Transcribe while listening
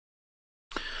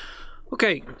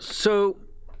Okay, so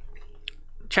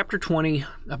Chapter 20,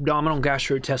 Abdominal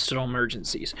Gastrointestinal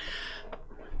Emergencies.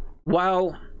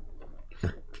 While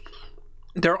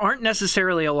there aren't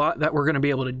necessarily a lot that we're going to be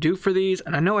able to do for these,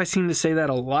 and I know I seem to say that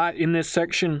a lot in this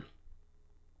section,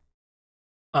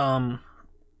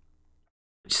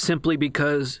 simply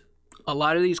because a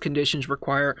lot of these conditions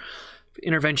require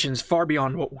interventions far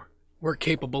beyond what we're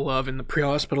capable of in the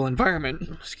pre-hospital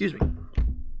environment. Excuse me.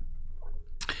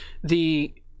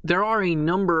 There are a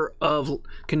number of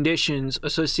conditions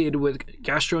associated with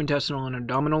gastrointestinal and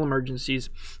abdominal emergencies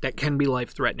that can be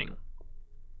life-threatening.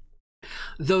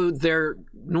 Though they're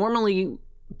normally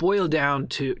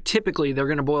typically they're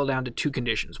going to boil down to two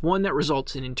conditions. One that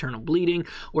results in internal bleeding,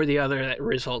 or the other that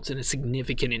results in a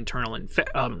significant internal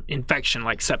infection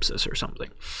like sepsis or something.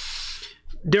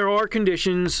 There are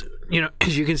conditions,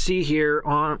 as you can see here,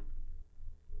 on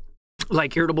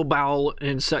like irritable bowel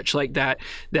and such like that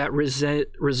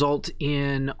result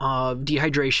in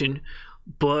dehydration,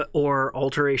 or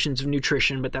alterations of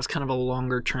nutrition, but that's kind of a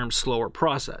longer term, slower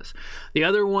process. The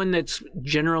other one that's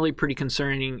generally pretty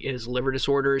concerning is liver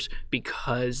disorders,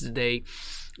 because they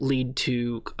lead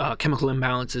to chemical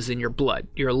imbalances in your blood.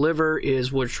 Your liver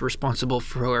is what's responsible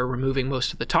for removing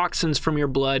most of the toxins from your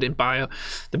blood and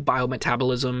the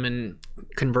biometabolism and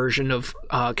conversion of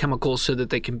chemicals so that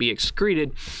they can be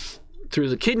excreted through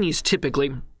the kidneys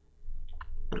typically.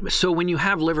 So when you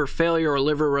have liver failure or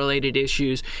liver-related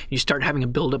issues, you start having a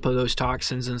buildup of those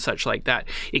toxins and such like that,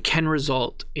 it can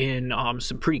result in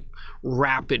some pretty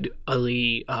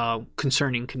rapidly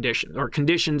concerning conditions, or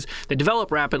conditions that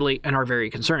develop rapidly and are very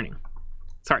concerning.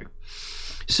 Sorry.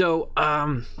 So,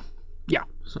 yeah.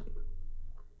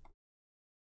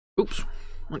 Oops.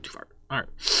 Went too far. All right.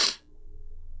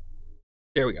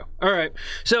 There we go. All right.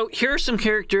 So here are some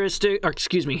here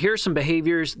are some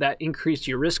behaviors that increase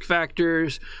your risk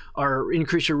factors, or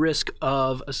increase your risk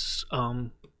of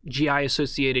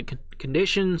GI-associated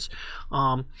conditions.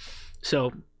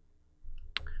 So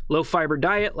low fiber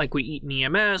diet, like we eat in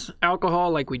EMS,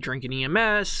 alcohol, like we drink in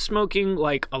EMS, smoking,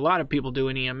 like a lot of people do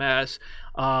in EMS,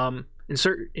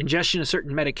 ingestion of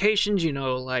certain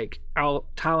medications, like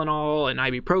Tylenol and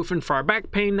ibuprofen for our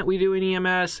back pain that we do in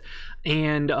EMS,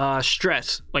 and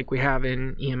stress like we have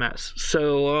in EMS.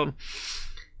 So,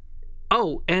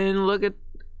 and look at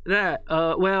that.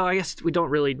 Well, I guess we don't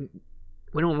really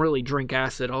drink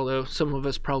acid, although some of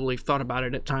us probably thought about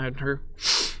it at times.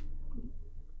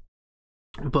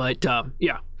 But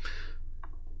yeah.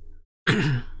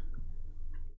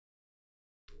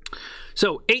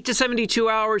 So 8 to 72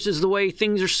 hours is the way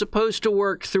things are supposed to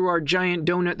work through our giant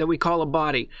donut that we call a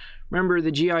body. Remember,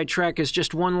 the GI tract is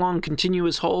just one long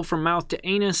continuous hole from mouth to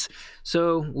anus,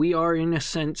 so we are, in a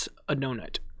sense, a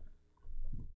donut.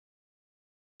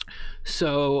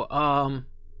 So,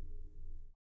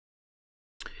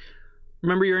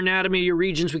 remember your anatomy, your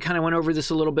regions. We kind of went over this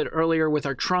a little bit earlier with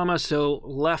our trauma. So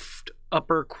left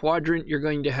upper quadrant, you're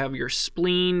going to have your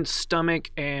spleen,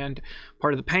 stomach, and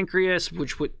part of the pancreas,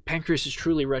 pancreas is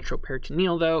truly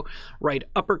retroperitoneal though. Right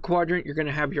upper quadrant, you're going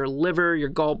to have your liver, your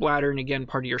gallbladder, and again,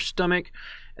 part of your stomach.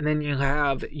 And then you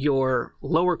have your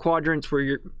lower quadrants, where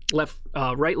your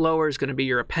right lower is going to be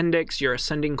your appendix, your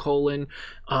ascending colon,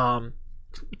 of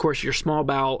course, your small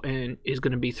bowel, and is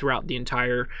going to be throughout the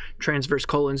entire transverse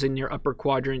colons in your upper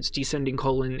quadrants. Descending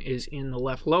colon is in the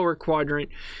left lower quadrant,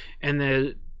 and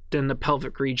then the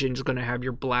pelvic region is going to have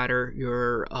your bladder,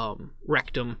 your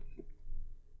rectum,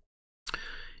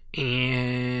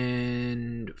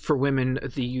 and for women,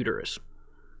 the uterus.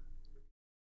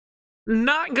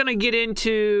 Not going to get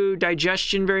into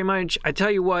digestion very much. I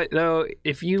tell you what, though,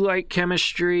 if you like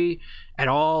chemistry at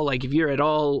all, like if you're at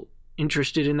all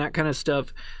interested in that kind of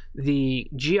stuff, the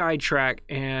GI tract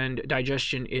and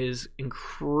digestion is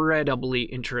incredibly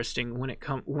interesting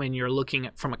when you're looking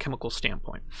at from a chemical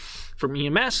standpoint. From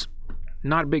EMS,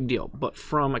 not a big deal, but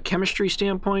from a chemistry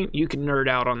standpoint, you can nerd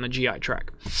out on the GI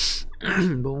tract.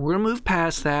 But we're gonna move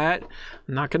past that.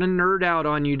 I'm not gonna nerd out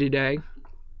on you today.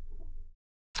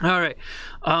 All right.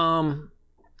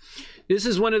 This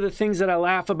is one of the things that I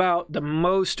laugh about the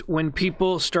most when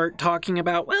people start talking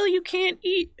about, well, you can't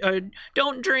eat,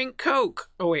 don't drink Coke.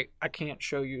 Oh, wait, I can't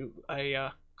show you a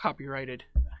copyrighted.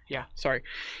 Yeah, sorry.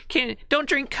 Don't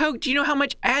drink Coke. Do you know how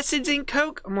much acid's in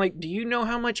Coke? I'm like, do you know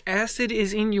how much acid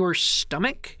is in your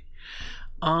stomach?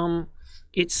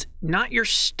 It's not your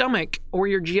stomach or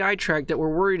your GI tract that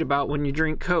we're worried about when you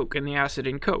drink Coke and the acid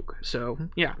in Coke. So,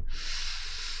 yeah.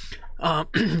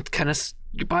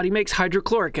 Your body makes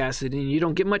hydrochloric acid, and you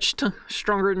don't get much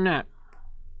stronger than that.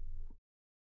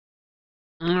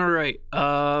 All right.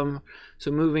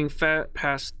 So moving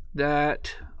past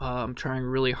that, I'm trying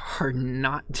really hard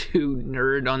not to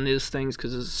nerd on these things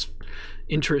because it's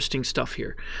interesting stuff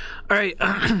here. All right.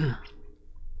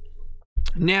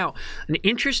 Now, an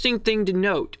interesting thing to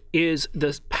note is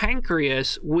the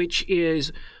pancreas, which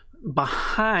is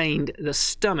behind the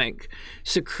stomach,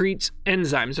 secretes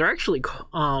enzymes. They're actually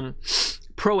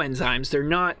proenzymes.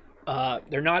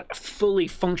 They're not fully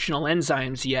functional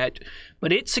enzymes yet,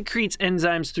 but it secretes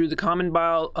enzymes through the common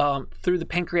bile, through the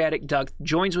pancreatic duct,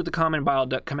 joins with the common bile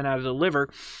duct coming out of the liver,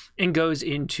 and goes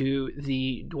into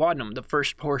the duodenum, the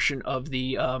first portion of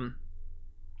the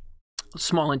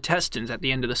small intestines at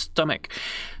the end of the stomach.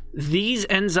 These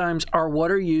enzymes are what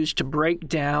are used to break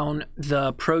down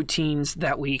the proteins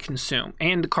that we consume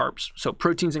and the carbs. So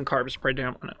proteins and carbs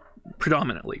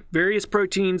predominantly. Various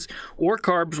proteins or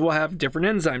carbs will have different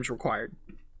enzymes required.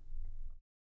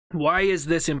 Why is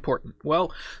this important?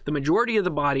 Well, the majority of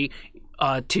the body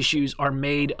tissues are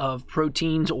made of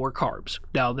proteins or carbs.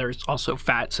 Now, there's also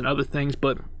fats and other things,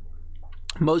 but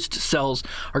most cells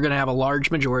are going to have a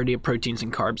large majority of proteins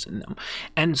and carbs in them.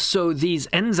 And so these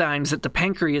enzymes that the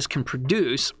pancreas can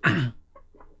produce,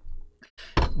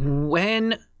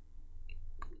 when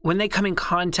they come in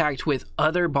contact with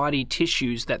other body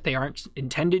tissues that they aren't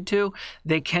intended to,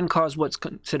 they can cause what's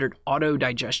considered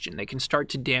autodigestion. They can start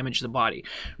to damage the body,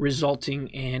 resulting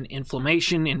in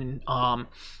inflammation and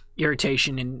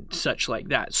irritation and such like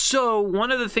that. So one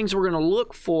of the things we're going to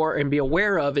look for and be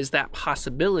aware of is that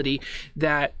possibility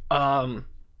that of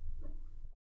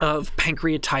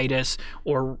pancreatitis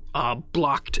or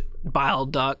blocked bile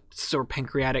ducts or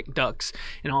pancreatic ducts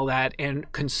and all that,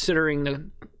 and considering the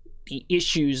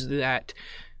issues that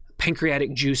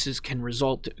pancreatic juices can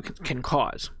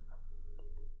cause.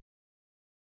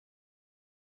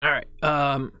 All right.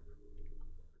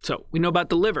 So we know about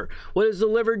the liver. What does the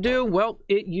liver do? Well,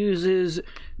 it uses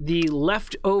the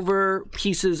leftover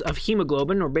pieces of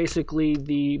hemoglobin, or basically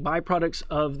the byproducts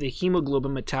of the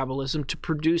hemoglobin metabolism, to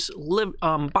produce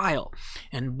bile.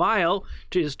 And bile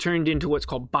is turned into what's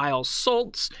called bile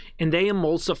salts, and they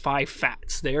emulsify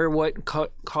fats. They're what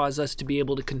cause us to be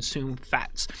able to consume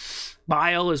fats.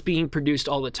 Bile is being produced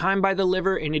all the time by the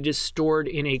liver, and it is stored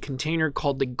in a container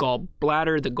called the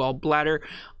gallbladder. The gallbladder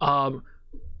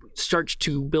starts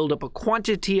to build up a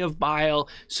quantity of bile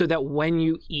so that when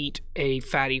you eat a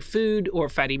fatty food or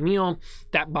fatty meal,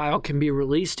 that bile can be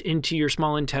released into your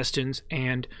small intestines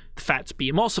and the fats be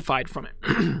emulsified from it.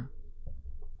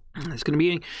 It's going to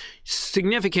be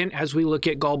significant as we look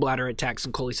at gallbladder attacks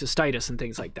and cholecystitis and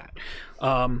things like that.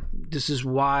 This is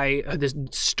why this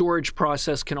storage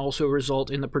process can also result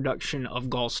in the production of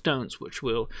gallstones, which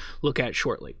we'll look at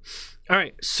shortly. All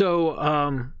right,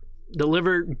 so the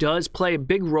liver does play a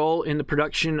big role in the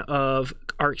production of,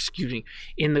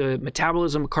 in the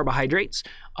metabolism of carbohydrates,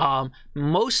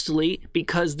 mostly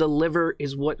because the liver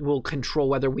is what will control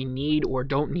whether we need or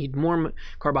don't need more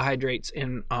carbohydrates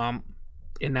in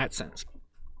that sense.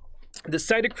 The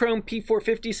cytochrome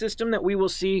P450 system that we will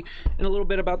see in a little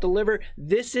bit about the liver,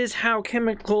 these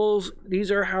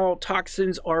are how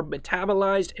toxins are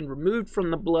metabolized and removed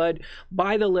from the blood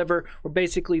by the liver, where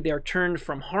basically they're turned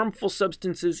from harmful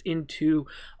substances into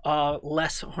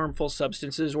less harmful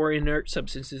substances or inert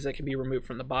substances that can be removed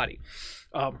from the body.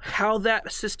 How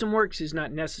that system works is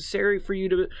not necessary for you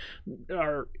to,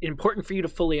 or important for you to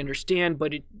fully understand,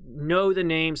 but know the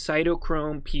name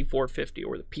cytochrome P450,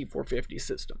 or the P450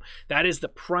 system. That is the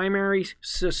primary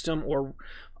system or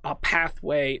a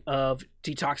pathway of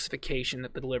detoxification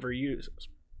that the liver uses.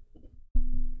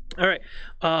 All right.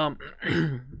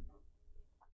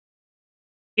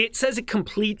 It says it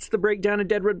completes the breakdown of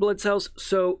dead red blood cells.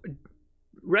 So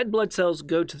red blood cells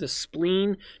go to the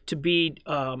spleen to be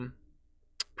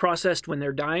processed when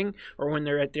they're dying or when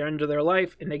they're at the end of their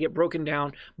life, and they get broken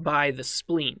down by the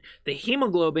spleen. The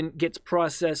hemoglobin gets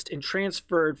processed and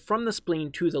transferred from the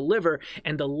spleen to the liver,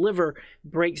 and the liver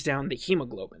breaks down the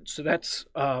hemoglobin. So that's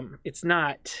it's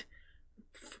not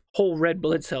whole red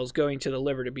blood cells going to the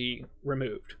liver to be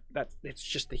removed. It's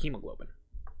just the hemoglobin.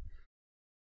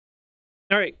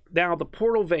 All right, now the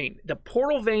portal vein. The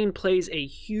portal vein plays a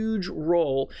huge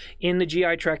role in the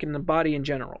GI tract and the body in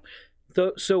general.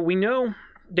 So we know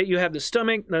that you have the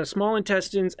stomach, the small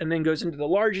intestines, and then goes into the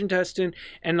large intestine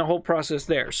and the whole process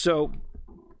there. So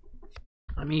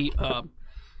let me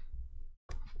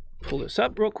pull this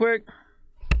up real quick.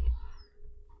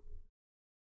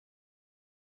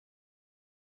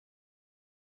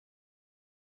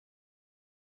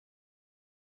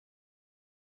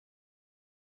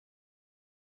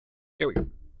 There we go.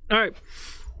 All right.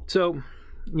 So,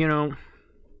 you know,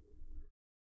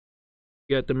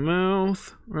 you got the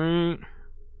mouth, right?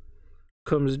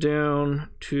 Comes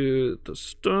down to the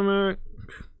stomach,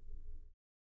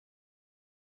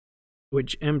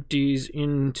 which empties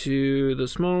into the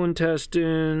small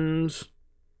intestines.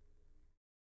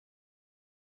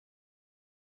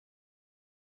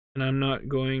 And I'm not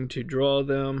going to draw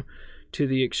them to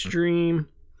the extreme.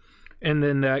 And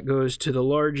then that goes to the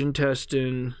large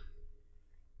intestine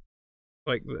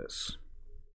like this.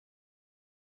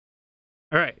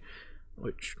 All right,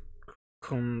 which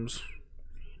comes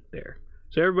there.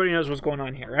 So everybody knows what's going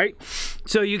on here, right?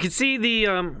 So you can see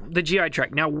the GI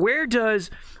tract. Now, where does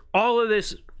all of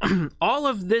this all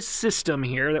of this system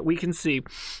here that we can see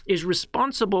is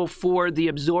responsible for the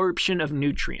absorption of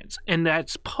nutrients, and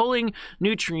that's pulling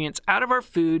nutrients out of our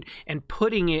food and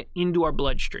putting it into our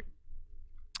bloodstream.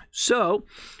 So,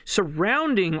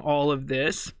 surrounding all of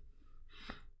this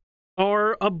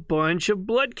are a bunch of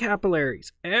blood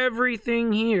capillaries.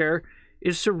 Everything here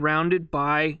is surrounded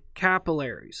by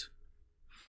capillaries.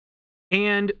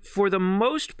 And for the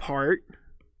most part,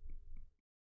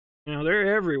 you know,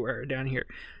 they're everywhere down here.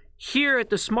 Here at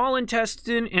the small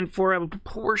intestine and for a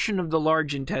portion of the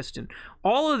large intestine,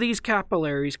 all of these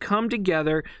capillaries come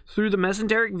together through the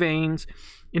mesenteric veins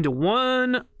into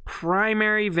one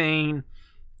primary vein,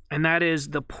 and that is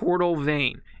the portal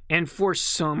vein. And for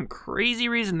some crazy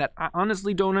reason that I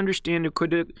honestly don't understand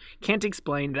or can't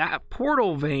explain, that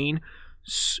portal vein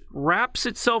wraps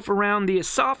itself around the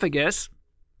esophagus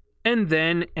and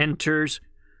then enters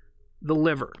the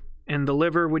liver. And the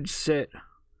liver would sit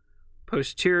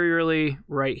posteriorly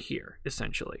right here,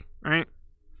 essentially, right?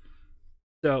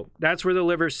 So that's where the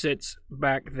liver sits,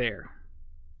 back there.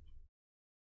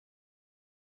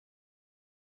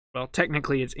 Well,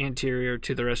 technically it's anterior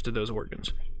to the rest of those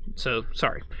organs. So,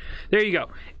 sorry. There you go.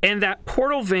 And that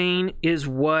portal vein is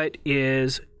what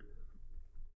is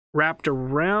wrapped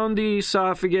around the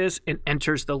esophagus and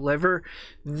enters the liver.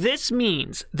 This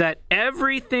means that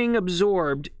everything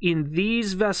absorbed in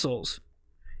these vessels,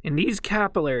 in these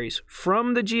capillaries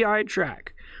from the GI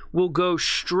tract, will go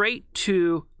straight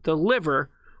to the liver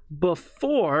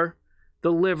before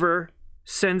the liver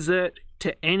sends it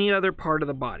to any other part of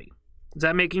the body. Is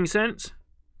that making sense?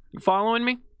 You following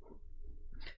me?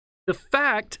 The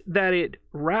fact that it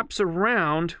wraps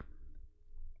around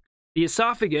the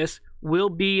esophagus will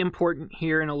be important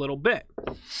here in a little bit.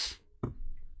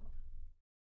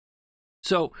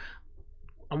 So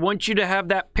I want you to have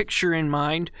that picture in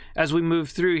mind as we move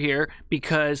through here,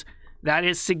 because that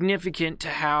is significant to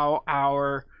how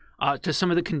our to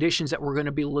some of the conditions that we're going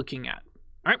to be looking at.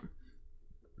 All right.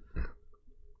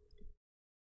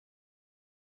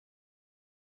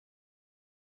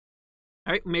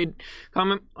 All right, made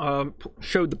comment,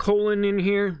 showed the colon in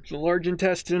here, the large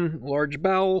intestine, large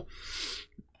bowel.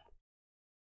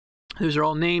 Those are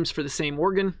all names for the same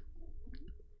organ.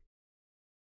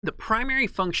 The primary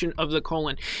function of the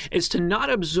colon is to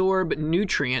not absorb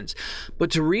nutrients,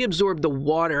 but to reabsorb the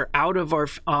water out of our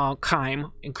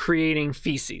chyme and creating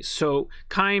feces. So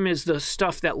chyme is the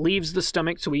stuff that leaves the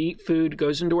stomach. So we eat food,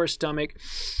 goes into our stomach.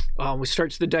 It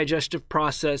starts the digestive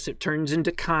process. It turns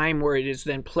into chyme, where it is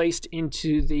then placed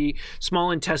into the small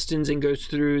intestines and goes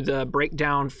through the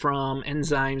breakdown from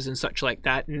enzymes and such like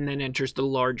that, and then enters the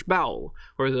large bowel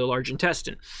or the large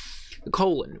intestine. The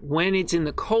colon. When it's in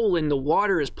the colon, the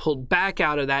water is pulled back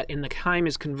out of that and the chyme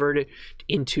is converted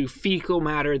into fecal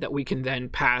matter that we can then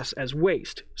pass as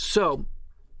waste. So,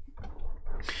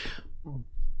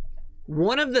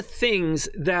 one of the things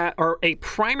that are a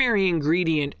primary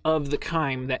ingredient of the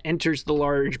chyme that enters the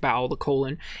large bowel, the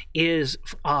colon, is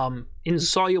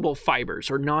insoluble fibers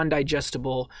or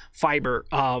non-digestible fiber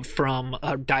from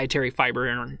dietary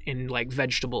fiber in like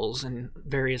vegetables and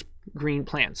various green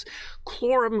plants.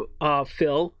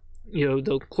 Chlorophyll, you know,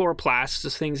 the chloroplasts, the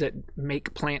things that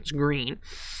make plants green,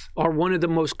 are one of the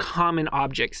most common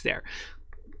objects there.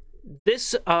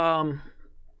 This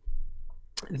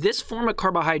form of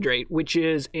carbohydrate, which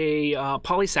is a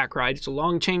polysaccharide, it's a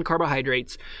long-chain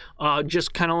carbohydrates,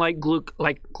 just kind of like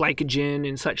glycogen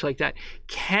and such like that,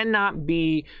 cannot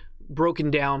be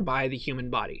broken down by the human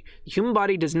body. The human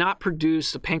body does not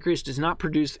produce, the pancreas does not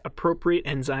produce appropriate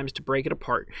enzymes to break it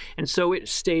apart, and so it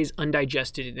stays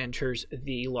undigested and enters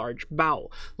the large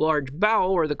bowel. Large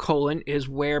bowel, or the colon, is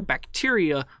where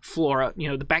bacteria flora, you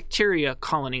know, the bacteria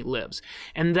colony lives,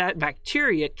 and that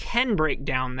bacteria can break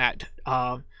down that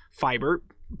fiber,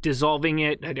 dissolving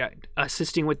it,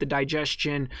 assisting with the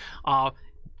digestion,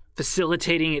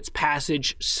 facilitating its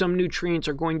passage. Some nutrients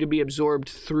are going to be absorbed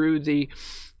through the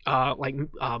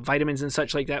vitamins and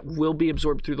such like that will be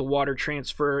absorbed through the water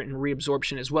transfer and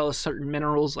reabsorption, as well as certain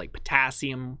minerals like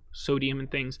potassium, sodium, and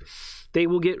things. They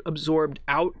will get absorbed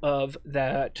out of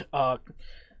that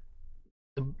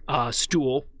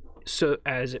stool, so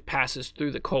as it passes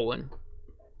through the colon.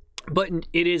 but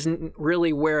it isn't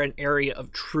really where an area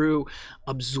of true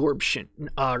absorption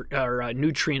or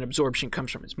nutrient absorption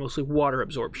comes from. It's mostly water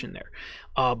absorption there.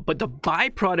 But the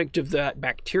byproduct of that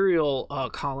bacterial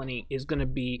colony is going to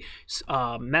be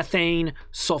methane,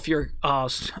 sulfur,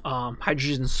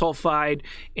 hydrogen sulfide,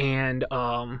 and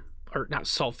or not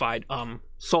sulfide,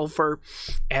 sulfur,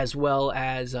 as well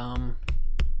as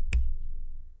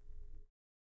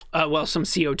well, some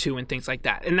CO2 and things like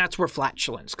that. And that's where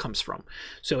flatulence comes from.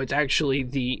 So it's actually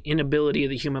the inability of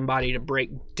the human body to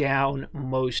break down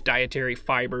most dietary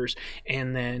fibers,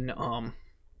 and then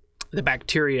the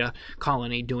bacteria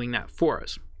colony doing that for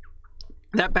us.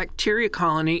 That bacteria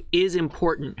colony is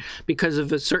important because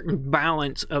of a certain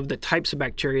balance of the types of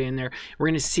bacteria in there. We're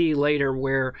going to see later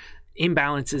where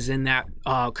imbalances in that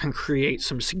can create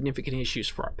some significant issues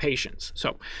for our patients.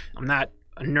 So I'm not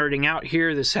nerding out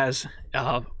here. This has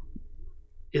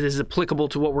it is applicable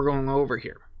to what we're going over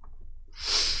here.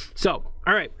 So,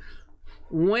 all right,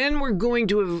 when we're going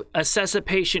to assess a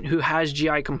patient who has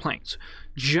GI complaints,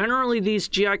 generally these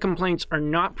GI complaints are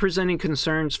not presenting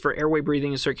concerns for airway,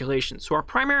 breathing, and circulation. So our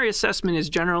primary assessment is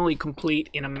generally complete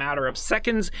in a matter of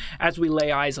seconds as we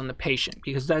lay eyes on the patient,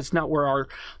 because that's not where our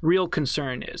real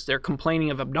concern is. They're complaining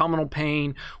of abdominal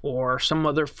pain or some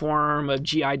other form of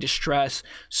GI distress.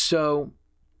 So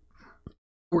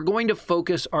we're going to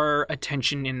focus our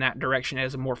attention in that direction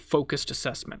as a more focused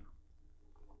assessment.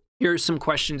 Here's some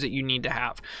questions that you need to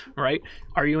have, right?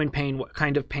 Are you in pain? What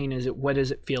kind of pain is it? What does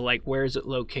it feel like? Where is it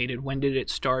located? When did it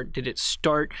start? Did it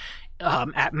start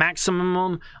at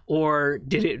maximum, or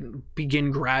did it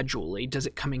begin gradually? Does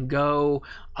it come and go?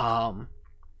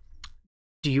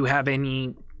 Do you have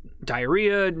any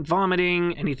diarrhea,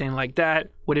 vomiting, anything like that?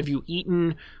 What have you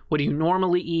eaten? What do you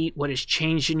normally eat? What has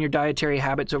changed in your dietary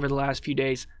habits over the last few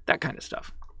days? That kind of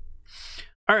stuff.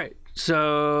 All right,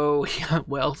 so, yeah,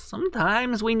 well,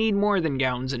 sometimes we need more than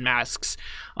gowns and masks.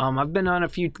 I've been on a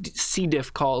few C.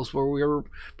 diff calls where we were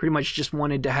pretty much just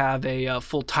wanted to have a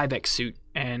full Tyvek suit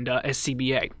and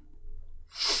SCBA.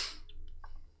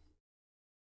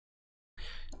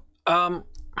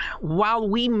 While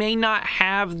we may not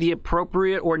have the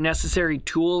appropriate or necessary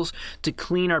tools to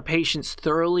clean our patients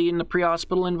thoroughly in the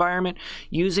pre-hospital environment,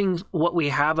 using what we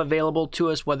have available to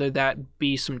us, whether that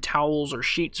be some towels or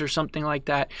sheets or something like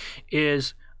that,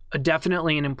 is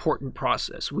definitely an important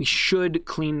process. We should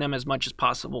clean them as much as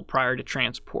possible prior to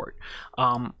transport.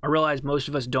 I realize most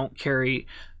of us don't carry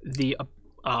the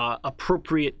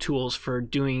appropriate tools for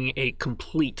doing a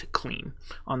complete clean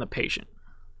on the patient.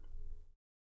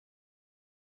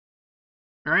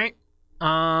 All right,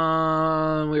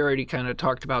 we already kind of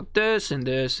talked about this and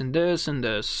this and this and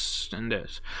this and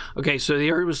this. Okay, so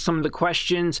here was some of the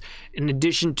questions. In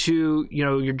addition to, you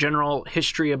know, your general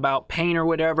history about pain or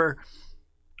whatever,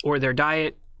 or their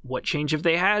diet, what change have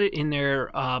they had in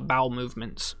their bowel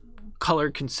movements,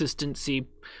 color, consistency,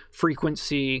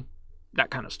 frequency, that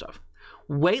kind of stuff.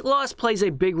 Weight loss plays a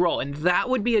big role, and that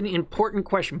would be an important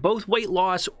question, both weight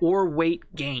loss or weight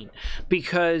gain,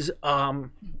 because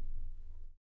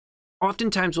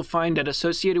oftentimes we'll find that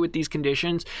associated with these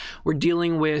conditions, we're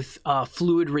dealing with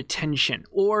fluid retention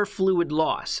or fluid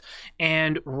loss.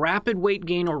 And rapid weight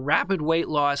gain or rapid weight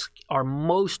loss are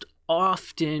most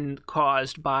often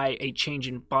caused by a change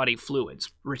in body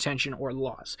fluids, retention or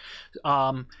loss.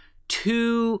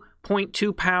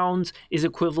 2.2 pounds is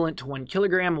equivalent to 1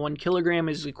 kilogram. 1 kilogram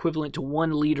is equivalent to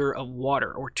 1 liter of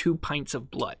water, or 2 pints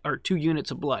of blood, or 2 units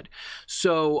of blood.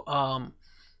 So,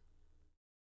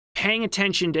 paying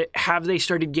attention to, have they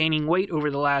started gaining weight over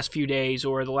the last few days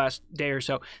or the last day or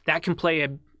so, that can be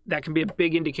a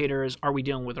big indicator. Is, are we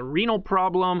dealing with a renal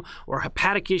problem or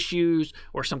hepatic issues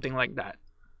or something like that?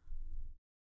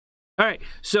 All right,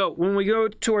 so when we go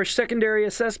to our secondary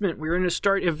assessment, we're going to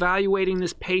start evaluating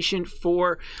this patient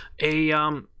for a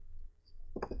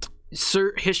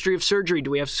history of surgery.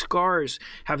 Do we have scars?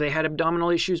 Have they had abdominal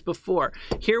issues before?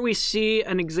 Here we see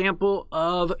an example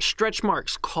of stretch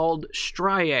marks called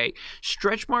striae.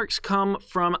 Stretch marks come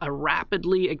from a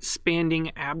rapidly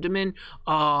expanding abdomen,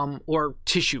 or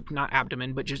tissue, not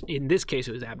abdomen, but just in this case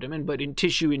it was abdomen, but in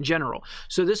tissue in general.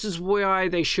 So this is why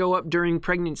they show up during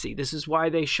pregnancy. This is why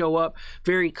they show up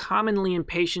very commonly in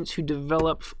patients who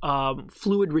develop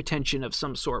fluid retention of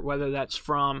some sort, whether that's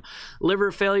from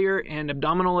liver failure and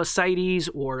abdominal ascites,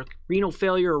 or renal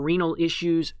failure or renal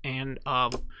issues and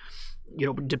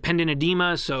dependent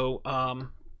edema, so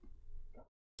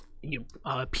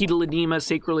pedal edema,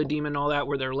 sacral edema, and all that,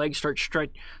 where their legs start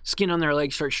skin on their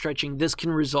legs starts stretching. This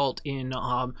can result in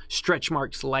stretch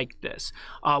marks like this.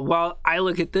 While I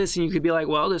look at this, and you could be like,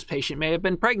 well, this patient may have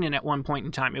been pregnant at one point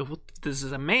in time. If this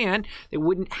is a man, they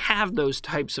wouldn't have those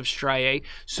types of striae,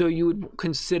 so you would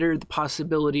consider the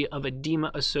possibility of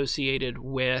edema associated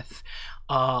with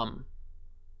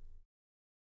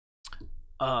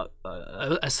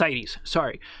ascites.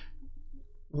 Sorry.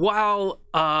 While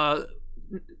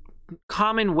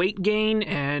common weight gain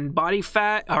and body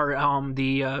fat, or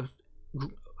the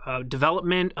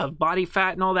development of body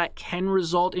fat and all that can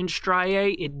result in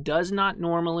striae, it does not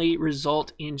normally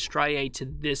result in striae to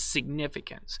this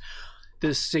significance.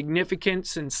 The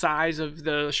significance and size of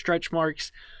the stretch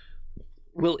marks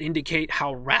will indicate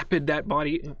how rapid that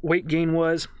body weight gain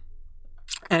was.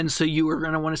 And so you are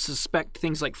going to want to suspect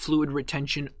things like fluid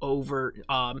retention over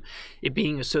it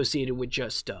being associated with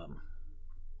just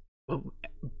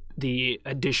the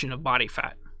addition of body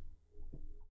fat.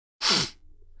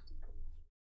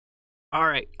 All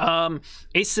right,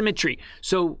 asymmetry.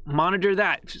 So monitor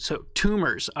that. So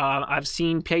tumors. I've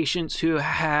seen patients who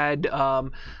had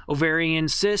ovarian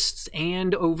cysts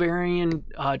and ovarian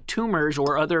tumors,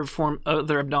 or other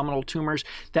abdominal tumors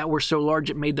that were so large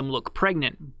it made them look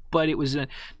pregnant. But it was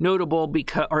notable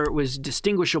because, or it was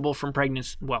distinguishable from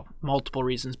pregnancy. Well, multiple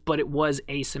reasons, but it was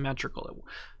asymmetrical.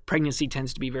 Pregnancy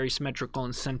tends to be very symmetrical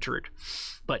and centered.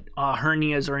 But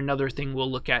hernias are another thing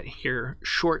we'll look at here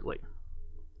shortly.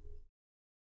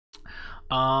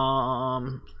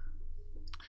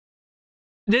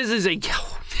 This is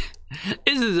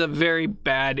a very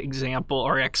bad example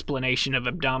or explanation of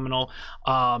abdominal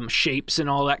shapes and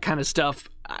all that kind of stuff.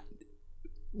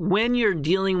 When you're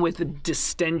dealing with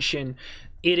distension,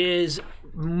 it is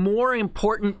more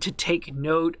important to take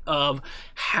note of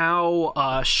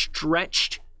how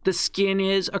stretched the skin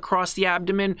is across the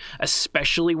abdomen,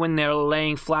 especially when they're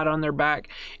laying flat on their back,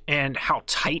 and how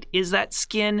tight is that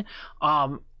skin,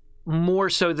 more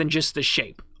so than just the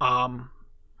shape.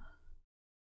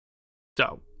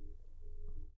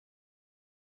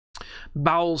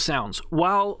 Bowel sounds.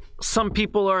 While some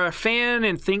people are a fan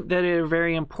and think that they're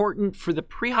very important for the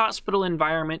pre-hospital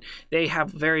environment, they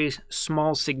have very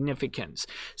small significance,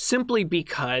 simply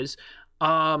because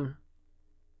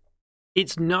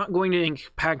it's not going to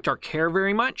impact our care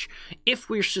very much. If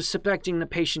we're suspecting the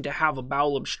patient to have a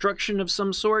bowel obstruction of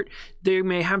some sort, they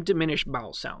may have diminished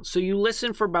bowel sounds. So you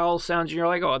listen for bowel sounds and you're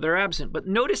like, oh, they're absent. But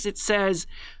notice it says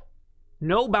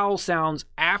no bowel sounds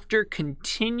after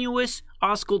continuous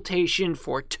auscultation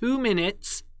for 2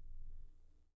 minutes.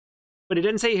 But it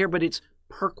doesn't say here, but it's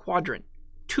per quadrant.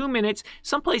 2 minutes.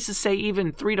 Some places say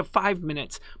even 3 to 5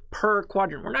 minutes per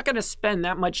quadrant. We're not going to spend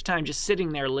that much time just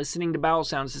sitting there listening to bowel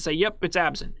sounds to say, yep, it's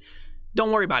absent.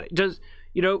 Don't worry about it.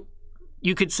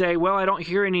 You could say, well, I don't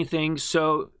hear anything,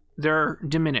 so they're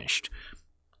diminished.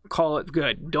 Call it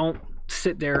good. Don't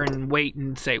sit there and wait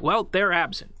and say, well, they're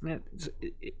absent. It's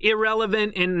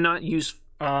irrelevant and not useful.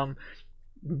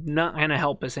 Not going to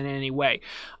help us in any way.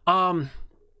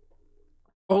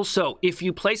 Also, if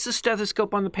you place a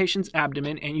stethoscope on the patient's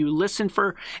abdomen and you listen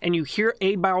for, and you hear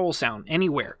a bowel sound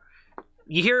anywhere,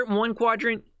 you hear it in one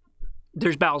quadrant,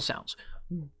 there's bowel sounds.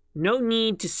 No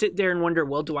need to sit there and wonder,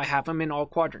 well, do I have them in all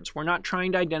quadrants? We're not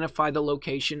trying to identify the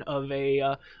location of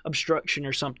a obstruction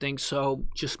or something, so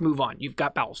just move on. You've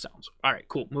got bowel sounds. All right,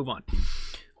 cool, move on.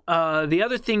 The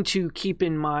other thing to keep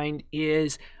in mind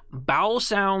is bowel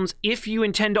sounds, if you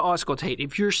intend to auscultate,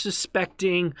 if you're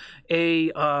suspecting a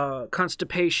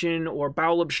constipation or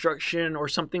bowel obstruction or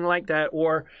something like that,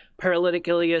 or paralytic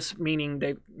ileus, meaning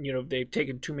they've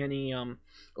taken too many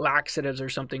laxatives or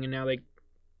something and now they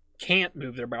can't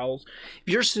move their bowels.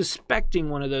 If you're suspecting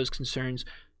one of those concerns,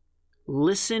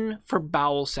 listen for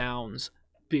bowel sounds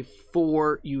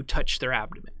before you touch their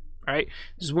abdomen. All right,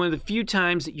 this is one of the few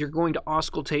times that you're going to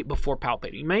auscultate before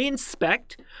palpating. You may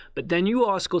inspect, but then you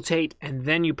auscultate and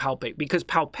then you palpate, because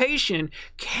palpation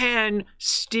can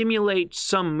stimulate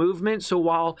some movement. So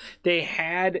while they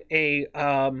had a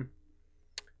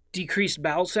decreased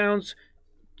bowel sounds,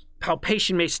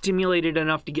 palpation may stimulate it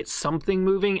enough to get something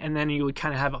moving, and then you would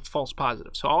kind of have a false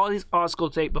positive. So always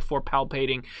auscultate before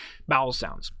palpating bowel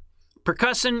sounds.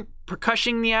 Percussing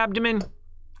the abdomen,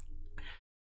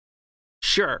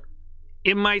 sure.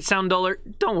 It might sound duller.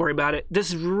 Don't worry about it.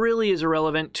 This really is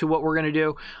irrelevant to what we're going to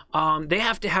do. They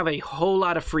have to have a whole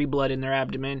lot of free blood in their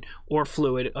abdomen or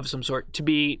fluid of some sort to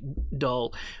be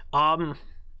dull.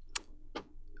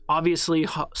 Obviously,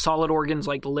 solid organs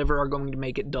like the liver are going to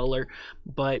make it duller,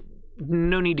 but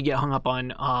no need to get hung up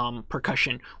on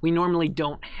percussion. We normally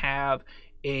don't have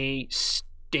a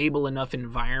stable enough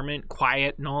environment,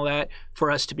 quiet and all that,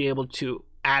 for us to be able to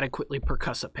adequately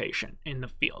percuss a patient in the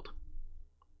field.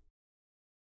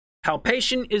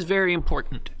 Palpation is very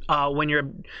important when you're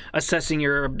assessing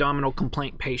your abdominal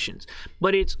complaint patients.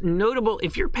 But it's notable,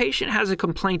 if your patient has a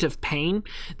complaint of pain,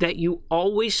 that you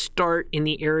always start in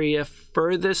the area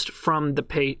furthest from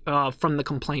the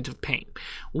complaint of pain.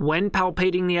 When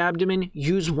palpating the abdomen,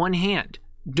 use one hand.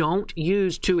 Don't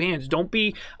use two hands. Don't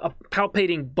be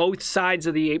palpating both sides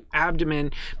of the abdomen,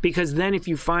 because then if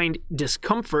you find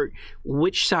discomfort,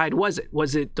 which side was it?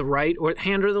 Was it the right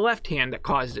hand or the left hand that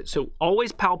caused it? So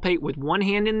always palpate with one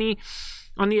hand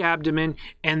on the abdomen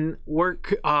and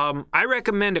work. I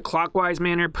recommend a clockwise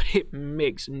manner, but it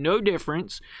makes no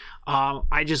difference.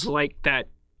 I just like that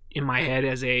in my head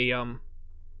as a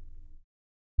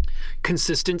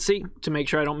consistency to make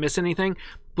sure I don't miss anything.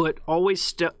 But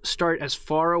always start as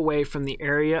far away from the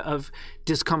area of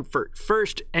discomfort.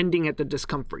 First, ending at the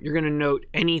discomfort. You're going to note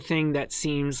anything that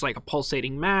seems like a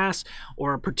pulsating mass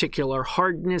or a particular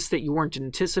hardness that you weren't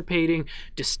anticipating,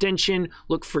 distension.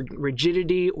 Look for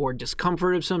rigidity or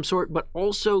discomfort of some sort, but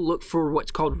also look for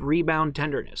what's called rebound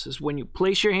tenderness. Is when you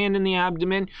place your hand in the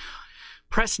abdomen,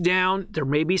 press down, there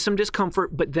may be some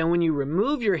discomfort, but then when you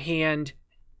remove your hand,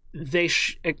 they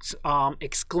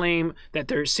exclaim that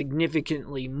there's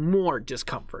significantly more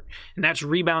discomfort, and that's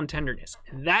rebound tenderness.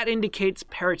 That indicates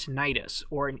peritonitis,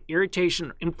 or an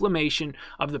irritation or inflammation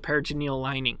of the peritoneal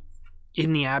lining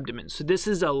in the abdomen. So this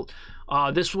is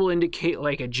this will indicate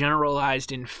like a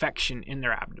generalized infection in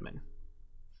their abdomen,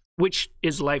 which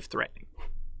is life-threatening.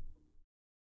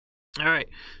 All right,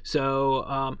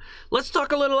 so let's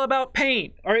talk a little about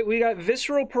pain. All right, we got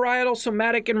visceral, parietal,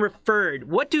 somatic, and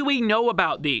referred. What do we know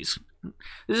about these?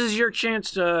 This is your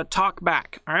chance to talk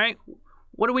back, all right?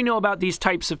 What do we know about these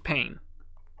types of pain?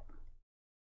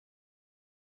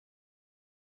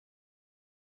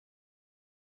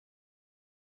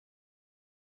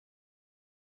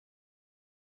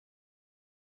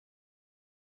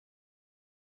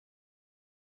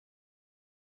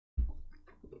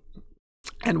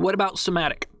 And what about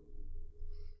somatic?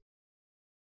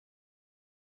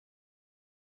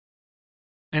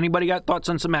 Anybody got thoughts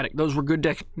on somatic? Those were good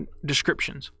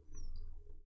descriptions.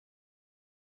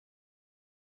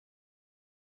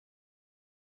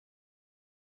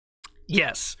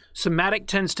 Yes, somatic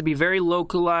tends to be very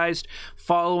localized,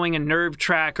 following a nerve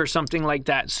track or something like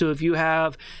that. So if you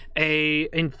have a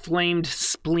inflamed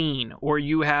spleen, or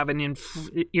you have an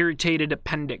irritated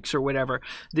appendix or whatever,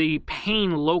 the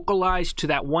pain localized to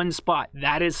that one spot,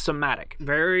 that is somatic.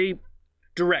 Very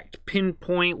direct,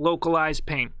 pinpoint, localized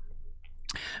pain.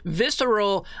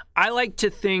 Visceral, I like to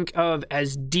think of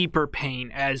as deeper pain,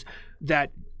 as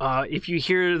that if you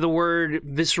hear the word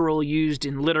visceral used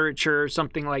in literature or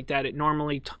something like that, it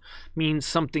normally means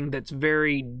something that's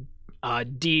very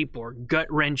deep or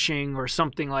gut-wrenching or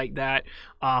something like that.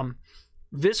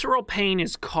 Visceral pain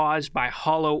is caused by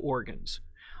hollow organs.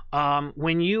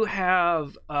 When you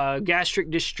have gastric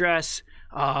distress,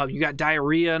 you got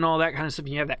diarrhea and all that kind of stuff,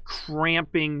 you have that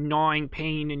cramping, gnawing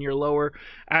pain in your lower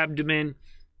abdomen,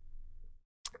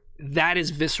 that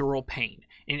is visceral pain.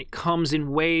 And it comes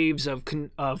in waves of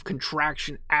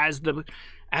contraction as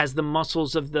the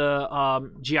muscles of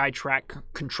the GI tract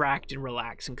contract and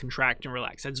relax and contract and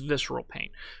relax. That's visceral pain.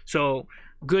 So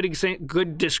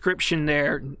good description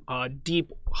there.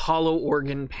 Deep hollow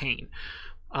organ pain.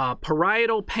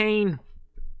 Parietal pain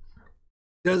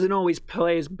doesn't always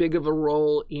play as big of a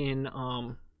role in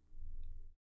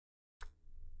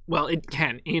well, it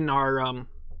can in our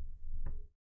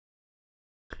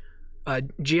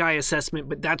GI assessment,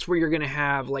 but that's where you're going to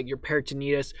have like your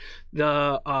peritonitis.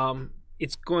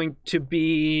 It's going to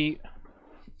be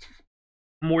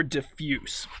more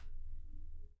diffuse.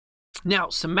 Now,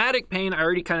 somatic pain, I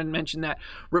already kind of mentioned that.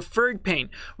 Referred pain.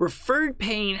 Referred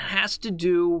pain has to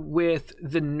do with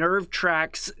the nerve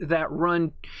tracts that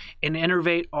run and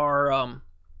innervate our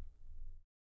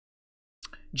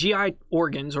GI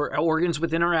organs, or organs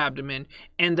within our abdomen,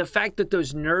 and the fact that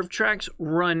those nerve tracts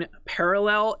run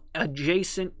parallel,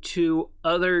 adjacent to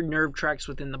other nerve tracts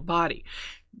within the body.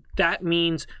 That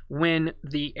means when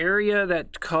the area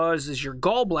that causes your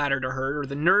gallbladder to hurt, or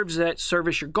the nerves that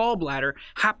service your gallbladder,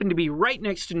 happen to be right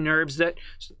next to nerves that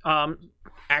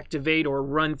activate or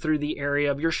run through the area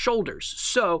of your shoulders.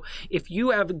 So if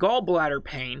you have gallbladder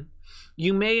pain,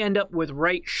 you may end up with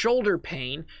right shoulder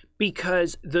pain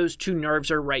because those two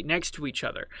nerves are right next to each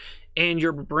other, and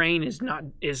your brain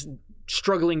is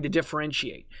struggling to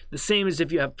differentiate. The same as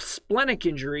if you have splenic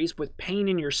injuries with pain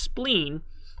in your spleen,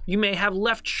 you may have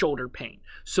left shoulder pain.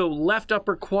 So left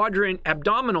upper quadrant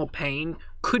abdominal pain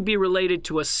could be related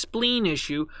to a spleen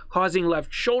issue causing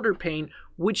left shoulder pain,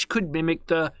 which could mimic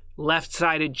the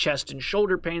left-sided chest and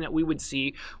shoulder pain that we would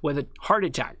see with a heart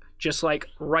attack. Just like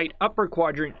right upper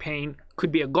quadrant pain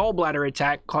could be a gallbladder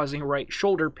attack causing right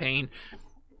shoulder pain.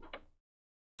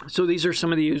 So these are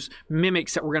some of these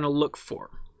mimics that we're going to look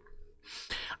for.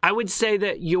 I would say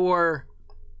that your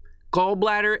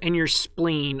gallbladder and your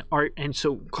spleen are, and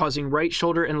so causing right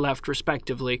shoulder and left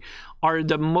respectively, are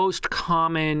the most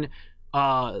common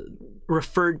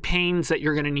referred pains that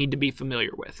you're going to need to be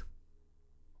familiar with.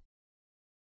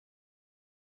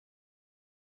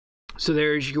 So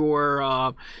there's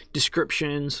your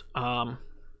descriptions,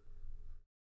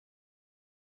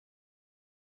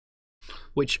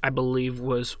 which I believe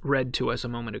was read to us a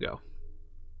moment ago.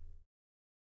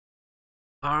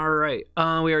 All right,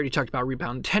 we already talked about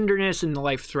rebound tenderness and the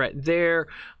life threat there.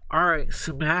 All right,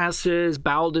 some masses,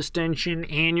 bowel distension,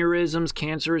 aneurysms,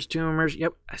 cancerous tumors.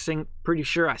 Yep, I think pretty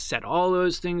sure I said all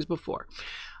those things before.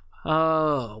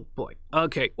 Oh boy.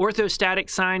 Okay, orthostatic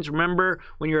signs. Remember,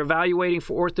 when you're evaluating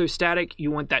for orthostatic,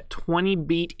 you want that 20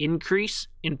 beat increase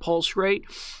in pulse rate,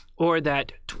 or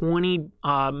that 20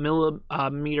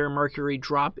 millimeter mercury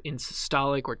drop in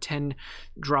systolic, or 10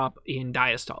 drop in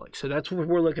diastolic. So that's what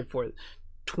we're looking for.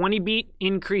 20 beat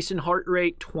increase in heart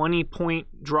rate, 20 point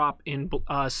drop in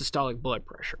systolic blood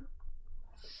pressure.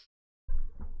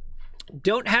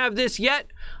 Don't have this yet,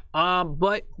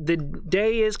 but the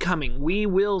day is coming. We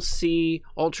will see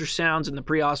ultrasounds in the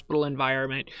pre-hospital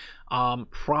environment,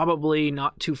 probably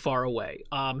not too far away.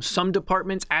 Some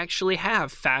departments actually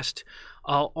have fast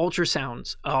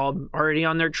ultrasounds already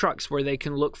on their trucks, where they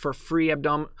can look for free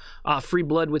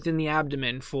blood within the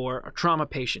abdomen for trauma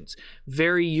patients.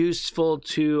 Very useful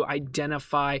to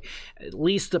identify at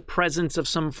least the presence of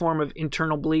some form of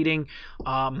internal bleeding,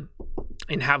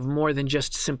 and have more than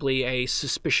just simply a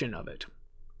suspicion of it.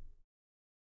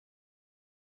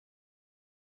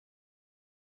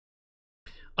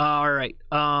 All right.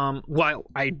 While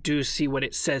I do see what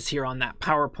it says here on that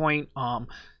PowerPoint,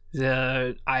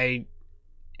 I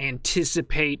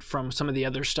anticipate from some of the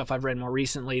other stuff I've read more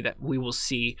recently that we will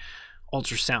see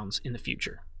ultrasounds in the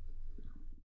future.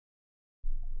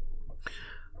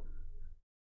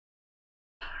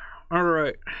 All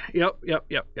right. Yep.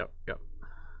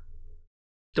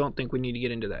 Don't think we need to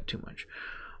get into that too much.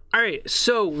 All right,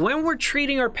 so when we're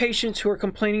treating our patients who are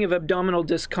complaining of abdominal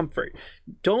discomfort,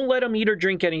 don't let them eat or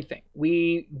drink anything.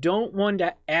 We don't want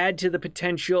to add to the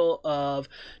potential of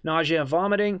nausea and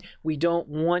vomiting. We don't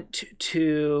want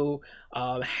to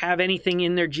have anything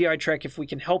in their GI tract if we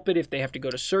can help it, if they have to go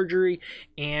to surgery.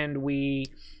 And we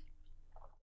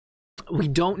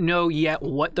don't know yet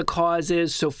what the cause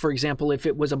is. So, for example, if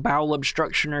it was a bowel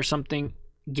obstruction or something,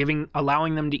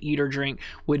 allowing them to eat or drink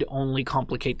would only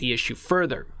complicate the issue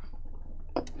further.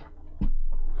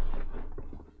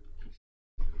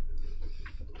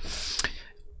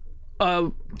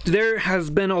 There has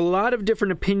been a lot of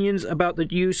different opinions about the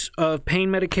use of pain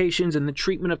medications and the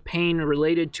treatment of pain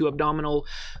related to abdominal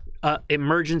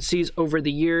emergencies over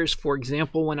the years. For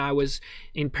example, when I was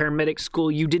in paramedic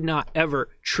school, you did not ever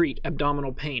treat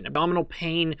abdominal pain. Abdominal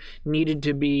pain needed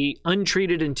to be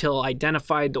untreated until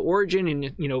identified the origin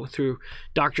and, through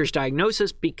doctor's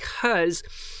diagnosis, because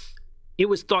it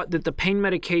was thought that the pain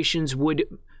medications would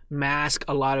mask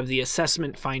a lot of the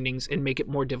assessment findings and make it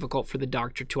more difficult for the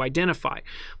doctor to identify.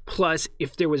 Plus,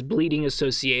 if there was bleeding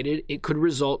associated, it could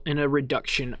result in a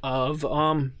reduction of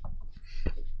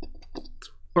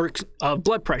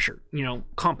blood pressure,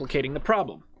 complicating the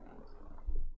problem.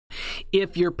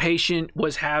 If your patient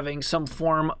was having some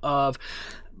form of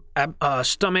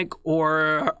stomach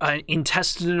or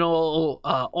intestinal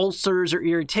ulcers or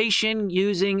irritation,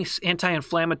 using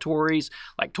anti-inflammatories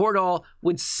like Toradol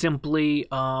would simply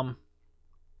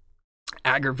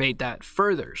aggravate that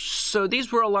further. So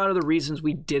these were a lot of the reasons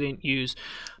we didn't use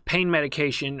pain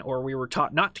medication, or we were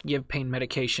taught not to give pain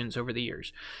medications over the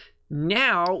years.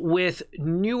 Now, with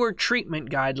newer treatment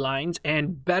guidelines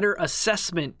and better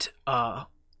assessment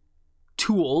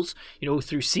tools,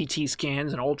 through CT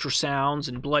scans and ultrasounds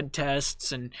and blood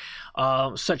tests and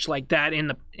such like that,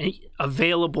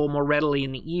 available more readily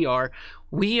in the ER,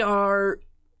 we are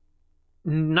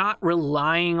not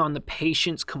relying on the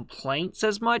patient's complaints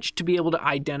as much to be able to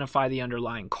identify the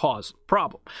underlying cause of the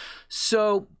problem.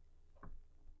 So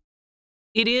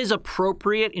it is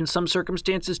appropriate in some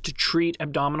circumstances to treat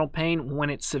abdominal pain when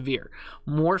it's severe.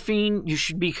 Morphine, you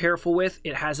should be careful with.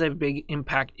 It has a big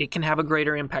impact. It can have a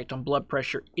greater impact on blood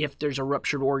pressure if there's a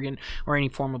ruptured organ or any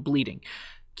form of bleeding.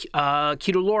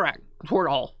 Ketorolac,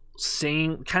 Toradol,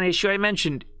 same kind of issue I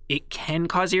mentioned. it can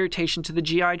cause irritation to the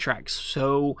GI tract.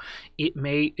 So it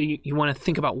may, you want to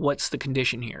think about what's the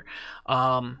condition here.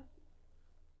 Fentanyl,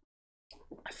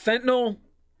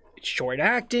 it's short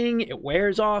acting, it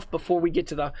wears off by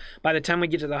the time we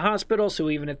get to the hospital. So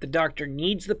even if the doctor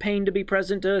needs the pain to be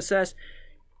present to assess,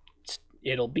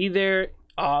 it'll be there.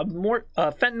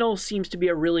 Fentanyl seems to be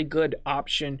a really good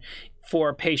option for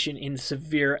a patient in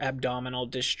severe abdominal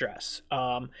distress.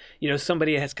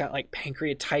 Somebody has got like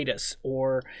pancreatitis,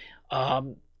 or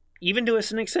even to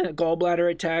an extent, gallbladder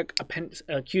attack,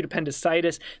 acute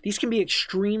appendicitis. These can be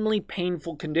extremely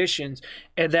painful conditions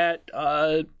that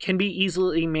can be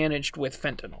easily managed with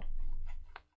fentanyl.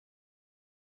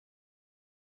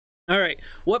 All right,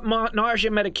 what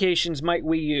nausea medications might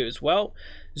we use? Well,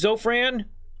 Zofran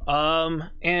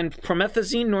and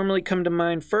promethazine normally come to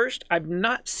mind first. I've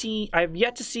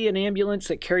yet to see an ambulance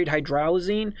that carried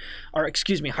hydroxyzine.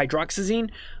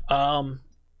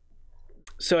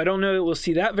 So I don't know that we'll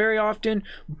see that very often,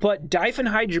 but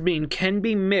diphenhydramine can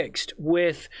be mixed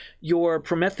with your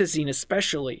promethazine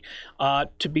especially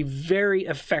to be very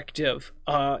effective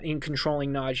in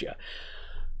controlling nausea.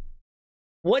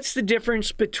 What's the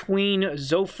difference between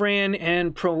Zofran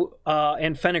and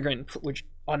Phenergan, which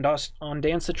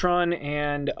ondansetron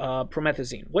and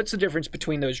promethazine? What's the difference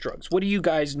between those drugs? What do you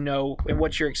guys know, and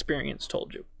what's your experience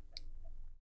told you?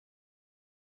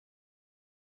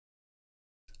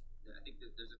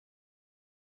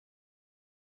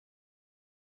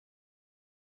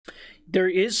 There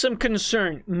is some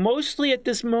concern. Mostly at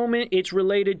this moment, it's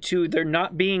related to there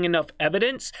not being enough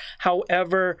evidence.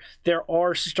 However, there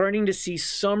are starting to see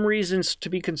some reasons to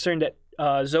be concerned that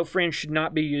Zofran should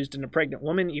not be used in a pregnant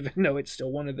woman, even though it's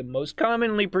still one of the most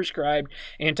commonly prescribed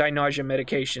anti-nausea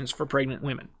medications for pregnant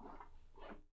women.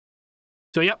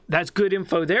 So, yep, that's good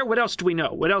info there. What else do we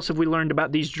know? What else have we learned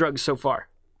about these drugs so far?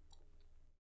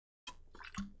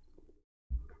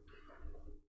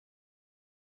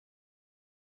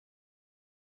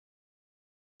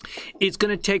 It's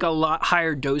going to take a lot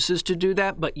higher doses to do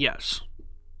that, but yes.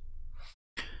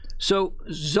 So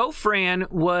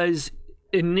Zofran was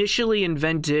initially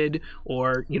invented,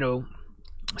 or,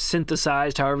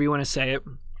 synthesized, however you want to say it,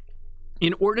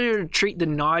 in order to treat the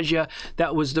nausea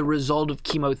that was the result of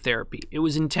chemotherapy. It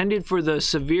was intended for the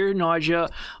severe nausea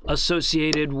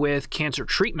associated with cancer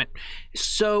treatment.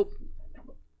 So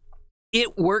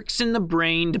it works in the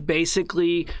brain to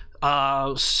basically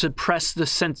suppress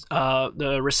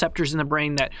the receptors in the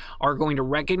brain that are going to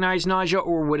recognize nausea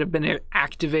or would have been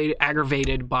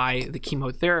aggravated by the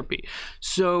chemotherapy.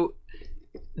 So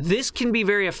this can be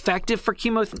very effective for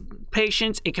chemo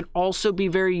patients. It can also be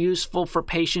very useful for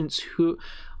patients who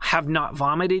have not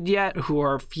vomited yet, who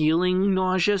are feeling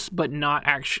nauseous but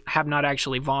have not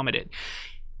actually vomited.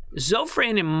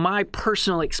 Zofran, in my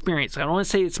personal experience, I don't want to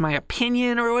say it's my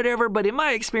opinion or whatever, but in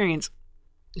my experience,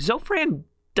 Zofran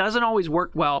doesn't always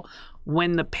work well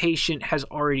when the patient has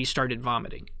already started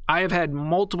vomiting. I have had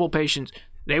multiple patients,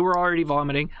 they were already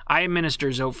vomiting, I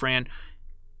administer Zofran,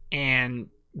 and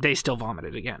they still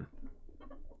vomited again.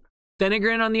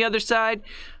 Phenergan on the other side,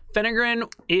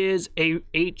 Phenergan is a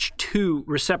H2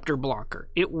 receptor blocker.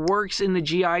 It works in the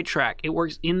GI tract. It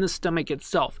works in the stomach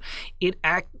itself.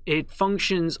 It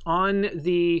functions on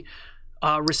the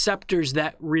receptors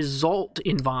that result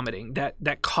in vomiting,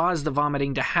 that cause the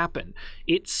vomiting to happen.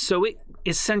 It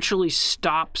essentially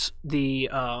stops the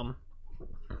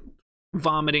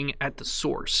vomiting at the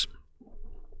source.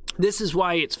 This is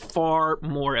why it's far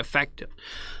more effective.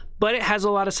 But it has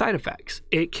a lot of side effects.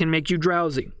 It can make you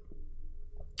drowsy.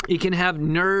 It can have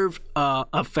nerve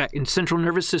effect in central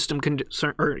nervous system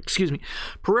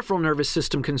peripheral nervous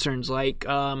system concerns like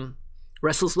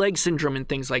restless leg syndrome and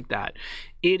things like that.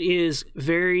 It is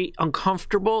very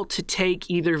uncomfortable to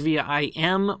take either via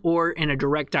IM or in a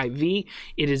direct IV.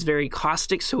 It is very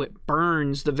caustic, so it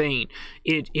burns the vein.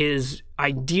 It is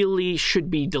ideally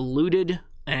should be diluted.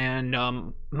 And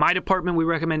my department, we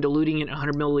recommend diluting it in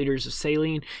 100 milliliters of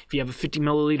saline. If you have a 50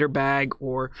 milliliter bag,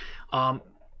 or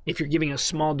if you're giving a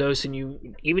small dose, and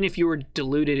even if you were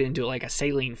diluted into like a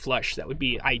saline flush, that would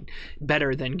be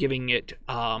better than giving it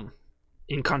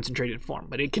in concentrated form.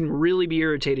 But it can really be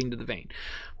irritating to the vein.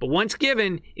 But once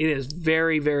given, it is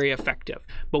very, very effective.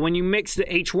 But when you mix the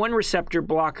H1 receptor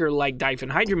blocker like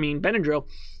diphenhydramine, Benadryl,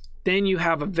 then you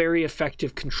have a very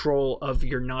effective control of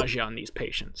your nausea on these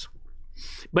patients.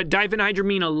 But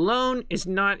diphenhydramine alone is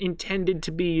not intended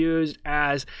to be used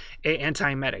as an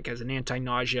antiemetic, as an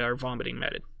anti-nausea or vomiting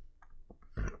medicine.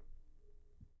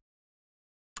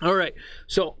 All right.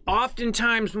 So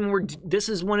oftentimes when this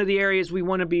is one of the areas we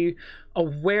want to be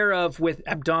aware of with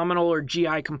abdominal or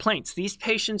GI complaints. These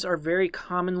patients are very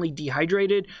commonly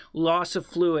dehydrated, loss of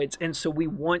fluids, and so we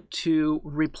want to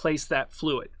replace that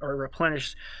fluid or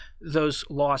replenish those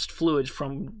lost fluids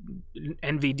from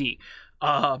NVD,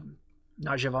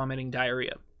 nausea, vomiting,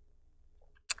 diarrhea.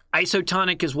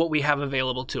 Isotonic is what we have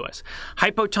available to us.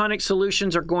 Hypotonic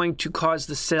solutions are going to cause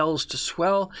the cells to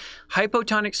swell.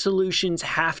 Hypotonic solutions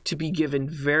have to be given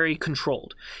very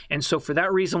controlled. And so for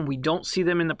that reason, we don't see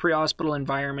them in the pre-hospital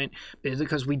environment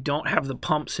because we don't have the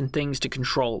pumps and things to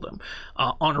control them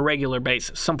on a regular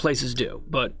basis. Some places do,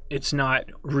 but it's not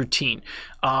routine.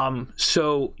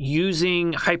 So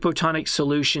using hypotonic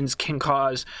solutions can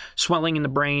cause swelling in the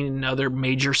brain and other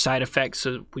major side effects,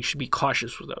 so we should be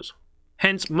cautious with those.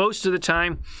 Hence, most of the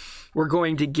time, we're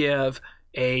going to give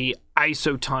a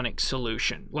isotonic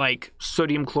solution, like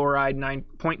sodium chloride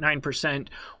 9.9%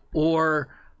 or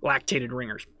lactated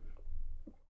ringers.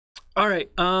 All right.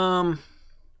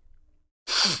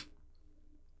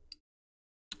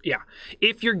 Yeah.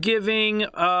 If you're giving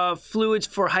fluids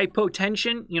for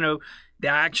hypotension, you know, they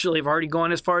actually have already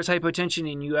gone as far as hypotension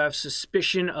and you have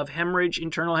suspicion of hemorrhage,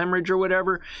 internal hemorrhage or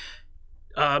whatever,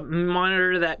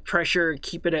 monitor that pressure,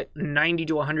 keep it at 90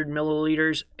 to 100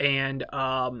 milliliters and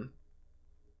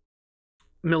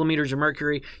millimeters of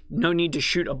mercury. No need to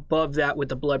shoot above that with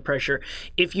the blood pressure.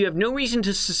 If you have no reason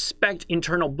to suspect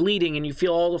internal bleeding and you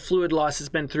feel all the fluid loss has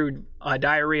been through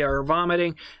diarrhea or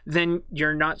vomiting, then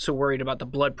you're not so worried about the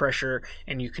blood pressure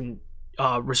and you can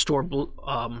restore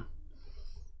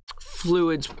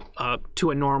fluids to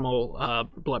a normal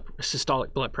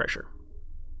systolic blood pressure.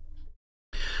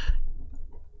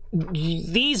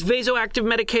 These vasoactive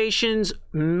medications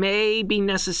may be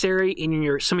necessary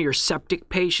in some of your septic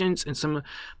patients,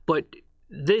 but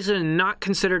this is not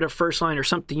considered a first line or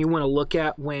something you want to look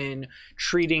at when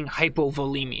treating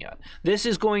hypovolemia. This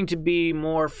is going to be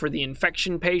more for the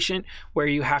infection patient, where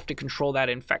you have to control that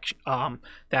infection,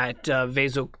 that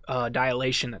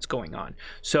vasodilation that's going on.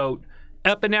 So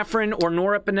epinephrine or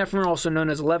norepinephrine, also known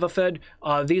as Levophed,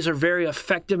 these are very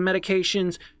effective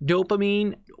medications.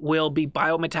 Dopamine will be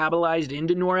biometabolized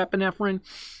into norepinephrine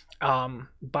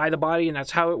by the body, and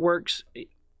that's how it works.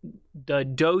 The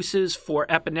doses for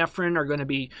epinephrine are going to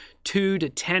be 2 to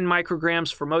 10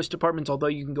 micrograms for most departments, although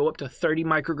you can go up to 30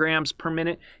 micrograms per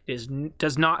minute. It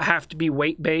does not have to be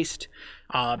weight-based.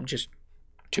 Just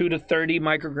 2 to 30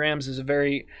 micrograms is a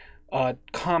very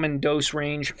common dose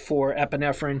range for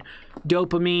epinephrine.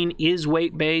 Dopamine is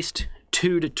weight-based,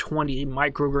 2 to 20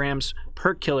 micrograms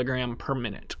per kilogram per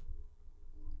minute.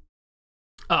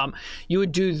 You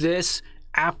would do this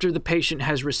after the patient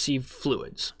has received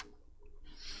fluids.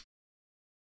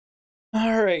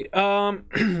 All right,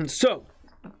 so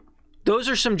those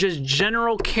are some just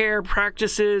general care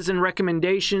practices and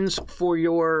recommendations for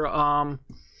your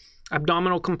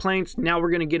abdominal complaints. Now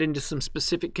we're going to get into some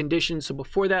specific conditions. So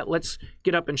before that, let's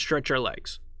get up and stretch our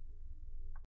legs.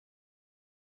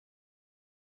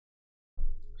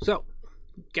 So,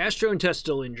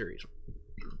 gastrointestinal injuries,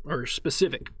 or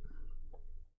specific,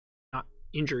 not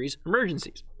injuries,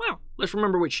 emergencies. Well, let's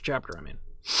remember which chapter I'm in.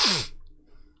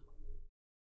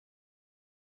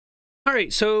 All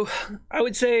right, so I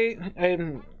would say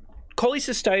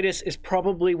cholecystitis is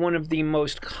probably one of the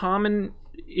most common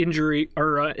injury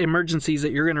or emergencies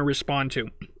that you're going to respond to,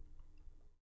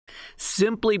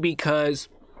 simply because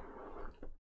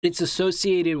it's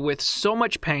associated with so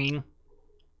much pain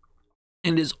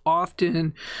and is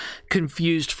often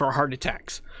confused for heart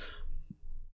attacks.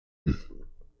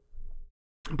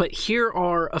 But here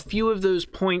are a few of those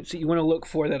points that you want to look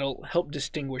for that'll help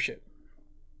distinguish it.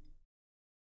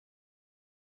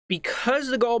 Because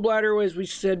the gallbladder, as we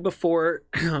said before,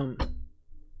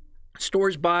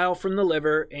 stores bile from the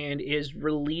liver and is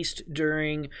released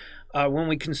during when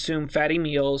we consume fatty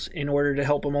meals in order to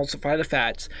help emulsify the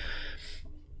fats.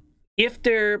 If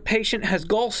their patient has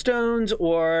gallstones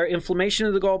or inflammation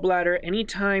of the gallbladder,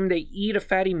 anytime they eat a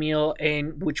fatty meal,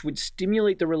 and which would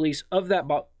stimulate the release of that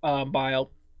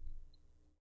bile,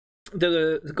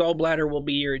 the gallbladder will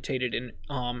be irritated and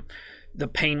the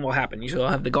pain will happen. You'll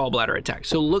have the gallbladder attack.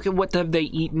 So look at what have they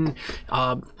eaten.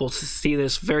 We'll see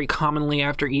this very commonly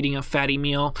after eating a fatty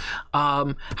meal.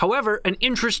 However, an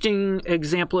interesting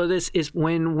example of this is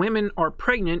when women are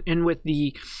pregnant, and with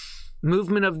the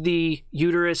movement of the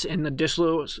uterus and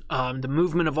the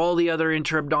movement of all the other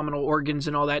intra-abdominal organs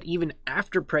and all that, even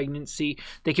after pregnancy,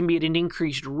 they can be at an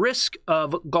increased risk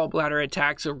of gallbladder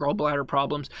attacks or gallbladder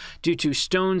problems due to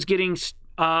stones getting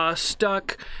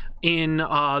stuck in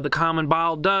the common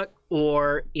bile duct,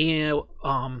 or in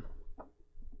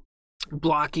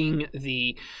blocking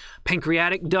the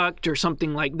pancreatic duct or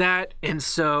something like that. And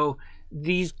so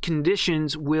these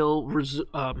conditions will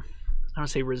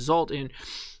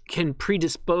can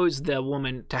predispose the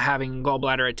woman to having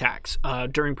gallbladder attacks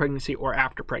during pregnancy or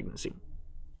after pregnancy.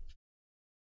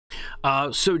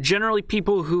 So generally,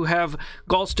 people who have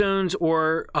gallstones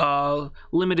or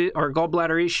limited or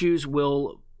gallbladder issues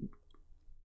will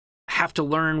have to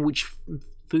learn which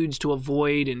foods to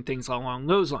avoid and things along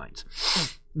those lines.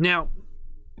 Now,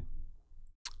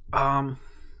 I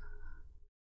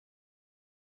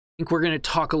think we're going to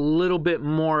talk a little bit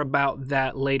more about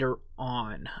that later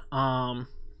on.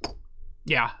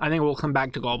 Yeah, I think we'll come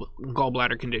back to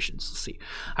gallbladder conditions. Let's see.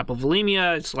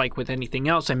 Hypovolemia, it's like with anything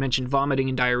else. I mentioned vomiting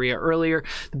and diarrhea earlier.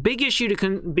 The big issue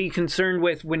to be concerned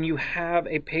with when you have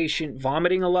a patient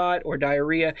vomiting a lot or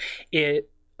diarrhea,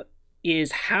 it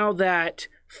is how that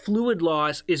fluid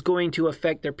loss is going to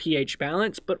affect their pH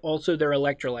balance, but also their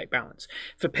electrolyte balance.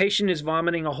 If a patient is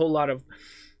vomiting a whole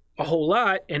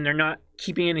lot and they're not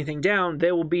keeping anything down,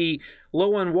 they will be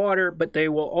low on water, but they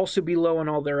will also be low on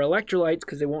all their electrolytes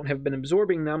because they won't have been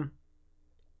absorbing them.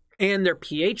 And their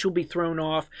pH will be thrown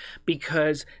off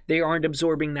because they aren't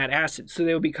absorbing that acid. So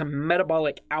they will become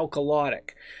metabolic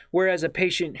alkalotic. Whereas a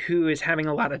patient who is having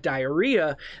a lot of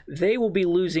diarrhea, they will be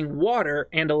losing water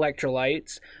and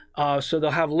electrolytes. So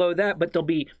they'll have low that, but they'll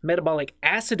be metabolic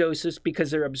acidosis because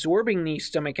they're absorbing these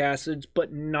stomach acids,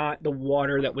 but not the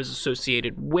water that was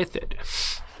associated with it.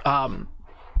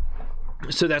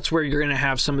 So that's where you're going to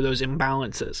have some of those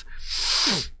imbalances.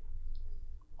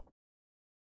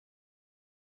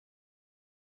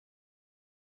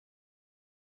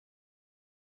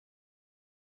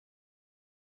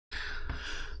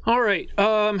 All right.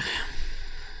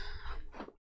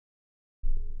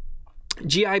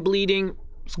 GI bleeding.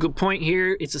 It's a good point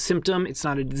here. It's a symptom. It's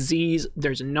not a disease.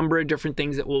 There's a number of different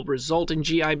things that will result in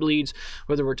GI bleeds,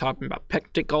 whether we're talking about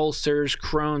peptic ulcers,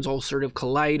 Crohn's, ulcerative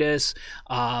colitis,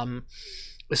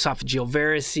 esophageal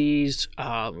varices,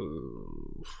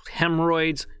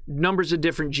 hemorrhoids, numbers of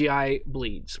different GI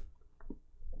bleeds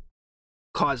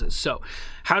causes. So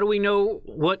how do we know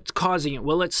what's causing it?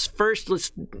 Well, let's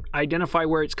identify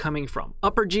where it's coming from.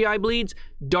 Upper GI bleeds,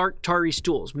 dark tarry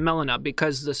stools, melena,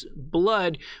 because this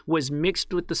blood was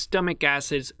mixed with the stomach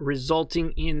acids,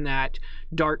 resulting in that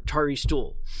dark tarry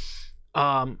stool.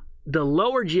 The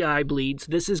lower GI bleeds,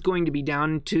 this is going to be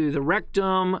down to the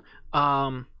rectum,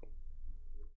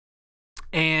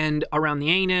 and around the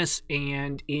anus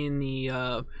and in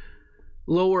the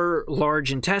lower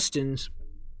large intestines,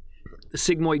 the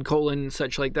sigmoid colon and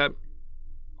such like that.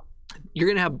 You're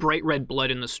going to have bright red blood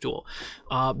in the stool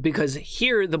because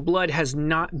here the blood has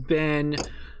not been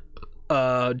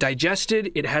digested.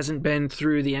 It hasn't been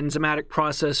through the enzymatic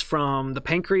process from the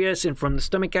pancreas and from the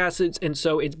stomach acids, and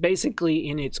so it's basically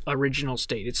in its original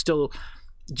state. It's still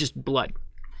just blood.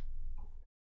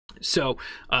 So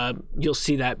you'll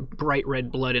see that bright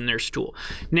red blood in their stool.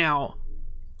 Now,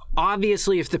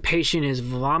 obviously, if the patient is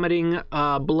vomiting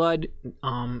blood,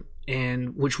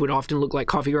 and which would often look like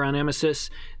coffee ground emesis,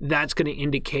 that's going to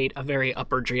indicate a very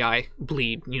upper GI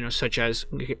bleed, such as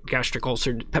gastric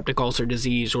ulcer, peptic ulcer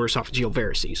disease, or esophageal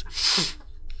varices.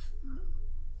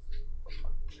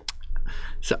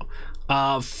 So,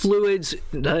 fluids,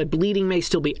 the bleeding may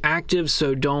still be active,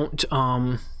 so don't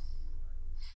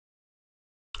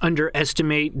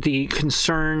underestimate the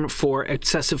concern for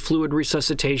excessive fluid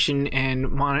resuscitation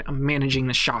and managing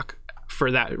the shock for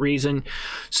that reason.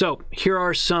 So here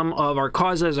are some of our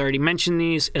causes. I already mentioned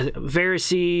these.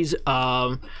 Varices.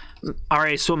 All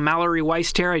right, so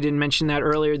Mallory-Weiss tear, I didn't mention that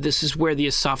earlier. This is where the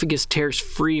esophagus tears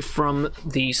free from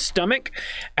the stomach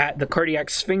at the cardiac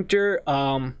sphincter.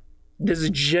 This is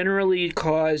generally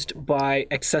caused by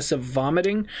excessive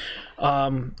vomiting.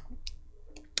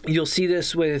 You'll see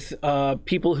this with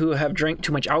people who have drank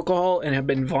too much alcohol and have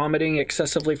been vomiting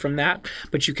excessively from that,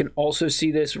 but you can also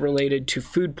see this related to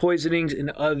food poisonings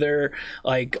and other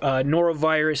like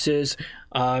noroviruses,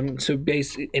 so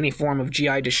basically any form of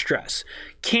GI distress.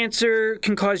 Cancer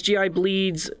can cause GI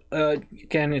bleeds.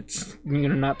 Again, it's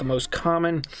not the most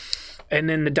common. And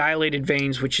then the dilated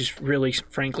veins, which is really,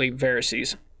 frankly,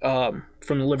 varices.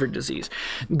 From the liver disease.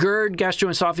 GERD,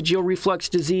 gastroesophageal reflux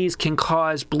disease, can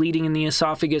cause bleeding in the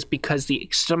esophagus because the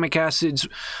stomach acids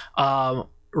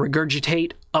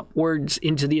regurgitate upwards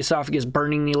into the esophagus,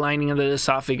 burning the lining of the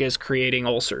esophagus, creating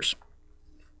ulcers.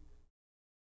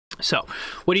 So,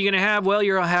 what are you going to have? Well,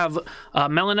 you're going to have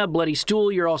melena, bloody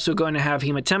stool. You're also going to have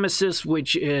hematemesis,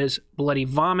 which is bloody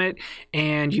vomit,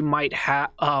 and you might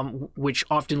have, which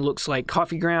often looks like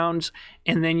coffee grounds.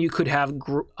 And then you could have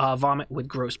vomit with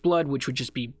gross blood, which would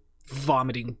just be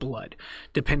vomiting blood,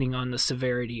 depending on the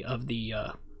severity of the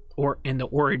and the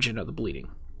origin of the bleeding.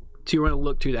 So you want to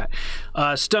look through that.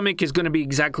 Stomach is going to be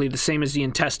exactly the same as the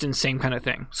intestines, same kind of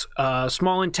things.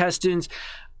 Small intestines,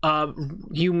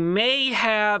 you may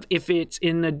have, if it's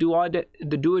in the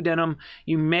duodenum,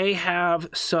 you may have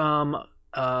some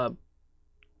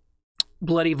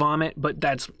bloody vomit, but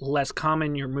that's less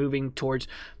common. You're moving towards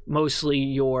mostly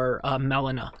your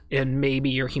melena and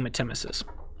maybe your hematemesis.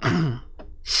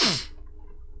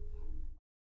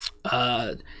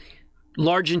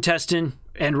 Large intestine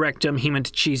and rectum,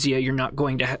 hematochezia, you're not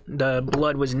going to the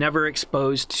blood was never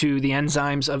exposed to the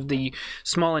enzymes of the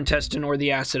small intestine or the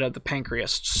acid of the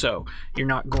pancreas, so you're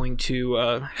not going to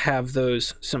have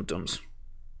those symptoms.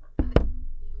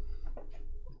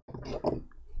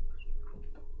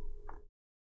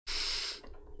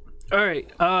 All right,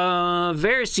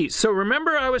 varices. So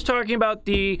remember I was talking about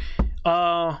the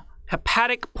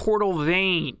hepatic portal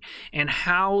vein and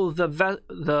how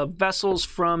the vessels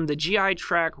from the GI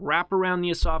tract wrap around the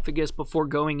esophagus before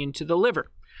going into the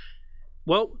liver.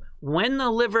 Well, when the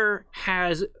liver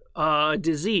has is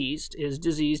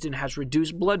diseased and has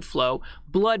reduced blood flow,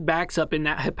 blood backs up in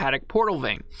that hepatic portal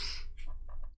vein.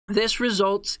 This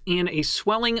results in a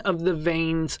swelling of the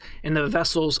veins, and the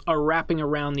vessels are wrapping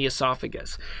around the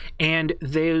esophagus. And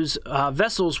those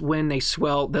vessels, when they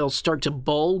swell, they'll start to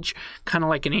bulge, kind of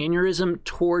like an aneurysm,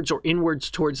 towards or inwards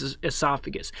towards the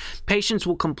esophagus. Patients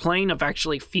will complain of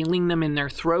actually feeling them in their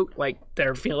throat, like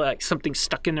they're feeling like something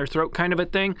stuck in their throat kind of a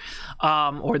thing,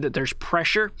 or that there's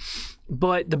pressure.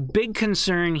 But the big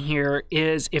concern here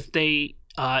is if they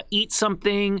eat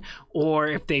something, or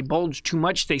if they bulge too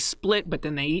much, they split, but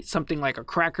then they eat something like a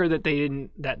cracker that they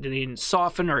didn't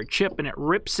soften, or a chip and it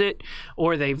rips it,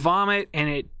 or they vomit and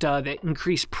it that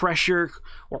increased pressure,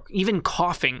 or even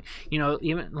coughing,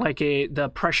 even like the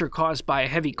pressure caused by a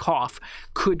heavy cough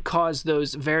could cause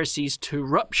those varices to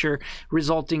rupture,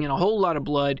 resulting in a whole lot of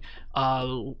blood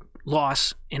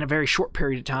loss in a very short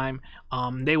period of time.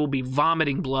 They will be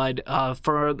vomiting blood.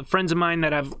 For the friends of mine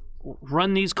that have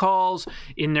run these calls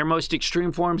in their most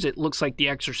extreme forms, it looks like The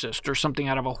Exorcist or something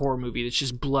out of a horror movie. It's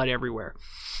just blood everywhere.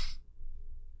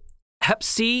 Hep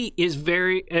C is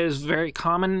very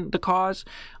common, the cause,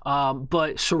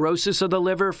 but cirrhosis of the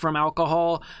liver from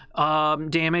alcohol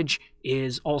damage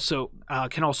is also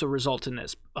can also result in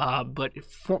this. But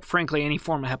frankly, any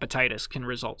form of hepatitis can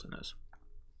result in this.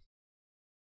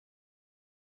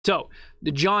 So,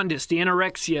 the jaundice, the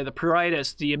anorexia, the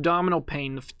pruritus, the abdominal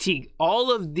pain, the fatigue,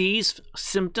 all of these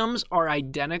symptoms are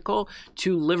identical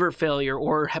to liver failure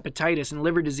or hepatitis and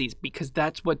liver disease, because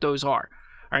that's what those are.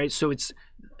 All right, so it's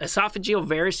esophageal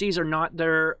varices are not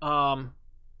their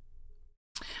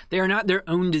they are not their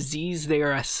own disease. They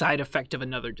are a side effect of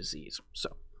another disease.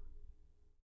 So.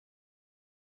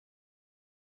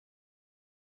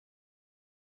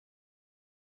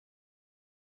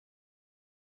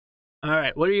 All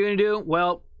right, what are you going to do?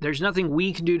 Well, there's nothing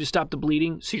we can do to stop the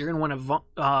bleeding, so you're going to want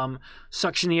to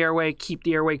suction the airway, keep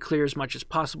the airway clear as much as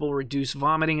possible, reduce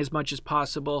vomiting as much as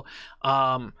possible,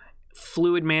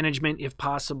 fluid management if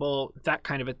possible, that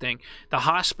kind of a thing. The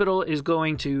hospital is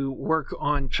going to work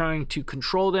on trying to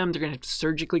control them. They're going to have to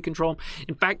surgically control them.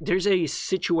 In fact, there's a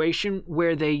situation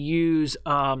where they use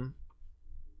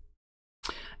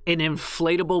an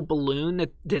inflatable balloon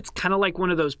that's kind of like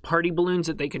one of those party balloons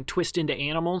that they can twist into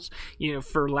animals,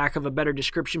 for lack of a better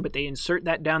description, but they insert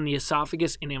that down the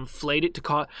esophagus and inflate it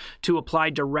to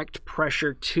apply direct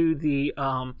pressure to the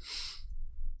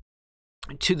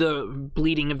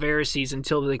bleeding of varices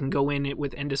until they can go in it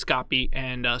with endoscopy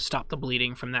and stop the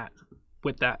bleeding from that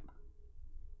with that.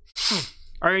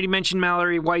 I already mentioned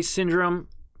Mallory-Weiss syndrome.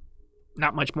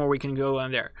 Not much more we can go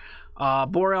on there.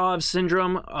 Borelov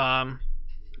syndrome,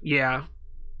 yeah.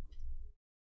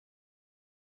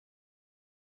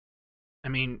 I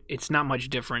mean, it's not much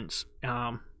difference.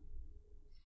 So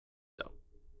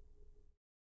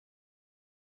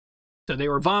they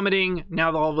were vomiting.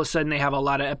 Now all of a sudden they have a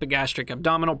lot of epigastric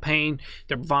abdominal pain.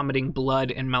 They're vomiting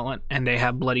blood and melon, and they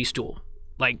have bloody stool.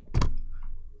 Like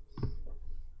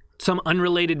some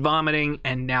unrelated vomiting,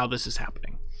 and now this is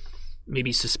happening.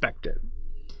 Maybe suspected.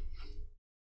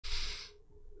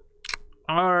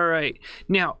 All right.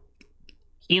 Now,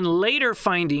 in later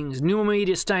findings,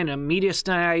 pneumomediastinum,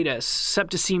 mediastinitis,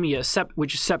 septicemia,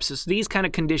 which is sepsis, these kind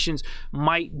of conditions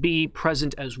might be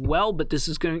present as well, but these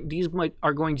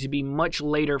are going to be much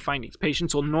later findings.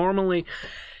 Patients will normally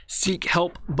seek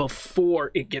help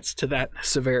before it gets to that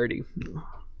severity.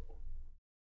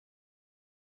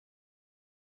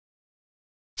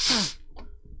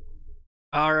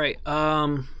 All right.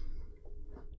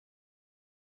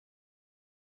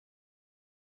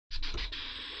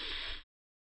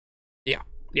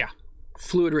 yeah,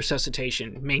 fluid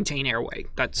resuscitation, maintain airway.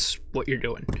 That's what you're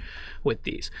doing with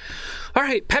these. All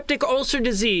right, peptic ulcer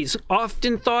disease,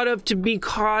 often thought of to be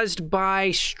caused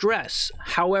by stress.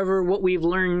 However, what we've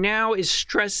learned now is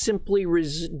stress simply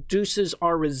reduces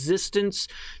our resistance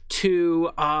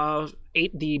to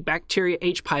the bacteria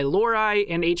H. pylori,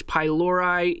 and H.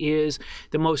 pylori is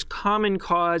the most common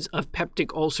cause of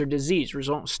peptic ulcer disease,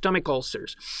 resulting in stomach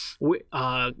ulcers.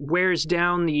 Wears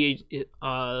down the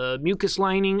mucus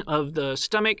lining of the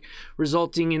stomach,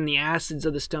 resulting in the acids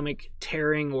of the stomach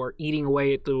tearing or eating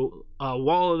away at the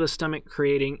wall of the stomach,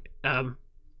 creating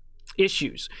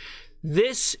issues.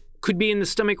 This could be in the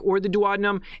stomach or the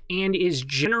duodenum and is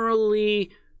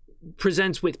generally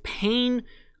presents with pain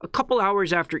a couple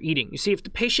hours after eating. You see, if the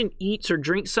patient eats or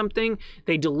drinks something,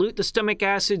 they dilute the stomach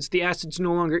acids. The acids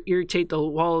no longer irritate the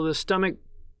wall of the stomach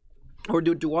or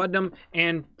the duodenum,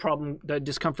 and the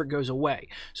discomfort goes away.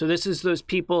 So this is those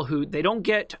people who they don't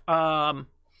get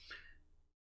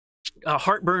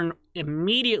heartburn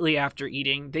immediately after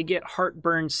eating. They get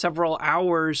heartburn several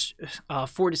hours,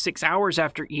 4 to 6 hours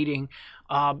after eating,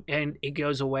 and it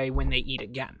goes away when they eat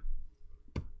again.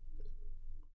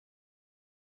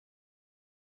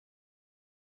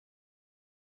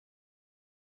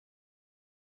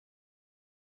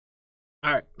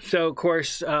 All right, so of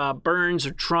course, burns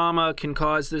or trauma can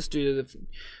cause this due to the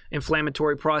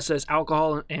inflammatory process.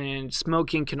 Alcohol and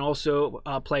smoking can also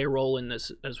play a role in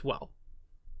this as well.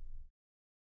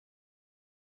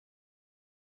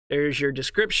 There's your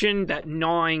description. That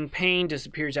gnawing pain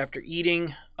disappears after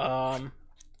eating. So,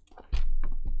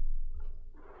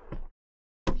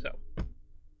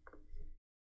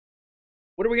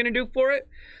 what are we going to do for it?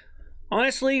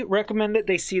 Honestly, recommend that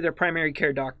they see their primary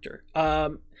care doctor.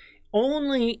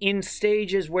 Only in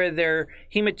stages where they're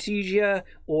hematuria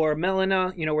or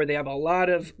melena, where they have a lot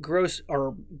of gross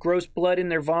blood in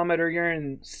their vomit or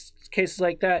urine, cases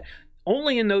like that,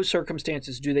 only in those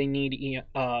circumstances do they need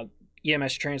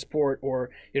EMS transport or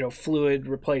fluid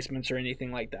replacements or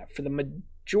anything like that. For the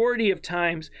majority of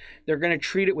times, they're going to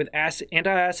treat it with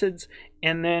antacids,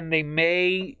 and then they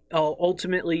may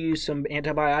ultimately use some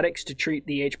antibiotics to treat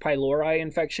the H. pylori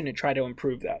infection and try to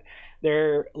improve that.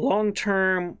 Their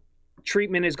long-term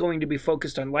treatment is going to be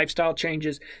focused on lifestyle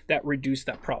changes that reduce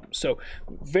that problem. So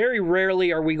very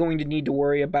rarely are we going to need to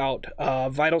worry about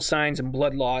vital signs and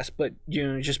blood loss, but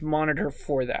just monitor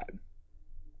for that.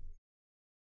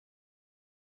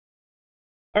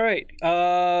 All right,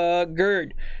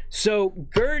 GERD. So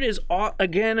GERD is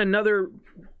again another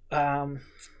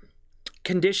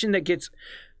condition that gets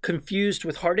confused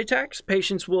with heart attacks.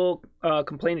 Patients will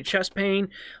complain of chest pain,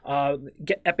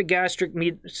 get epigastric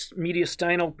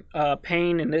mediastinal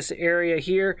pain in this area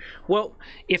here. Well,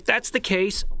 if that's the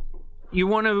case, you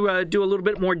want to do a little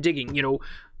bit more digging.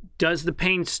 Does the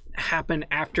pain happen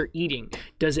after eating?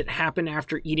 Does it happen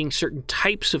after eating certain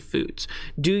types of foods?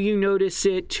 Do you notice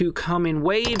it to come in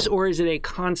waves, or is it a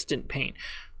constant pain?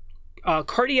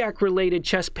 Cardiac-related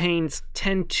chest pains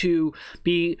tend to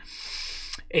be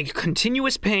a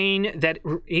continuous pain that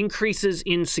increases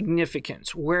in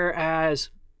significance, whereas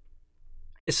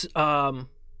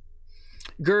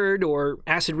GERD or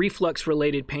acid reflux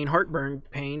related pain, heartburn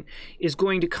pain, is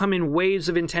going to come in waves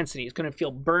of intensity. It's going to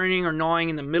feel burning or gnawing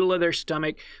in the middle of their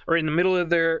stomach or in the middle of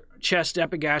their chest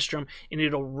epigastrum, and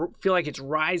it'll feel like it's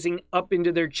rising up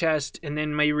into their chest and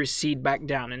then may recede back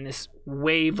down in this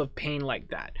wave of pain like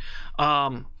that.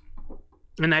 And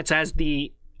that's as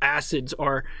the acids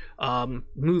are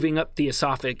moving up the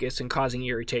esophagus and causing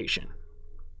irritation.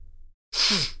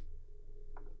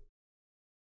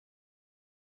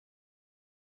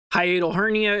 Hiatal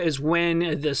hernia is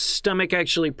when the stomach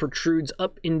actually protrudes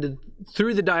up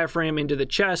through the diaphragm into the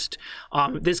chest.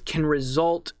 This can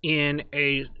result in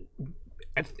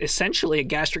essentially a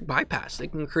gastric bypass. They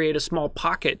can create a small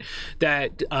pocket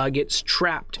that gets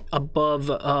trapped above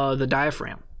the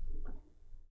diaphragm.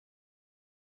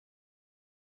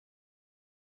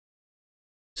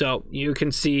 So you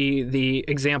can see the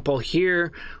example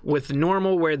here with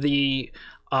normal, where the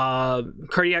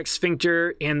cardiac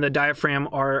sphincter and the diaphragm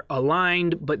are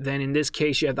aligned, but then in this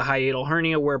case you have the hiatal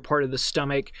hernia where part of the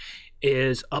stomach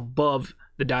is above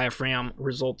the diaphragm,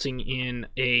 resulting in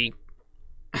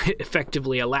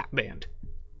effectively a lap band.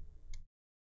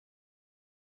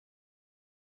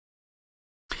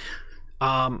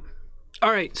 All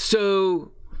right,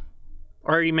 so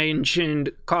already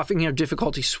mentioned coughing,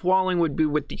 difficulty swallowing would be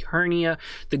with the hernia.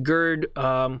 The GERD,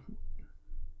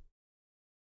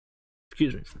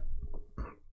 excuse me,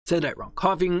 said that wrong.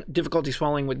 Coughing, difficulty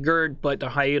swallowing with GERD, but the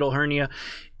hiatal hernia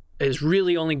is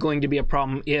really only going to be a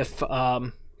problem if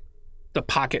the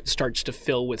pocket starts to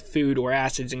fill with food or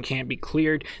acids and can't be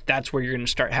cleared, that's where you're going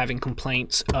to start having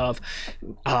complaints of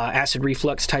acid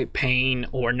reflux type pain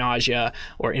or nausea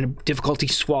or difficulty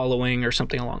swallowing or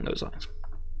something along those lines.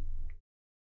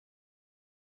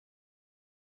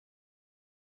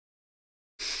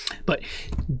 But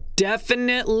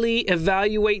definitely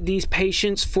evaluate these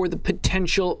patients for the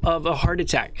potential of a heart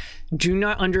attack. Do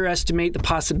not underestimate the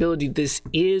possibility this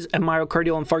is a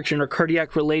myocardial infarction or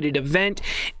cardiac related event,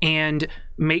 and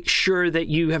make sure that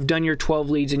you have done your 12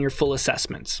 leads and your full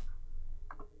assessments.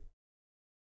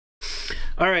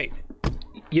 All right.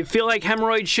 You feel like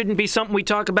hemorrhoids shouldn't be something we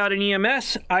talk about in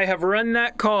EMS? I have run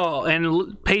that call,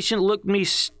 and patient looked me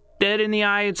dead in the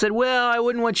eye and said, well, I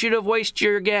wouldn't want you to waste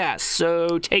your gas,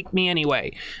 so take me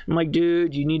anyway. I'm like,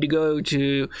 dude, you need to go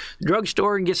to the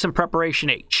drugstore and get some Preparation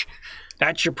H.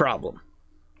 That's your problem.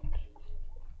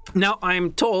 Now,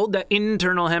 I'm told that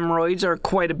internal hemorrhoids are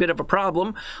quite a bit of a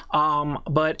problem,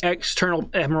 but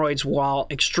external hemorrhoids, while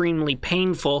extremely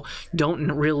painful,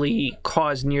 don't really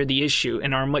cause near the issue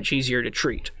and are much easier to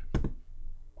treat.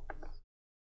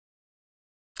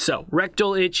 So,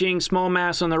 rectal itching, small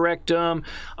mass on the rectum,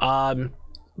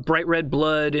 bright red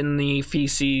blood in the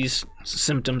feces,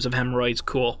 symptoms of hemorrhoids.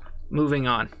 Cool. Moving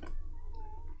on.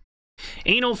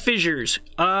 Anal fissures.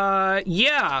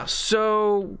 Yeah,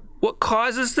 so what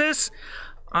causes this?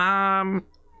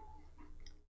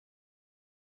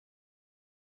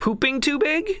 Pooping too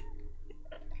big?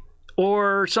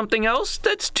 Or something else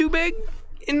that's too big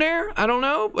in there? I don't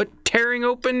know, but tearing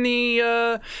open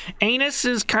the anus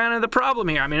is kind of the problem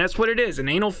here. I mean, that's what it is, an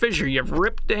anal fissure. You've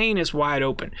ripped the anus wide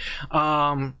open.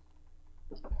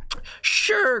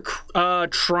 Sure,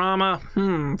 trauma,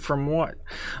 from what?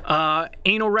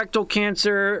 Anal rectal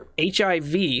cancer,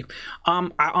 HIV. I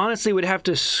honestly would have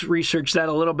to research that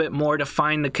a little bit more to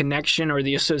find the connection or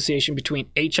the association between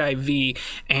HIV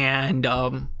and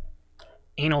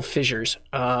anal fissures.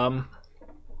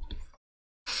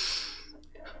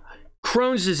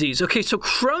 Crohn's disease. Okay, so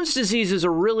Crohn's disease is a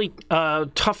really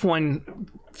tough one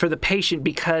for the patient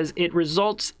because it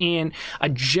results in a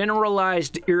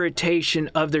generalized irritation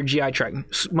of their GI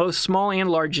tract, most small and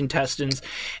large intestines,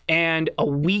 and a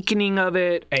weakening of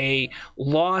it, a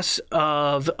loss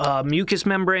of mucous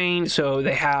membrane, so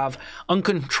they have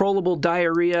uncontrollable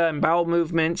diarrhea and bowel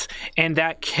movements, and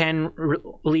that can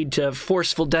lead to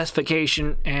forceful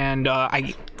defecation, and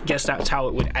I guess that's how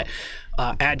it would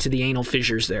add to the anal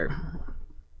fissures there.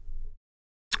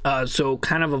 So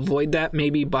kind of avoid that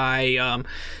maybe by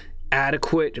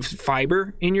adequate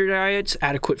fiber in your diets,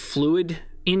 adequate fluid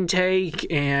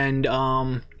intake, and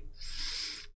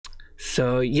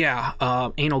so yeah,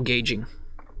 anal gauging.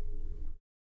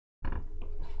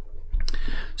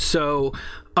 So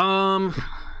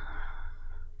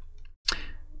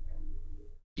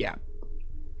yeah.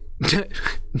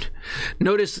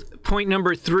 Notice point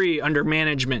number 3 under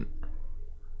management.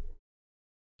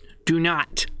 Do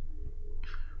not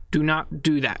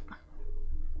do that.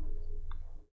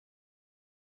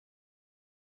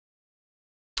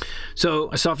 So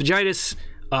esophagitis,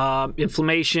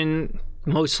 inflammation,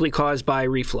 mostly caused by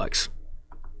reflux.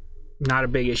 Not a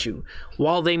big issue.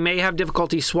 While they may have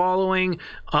difficulty swallowing,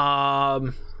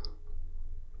 and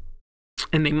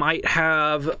they might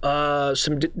have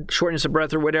some shortness of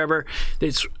breath or whatever,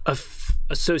 it's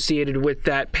associated with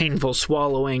that painful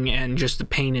swallowing and just the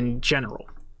pain in general.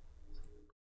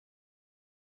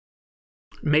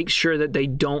 Make sure that they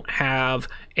don't have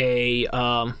a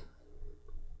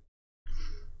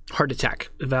heart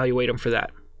attack. Evaluate them for that.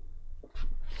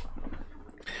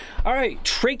 All right,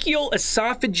 tracheal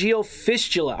esophageal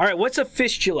fistula. All right, what's a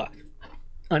fistula?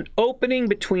 An opening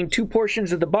between two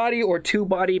portions of the body or two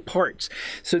body parts.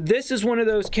 So this is one of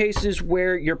those cases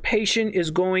where your patient is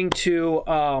going to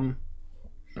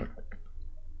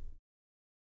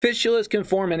fistulas can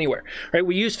form anywhere, right?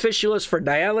 We use fistulas for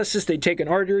dialysis. They take an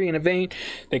artery and a vein,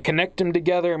 they connect them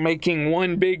together, making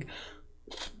one big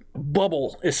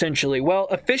bubble, essentially. Well,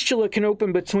 a fistula can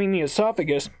open between the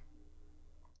esophagus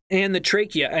and the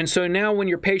trachea. And so now when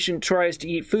your patient tries to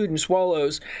eat food and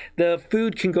swallows, the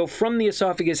food can go from the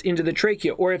esophagus into the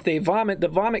trachea. Or if they vomit, the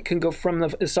vomit can go from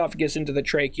the esophagus into the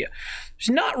trachea. There's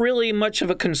not really much of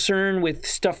a concern with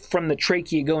stuff from the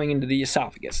trachea going into the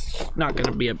esophagus. Not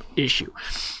going to be an issue.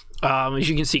 As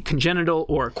you can see, congenital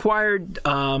or acquired.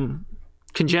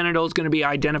 Congenital is going to be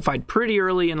identified pretty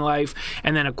early in life,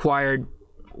 and then acquired,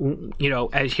 you know,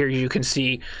 as here you can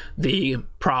see the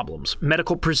problems.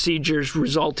 Medical procedures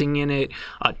resulting in it,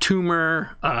 a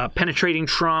tumor, penetrating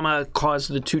trauma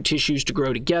caused the two tissues to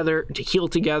grow together, to heal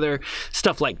together,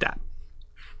 stuff like that.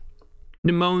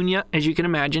 Pneumonia, as you can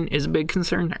imagine, is a big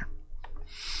concern there.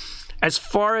 As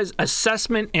far as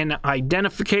assessment and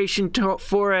identification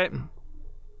for it,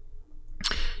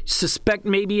 suspect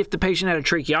maybe if the patient had a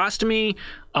tracheostomy,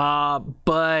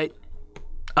 but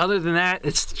other than that,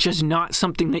 it's just not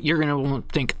something that you're going to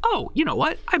think, oh, you know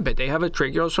what? I bet they have a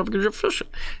tracheoesophageal obstruction.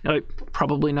 Like,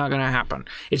 probably not going to happen.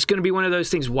 It's going to be one of those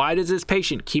things. Why does this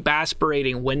patient keep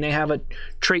aspirating when they have a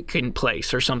trach in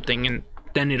place or something? And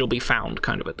then it'll be found,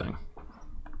 kind of a thing.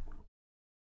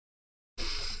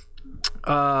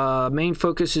 Main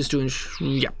focus is to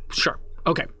yeah, sure.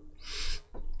 Okay.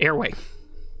 Airway.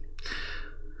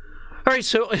 All right,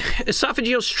 so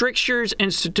esophageal strictures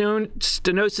and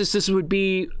stenosis, this would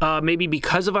be maybe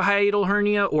because of a hiatal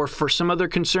hernia or for some other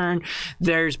concern.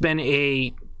 There's been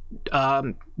a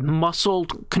muscle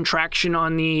contraction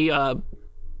on the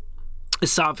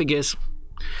esophagus.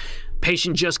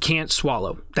 Patient just can't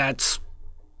swallow. That's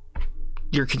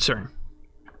your concern.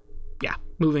 Yeah,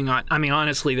 moving on. I mean,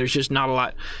 honestly, there's just not a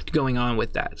lot going on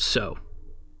with that, so...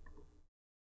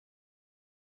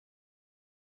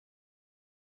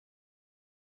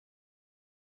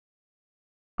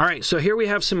 All right, so here we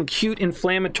have some acute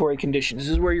inflammatory conditions.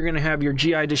 This is where you're going to have your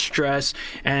GI distress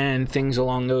and things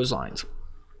along those lines.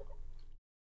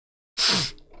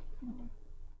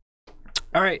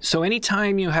 All right, so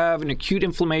anytime you have an acute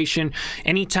inflammation,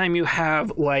 anytime you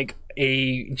have like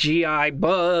a GI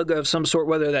bug of some sort,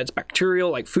 whether that's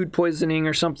bacterial, like food poisoning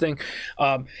or something,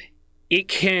 it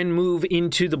can move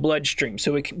into the bloodstream.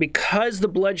 So because the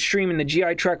bloodstream and the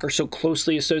GI tract are so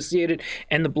closely associated,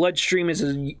 and the bloodstream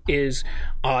is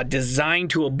designed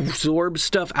to absorb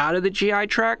stuff out of the GI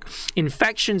tract,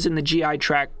 infections in the GI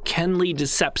tract can lead to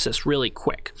sepsis really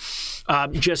quick.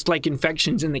 Just like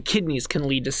infections in the kidneys can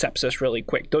lead to sepsis really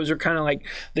quick. Those are kind of like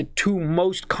the two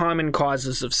most common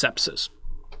causes of sepsis.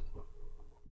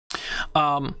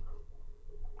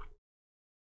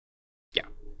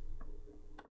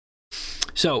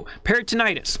 So,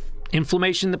 peritonitis,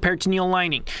 inflammation in the peritoneal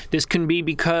lining. This can be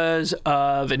because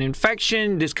of an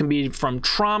infection. This can be from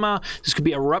trauma. This could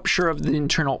be a rupture of the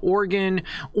internal organ,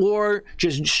 or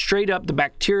just straight up the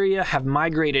bacteria have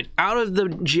migrated out of the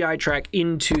GI tract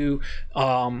into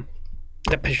the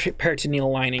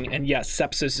peritoneal lining. And yes,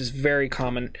 sepsis is very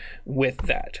common with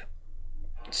that.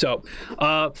 So,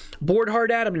 bored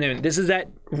hard abdomen. This is that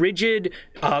rigid,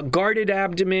 guarded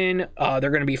abdomen. They're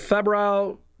going to be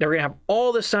febrile. They're going to have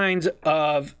all the signs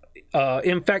of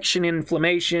infection,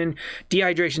 inflammation,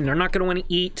 dehydration. They're not going to want to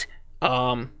eat.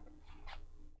 A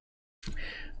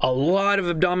lot of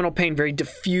abdominal pain, very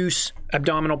diffuse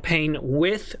abdominal pain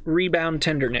with rebound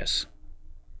tenderness.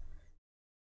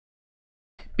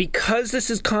 Because this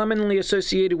is commonly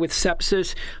associated with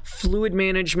sepsis, fluid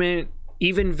management,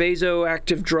 even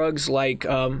vasoactive drugs like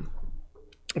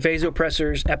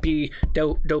vasopressors,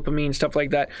 dopamine, stuff like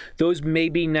that, those may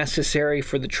be necessary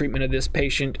for the treatment of this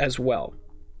patient as well.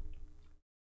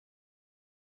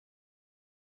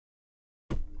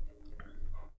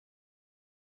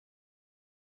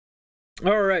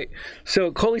 All right,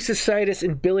 so cholecystitis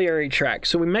and biliary tract.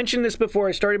 So we mentioned this before.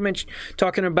 I started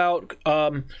talking about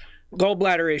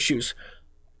gallbladder issues.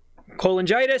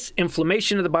 Cholangitis,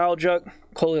 inflammation of the bile duct.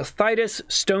 Cholecystitis,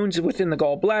 stones within the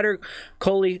gallbladder.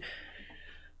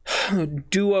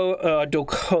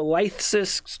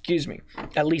 Duodocolysis, excuse me,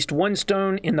 at least one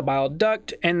stone in the bile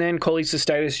duct, and then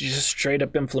cholecystitis is just straight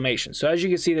up inflammation. So as you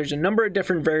can see, there's a number of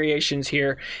different variations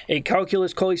here.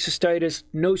 Acalculous cholecystitis,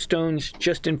 no stones,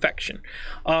 just infection.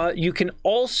 You can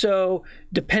also,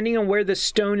 depending on where the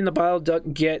stone in the bile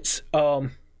duct gets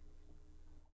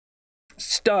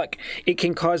stuck, it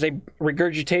can cause a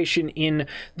regurgitation in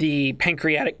the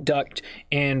pancreatic duct,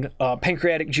 and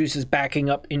pancreatic juices backing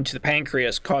up into the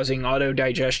pancreas, causing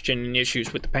autodigestion and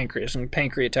issues with the pancreas and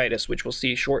pancreatitis, which we'll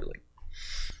see shortly.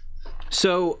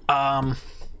 So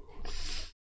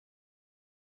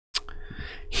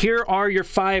here are your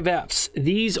 5 Fs.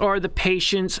 These are the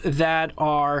patients that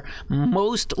are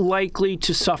most likely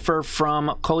to suffer from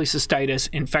cholecystitis,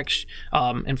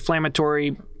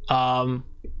 inflammatory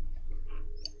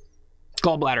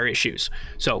gallbladder issues.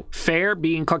 So fair,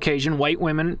 being Caucasian, white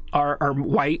women are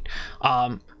white,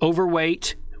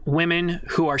 overweight women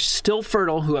who are still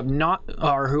fertile, who have not,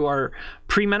 or who are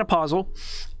premenopausal,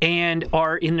 and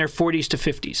are in their 40s to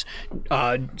 50s.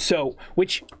 So,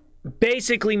 which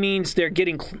basically means they're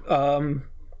getting, well,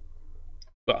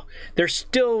 they're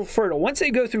still fertile. Once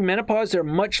they go through menopause, they're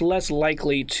much less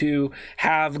likely to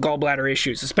have gallbladder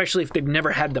issues, especially if they've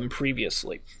never had them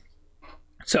previously.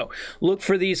 So look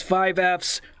for these 5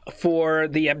 Fs for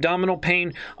the abdominal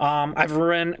pain. I've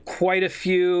run quite a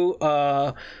few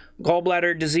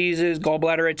gallbladder diseases,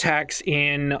 gallbladder attacks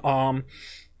in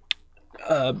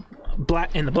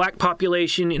the black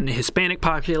population, in the Hispanic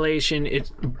population,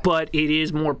 but it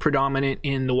is more predominant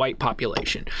in the white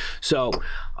population. So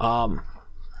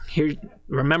here,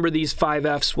 remember these 5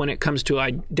 F's when it comes to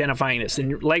identifying this.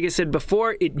 And like I said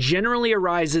before, it generally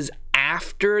arises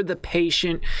after the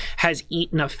patient has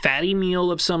eaten a fatty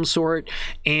meal of some sort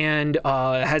and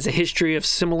has a history of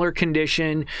similar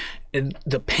condition.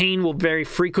 The pain will very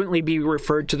frequently be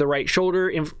referred to the right shoulder.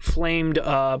 Inflamed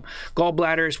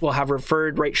gallbladders will have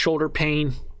referred right shoulder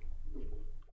pain.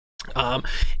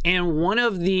 And one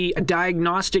of the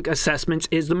diagnostic assessments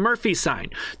is the Murphy sign.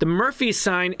 The Murphy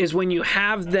sign is when you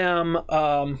have them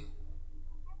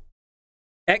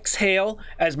exhale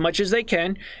as much as they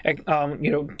can,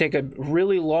 take a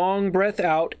really long breath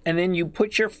out, and then you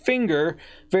put your finger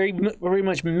very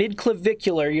much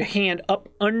mid-clavicular, your hand up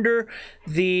under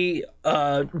the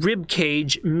rib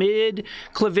cage,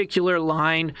 mid-clavicular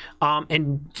line,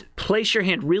 and place your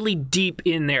hand really deep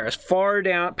in there, as far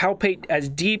down, palpate as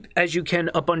deep as you can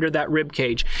up under that rib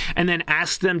cage, and then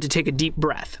ask them to take a deep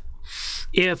breath.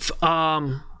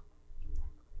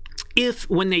 If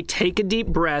when they take a deep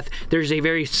breath, there's a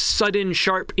very sudden,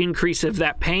 sharp increase of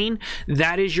that pain,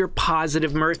 that is your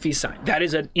positive Murphy sign. That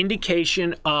is an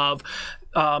indication of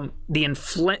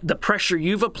the pressure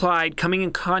you've applied coming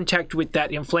in contact with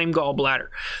that inflamed gallbladder.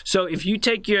 So if you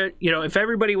take if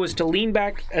everybody was to lean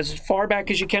back as far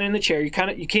back as you can in the chair, you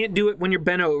can't do it when you're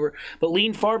bent over, but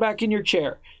lean far back in your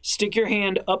chair. Stick your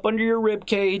hand up under your rib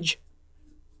cage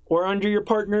or under your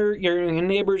partner, your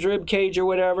neighbor's rib cage or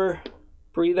whatever.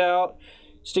 Breathe out,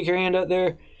 stick your hand up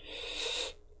there,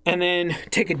 and then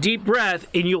take a deep breath,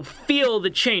 and you'll feel the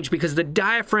change because the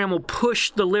diaphragm will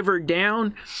push the liver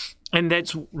down, and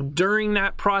that's during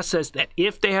that process that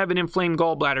if they have an inflamed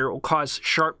gallbladder, it will cause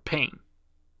sharp pain.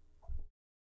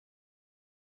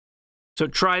 So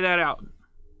try that out.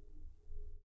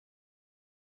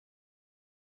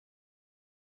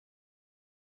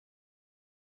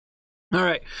 All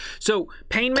right, so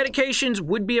pain medications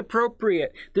would be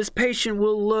appropriate. This patient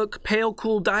will look pale,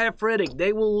 cool, diaphoretic.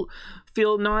 They will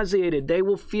feel nauseated. They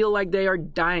will feel like they are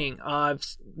dying.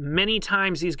 Many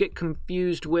times these get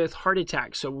confused with heart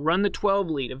attacks. So run the 12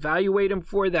 lead, evaluate them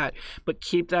for that, but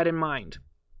keep that in mind.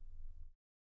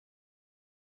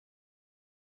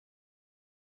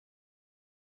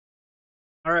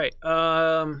 All right.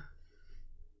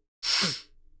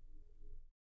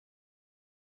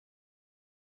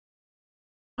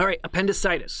 All right,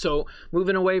 appendicitis. So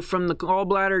moving away from the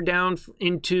gallbladder down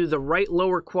into the right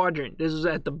lower quadrant. This is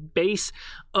at the base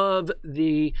of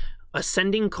the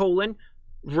ascending colon,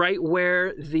 right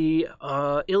where the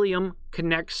ileum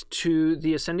connects to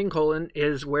the ascending colon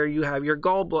is where you have your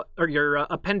gallbladder or your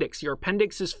appendix. Your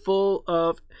appendix is full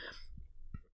of,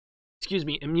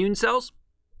 immune cells.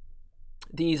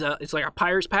 These it's like a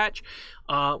Peyer's patch.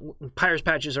 Peyer's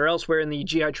patches are elsewhere in the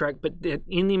GI tract, but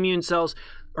in the immune cells,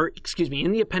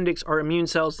 in the appendix are immune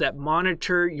cells that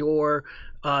monitor your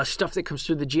stuff that comes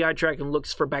through the GI tract and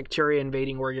looks for bacteria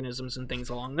invading organisms and things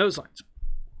along those lines.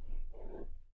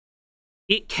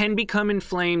 It can become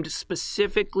inflamed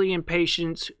specifically in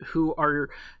patients who are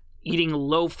eating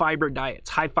low fiber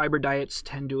diets. High fiber diets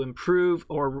tend to improve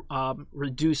or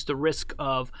reduce the risk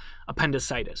of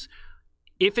appendicitis.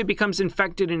 If it becomes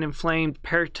infected and inflamed,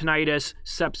 peritonitis,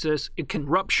 sepsis, it can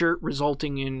rupture,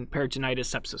 resulting in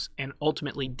peritonitis, sepsis, and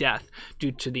ultimately death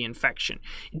due to the infection.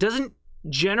 It doesn't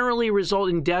generally result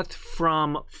in death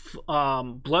from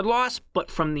blood loss,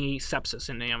 but from the sepsis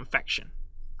and the infection.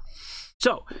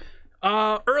 So,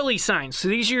 early signs. So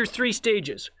these are your 3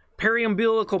 stages.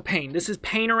 Periumbilical pain. This is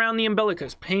pain around the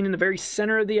umbilicus, pain in the very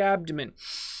center of the abdomen.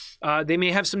 They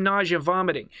may have some nausea,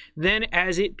 vomiting. Then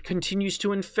as it continues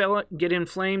to get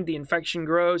inflamed, the infection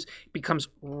grows, becomes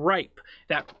ripe.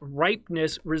 That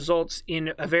ripeness results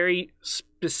in a very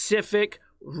specific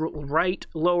right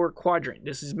lower quadrant.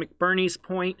 This is McBurney's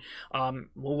point.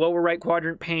 Lower right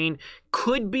quadrant pain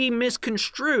could be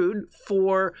misconstrued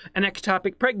for an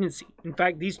ectopic pregnancy. In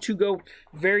fact, these two go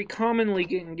very commonly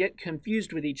get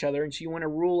confused with each other, and so you want to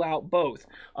rule out both.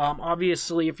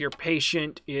 Obviously, if your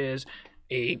patient is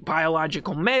a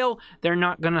biological male, they're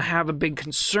not going to have a big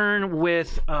concern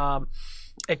with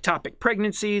ectopic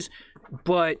pregnancies,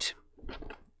 but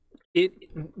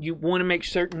you want to make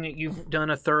certain that you've done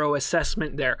a thorough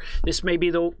assessment there. This may be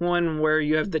the one where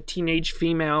you have the teenage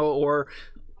female or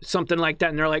something like that,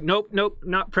 and they're like, nope,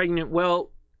 not pregnant.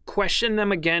 Well, question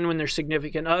them again when their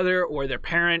significant other or their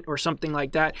parent or something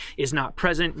like that is not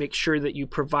present. Make sure that you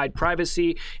provide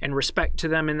privacy and respect to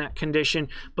them in that condition,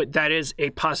 but that is a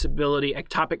possibility.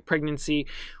 Ectopic pregnancy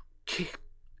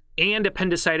and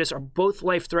appendicitis are both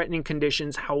life-threatening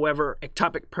conditions. However,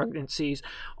 ectopic pregnancies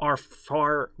are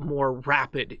far more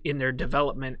rapid in their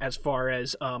development as far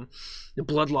as the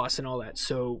blood loss and all that.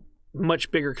 So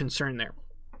much bigger concern there.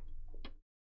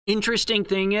 Interesting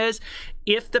thing is,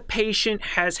 if the patient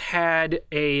has had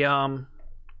a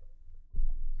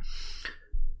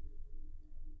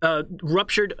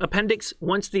ruptured appendix,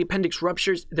 once the appendix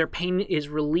ruptures, their pain is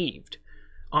relieved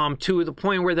to the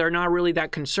point where they're not really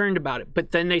that concerned about it.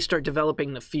 But then they start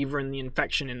developing the fever and the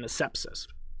infection and the sepsis.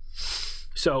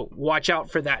 So watch out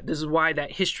for that. This is why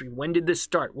that history. When did this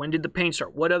start? When did the pain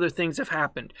start? What other things have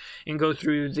happened? And go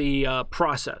through the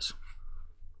process.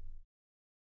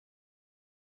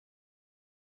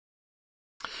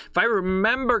 If I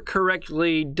remember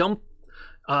correctly,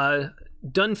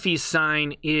 Dunphy's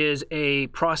sign is a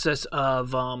process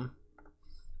of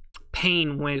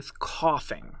pain with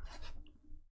coughing.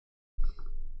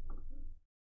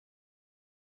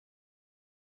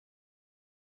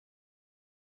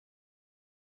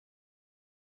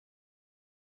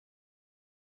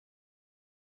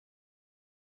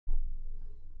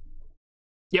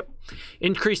 Yep.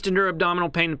 Increased intra-abdominal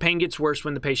pain. The pain gets worse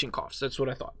when the patient coughs. That's what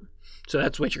I thought. So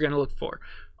that's what you're going to look for.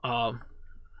 I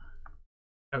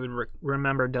would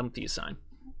remember Dunphy's sign.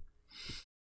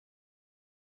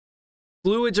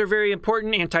 Fluids are very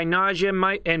important. Anti-nausea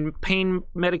and pain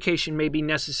medication may be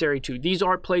necessary too. These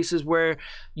are places where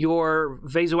your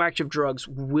vasoactive drugs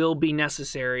will be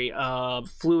necessary.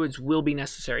 Fluids will be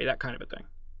necessary, that kind of a thing.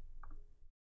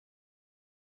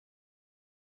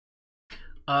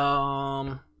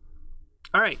 All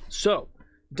right, so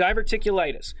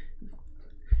diverticulitis.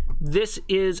 This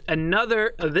is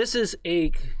another. This is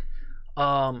a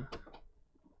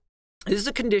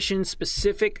condition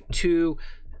specific to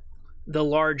the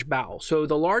large bowel. So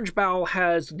the large bowel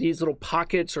has these little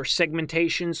pockets or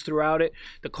segmentations throughout it,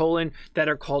 the colon, that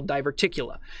are called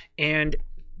diverticula, and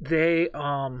they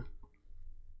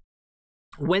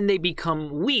when they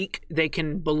become weak, they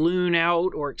can balloon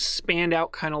out or expand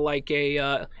out, kind of like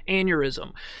a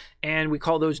aneurysm, and we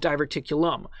call those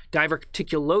diverticulum.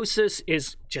 Diverticulosis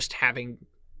is just having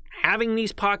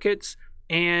these pockets,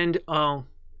 and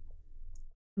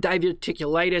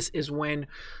diverticulitis is when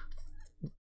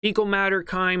fecal matter,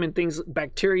 chyme, and things,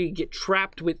 bacteria get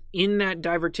trapped within that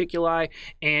diverticuli,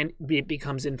 and it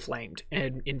becomes inflamed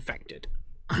and infected.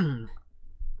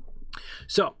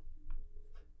 So,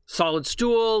 solid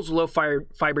stools, low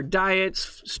fiber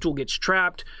diets, stool gets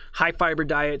trapped. High fiber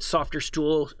diets, softer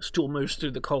stool moves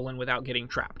through the colon without getting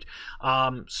trapped.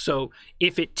 So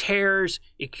if it tears,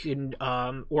 it can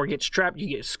or gets trapped, you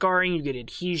get scarring, you get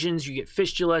adhesions, you get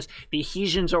fistulas. The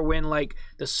adhesions are when like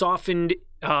the softened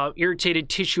irritated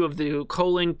tissue of the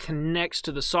colon connects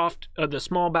to the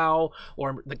small bowel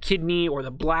or the kidney or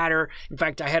the bladder. In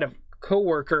fact, I had a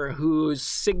coworker whose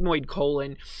sigmoid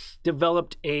colon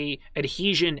developed a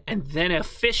adhesion and then a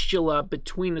fistula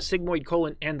between the sigmoid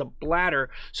colon and the bladder.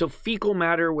 So fecal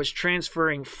matter was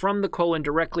transferring from the colon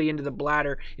directly into the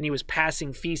bladder, and he was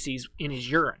passing feces in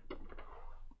his urine,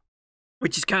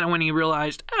 which is kind of when he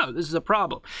realized, oh, this is a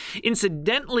problem.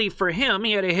 Incidentally, for him,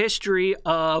 he had a history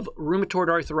of rheumatoid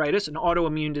arthritis, an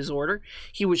autoimmune disorder.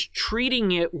 He was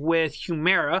treating it with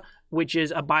Humira, which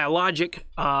is a biologic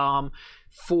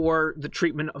for the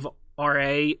treatment of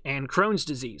RA and Crohn's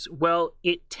disease. Well,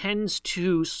 it tends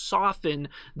to soften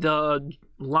the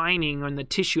lining on the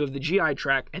tissue of the GI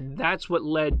tract, and that's what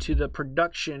led to the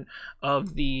production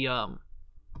of the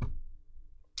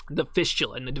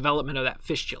fistula and the development of that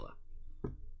fistula.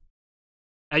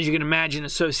 As you can imagine,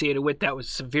 associated with that was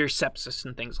severe sepsis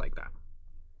and things like that.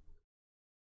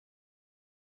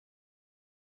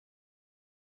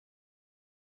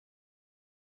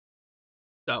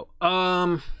 So,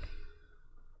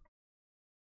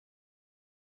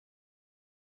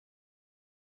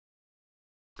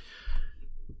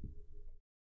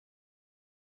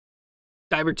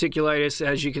 diverticulitis,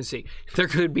 as you can see, there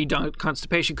could be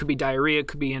constipation, could be diarrhea,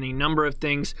 could be any number of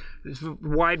things. There's a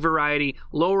wide variety.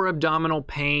 Lower abdominal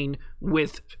pain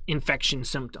with infection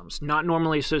symptoms, not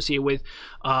normally associated with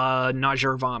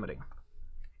nausea or vomiting.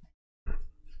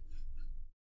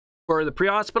 For the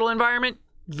pre-hospital environment,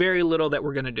 very little that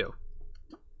we're going to do.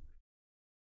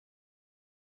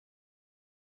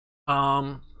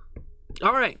 All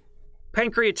right.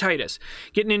 Pancreatitis.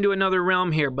 Getting into another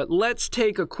realm here, but let's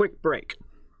take a quick break.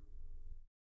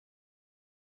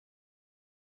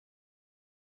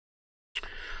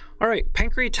 All right,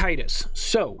 pancreatitis.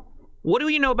 So, what do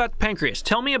we know about the pancreas?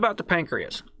 Tell me about the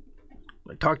pancreas.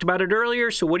 I talked about it earlier,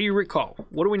 so what do you recall?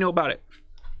 What do we know about it?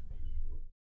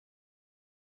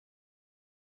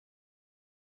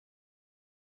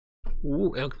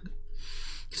 Ooh,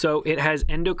 So it has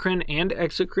endocrine and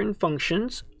exocrine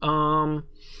functions.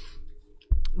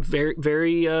 Very,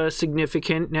 very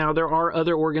significant. Now there are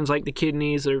other organs like the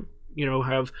kidneys that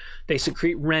they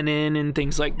secrete renin and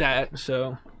things like that.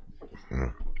 So,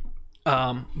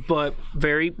 but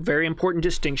very, very important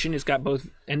distinction. It's got both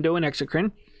endo and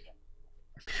exocrine.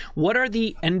 What are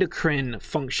the endocrine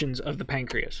functions of the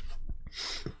pancreas?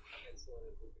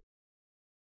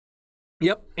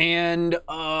 Yep, and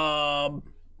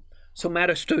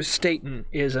somatostatin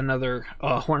is another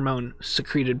hormone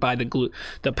secreted by the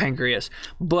pancreas.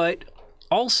 But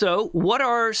also, what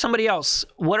are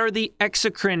the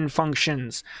exocrine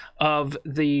functions of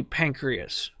the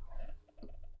pancreas?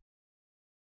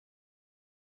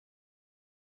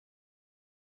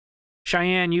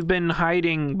 Cheyenne, you've been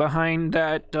hiding behind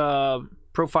that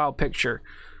profile picture.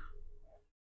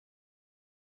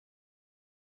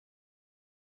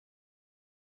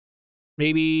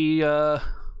 Maybe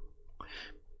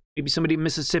somebody in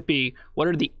Mississippi. What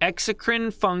are the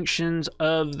exocrine functions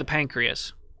of the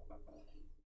pancreas?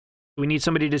 We need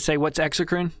somebody to say what's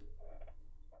exocrine.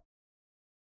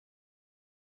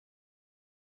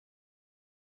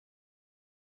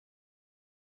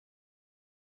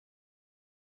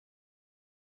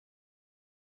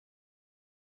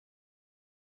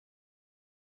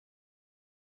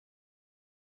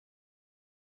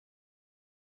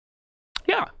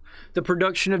 Yeah, the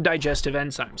production of digestive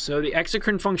enzymes. So the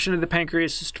exocrine function of the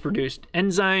pancreas is to produce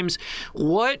enzymes.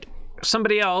 What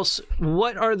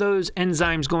are those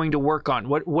enzymes going to work on?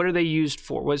 What are they used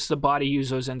for? What's the body use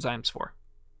those enzymes for?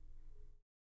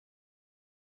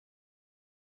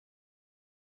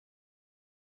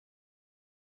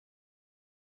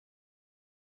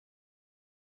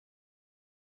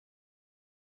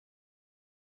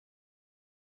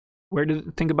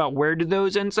 Think about where do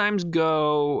those enzymes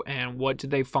go and what do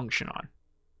they function on?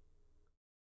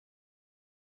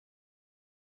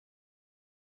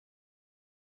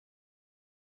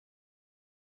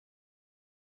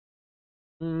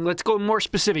 Let's go more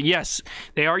specific. Yes,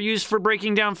 they are used for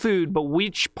breaking down food, but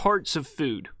which parts of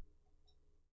food?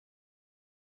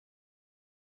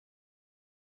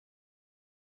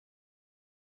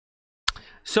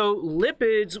 So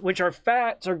lipids, which are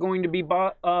fats, are going to be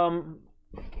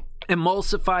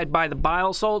emulsified by the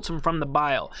bile salts and from the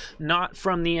bile, not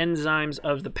from the enzymes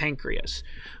of the pancreas.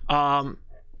 That's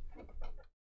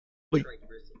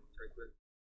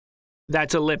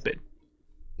a lipid.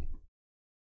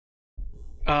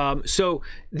 So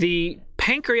the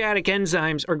pancreatic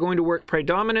enzymes are going to work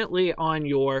predominantly on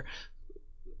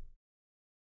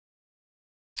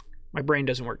my brain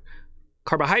doesn't work,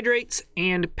 carbohydrates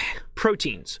and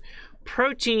proteins.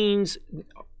 Proteins,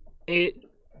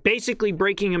 basically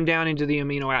breaking them down into the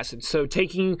amino acids. So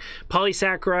taking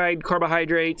polysaccharide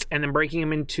carbohydrates and then breaking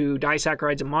them into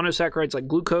disaccharides and monosaccharides like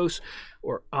glucose,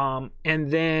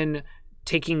 and then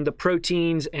taking the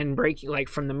proteins and breaking, like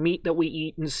from the meat that we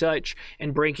eat and such,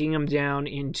 and breaking them down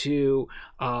into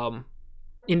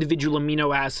individual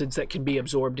amino acids that can be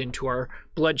absorbed into our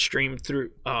bloodstream through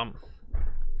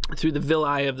the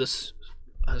villi of the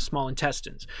small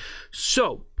intestines.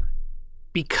 So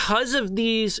because of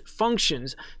these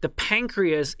functions, the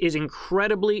pancreas is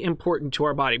incredibly important to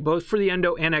our body, both for the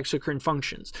endo and exocrine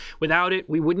functions. Without it,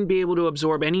 we wouldn't be able to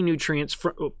absorb any nutrients,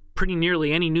 pretty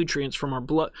nearly any nutrients from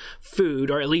our food,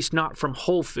 or at least not from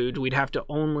whole food. We'd have to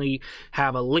only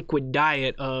have a liquid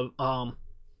diet of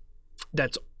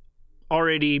that's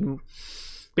already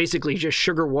basically just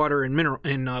sugar, water,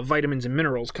 and vitamins and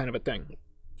minerals kind of a thing.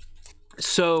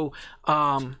 So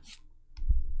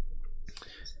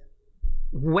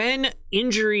when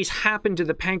injuries happen to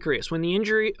the pancreas, when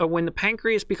the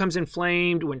pancreas becomes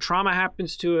inflamed, when trauma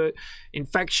happens to it,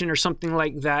 infection or something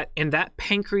like that, and that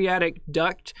pancreatic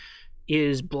duct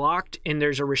is blocked and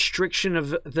there's a restriction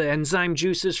of the enzyme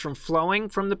juices from flowing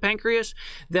from the pancreas,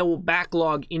 that will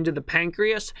backlog into the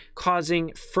pancreas,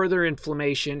 causing further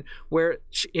inflammation, where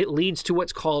it leads to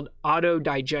what's called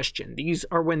autodigestion. These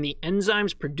are when the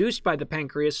enzymes produced by the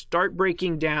pancreas start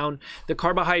breaking down the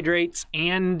carbohydrates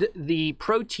and the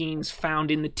proteins found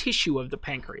in the tissue of the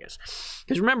pancreas.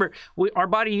 Because remember, our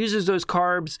body uses those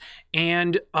carbs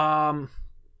and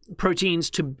proteins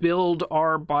to build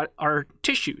our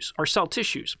tissues, our cell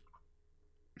tissues,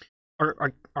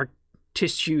 our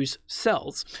tissues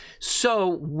cells. So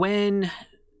when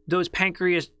those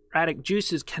pancreatic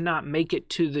juices cannot make it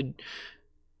to the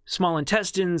small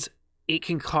intestines, it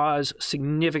can cause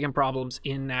significant problems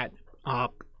in that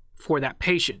for that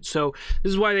patient. So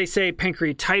this is why they say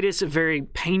pancreatitis, a very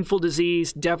painful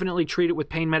disease. Definitely treat it with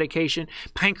pain medication.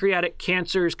 Pancreatic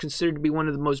cancer is considered to be one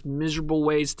of the most miserable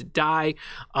ways to die.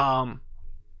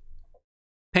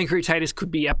 Pancreatitis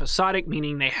could be episodic,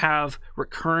 meaning they have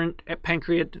recurrent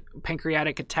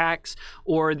pancreatic attacks,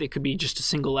 or they could be just a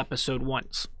single episode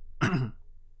once.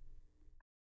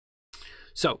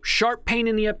 So, sharp pain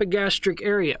in the epigastric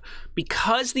area.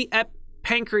 Because the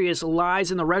pancreas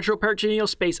lies in the retroperitoneal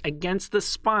space against the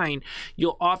spine,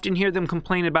 you'll often hear them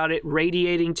complain about it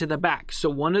radiating to the back. So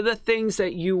one of the things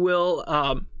that you will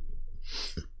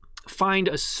find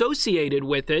associated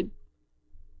with it,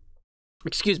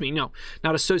 excuse me, no,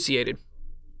 not associated.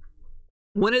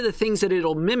 One of the things that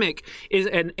it'll mimic is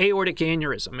an aortic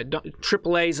aneurysm,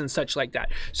 AAAs and such like that.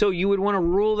 So you would want to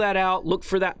rule that out, look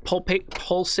for that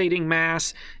pulsating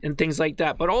mass and things like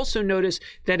that. But also notice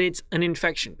that it's an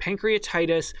infection.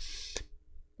 Pancreatitis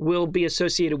will be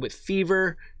associated with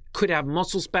fever, could have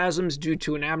muscle spasms due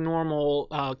to an abnormal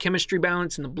chemistry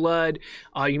balance in the blood.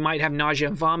 You might have nausea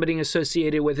and vomiting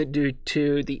associated with it due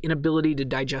to the inability to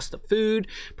digest the food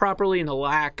properly and the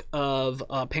lack of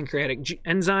pancreatic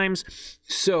enzymes.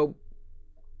 So,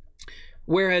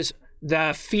 whereas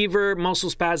the fever, muscle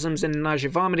spasms, and nausea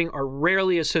vomiting are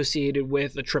rarely associated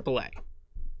with a AAA.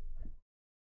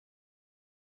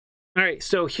 All right,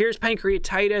 so here's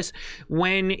pancreatitis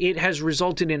when it has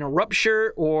resulted in a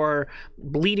rupture or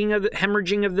bleeding of the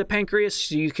hemorrhaging of the pancreas.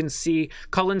 So you can see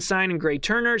Cullen's sign and Gray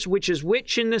Turner's, which is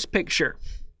which in this picture?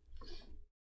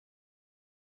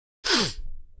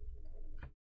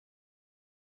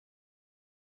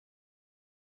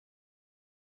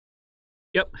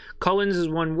 Yep, Cullen's is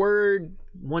one word,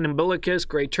 one umbilicus,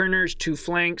 Gray Turner's, two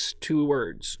flanks, two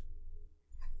words.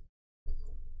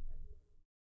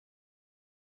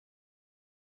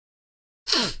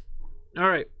 All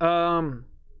right.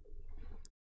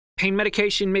 Pain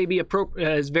medication may be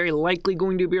is very likely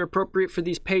going to be appropriate for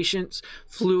these patients.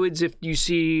 Fluids, if you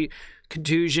see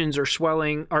contusions or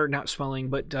swelling, or not swelling,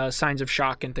 but signs of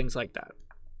shock and things like that.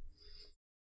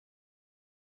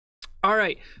 All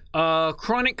right.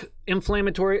 Chronic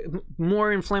inflammatory,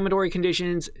 more inflammatory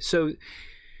conditions. So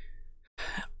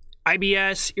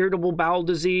IBS, irritable bowel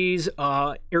disease,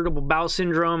 irritable bowel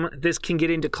syndrome. This can get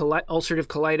into ulcerative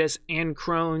colitis and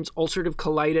Crohn's. Ulcerative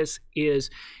colitis is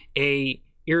a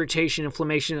irritation,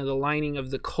 inflammation of the lining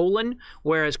of the colon,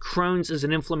 whereas Crohn's is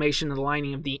an inflammation of the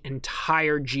lining of the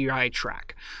entire GI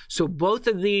tract. So both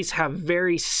of these have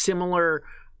very similar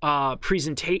pathos.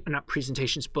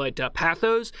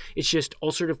 It's just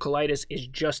ulcerative colitis is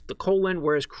just the colon,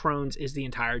 whereas Crohn's is the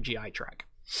entire GI tract.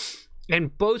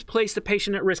 And both place the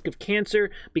patient at risk of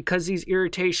cancer because these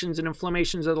irritations and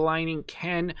inflammations of the lining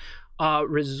can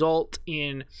result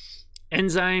in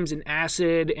enzymes and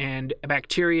acid and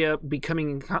bacteria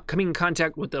coming in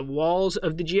contact with the walls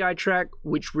of the GI tract,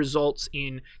 which results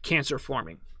in cancer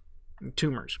forming,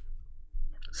 tumors.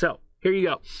 So here you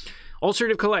go.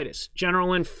 Ulcerative colitis,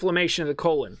 general inflammation of the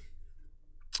colon.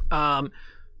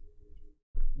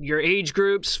 Your age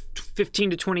groups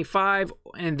 15 to 25,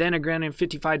 and then again in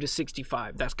 55 to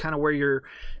 65. That's kind of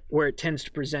where it tends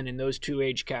to present in those two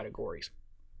age categories.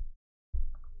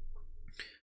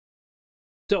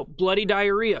 So bloody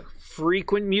diarrhea,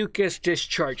 frequent mucus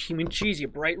discharge,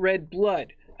 hemangiosia, bright red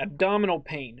blood, abdominal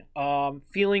pain,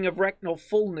 feeling of rectal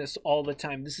fullness all the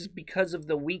time. This is because of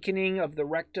the weakening of the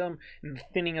rectum and the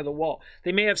thinning of the wall.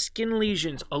 They may have skin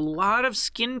lesions. A lot of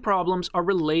skin problems are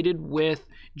related with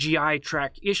GI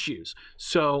tract issues.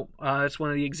 So that's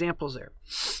one of the examples there.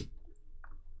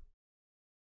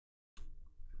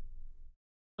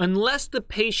 Unless the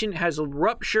patient has a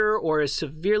rupture or is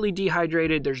severely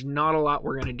dehydrated, there's not a lot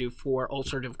we're going to do for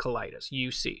ulcerative colitis,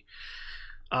 UC.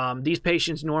 These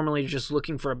patients normally are just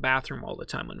looking for a bathroom all the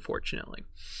time, unfortunately.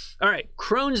 All right,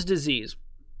 Crohn's disease.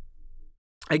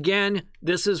 Again,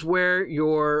 this is where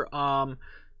your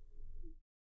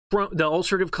the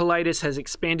ulcerative colitis has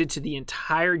expanded to the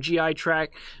entire GI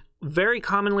tract, very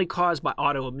commonly caused by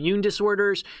autoimmune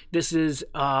disorders. This is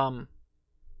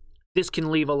this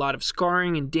can leave a lot of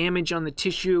scarring and damage on the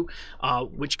tissue,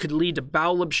 which could lead to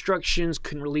bowel obstructions,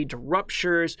 can lead to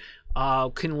ruptures,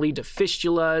 can lead to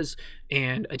fistulas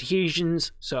and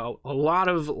adhesions. So a lot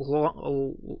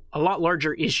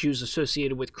larger issues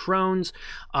associated with Crohn's.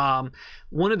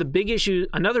 Another big issue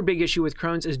with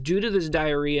Crohn's is due to this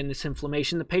diarrhea and this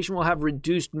inflammation, the patient will have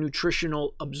reduced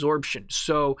nutritional absorption.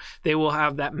 So they will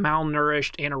have that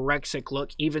malnourished, anorexic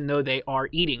look, even though they are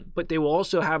eating. But they will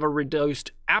also have a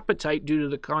reduced appetite due to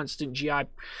the constant GI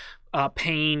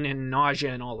pain and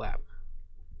nausea and all that.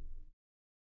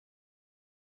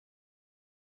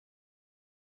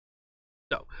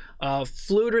 So,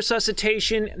 Fluid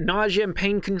resuscitation, nausea, and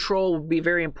pain control would be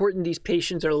very important. These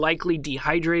patients are likely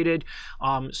dehydrated.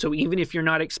 So even if you're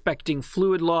not expecting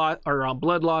fluid loss or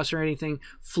blood loss or anything,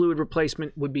 fluid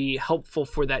replacement would be helpful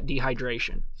for that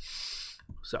dehydration.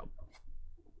 So,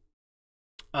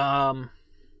 all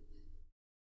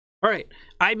right,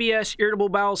 IBS, irritable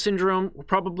bowel syndrome, we're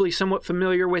probably somewhat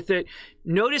familiar with it.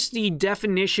 Notice the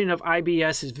definition of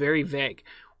IBS is very vague.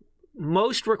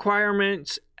 Most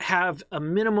requirements have a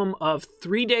minimum of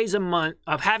 3 days a month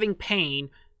of having pain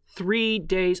 3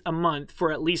 days a month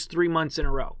for at least 3 months in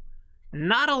a row.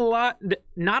 Not a lot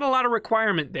of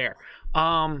requirement there.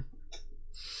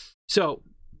 So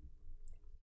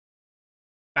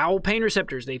bowel pain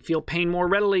receptors, they feel pain more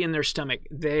readily in their stomach.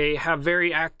 They have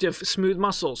very active, smooth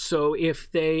muscles. So if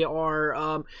they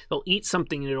are, they'll eat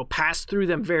something and it'll pass through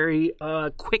them very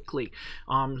quickly.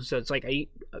 So it's like you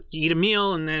eat a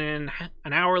meal and then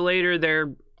an hour later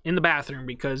they're in the bathroom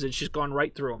because it's just gone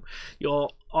right through them.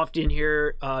 You'll often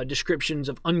hear descriptions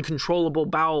of uncontrollable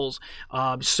bowels,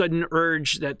 sudden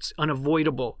urge that's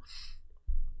unavoidable,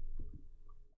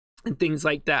 and things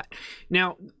like that.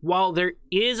 Now, while there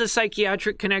is a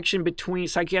psychiatric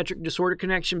disorder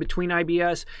connection between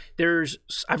IBS,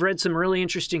 I've read some really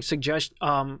interesting studies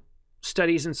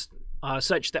and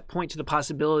such that point to the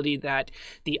possibility that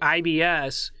the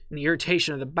IBS and the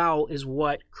irritation of the bowel is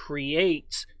what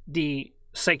creates the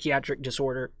psychiatric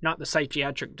disorder, not the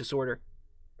psychiatric disorder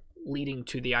leading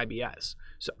to the IBS.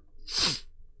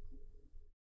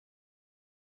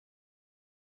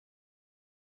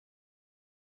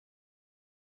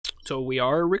 So we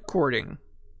are recording.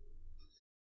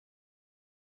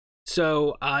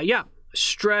 So yeah,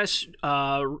 stress,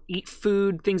 eat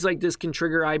food, things like this can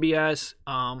trigger IBS.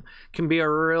 Can be a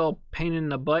real pain in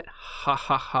the butt,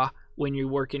 when you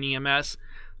work in EMS.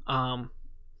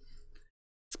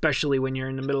 Especially when you're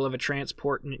in the middle of a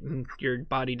transport and your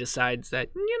body decides that,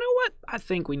 you know what, I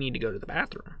think we need to go to the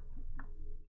bathroom.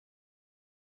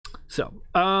 So,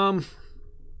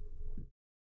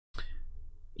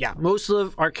 yeah, most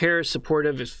of our care is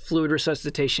supportive, is fluid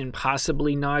resuscitation,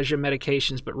 possibly nausea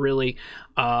medications, but really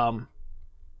not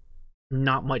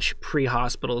much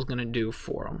pre-hospital is going to do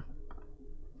for them.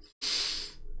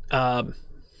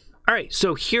 All right,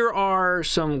 so here are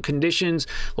some conditions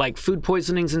like food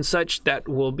poisonings and such that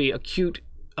will be acute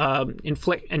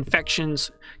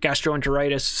infections,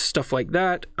 gastroenteritis, stuff like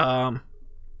that.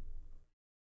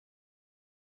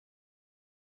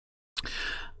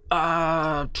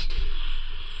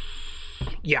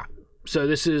 Yeah, so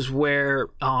this is where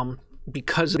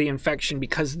because of the infection,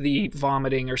 because of the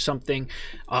vomiting or something,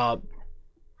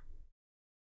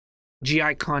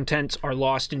 GI contents are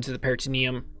lost into the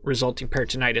peritoneum, resulting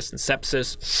peritonitis and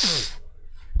sepsis.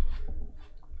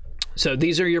 So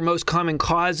these are your most common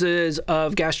causes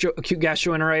of acute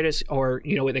gastroenteritis, or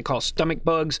what they call stomach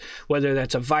bugs, whether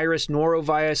that's a virus,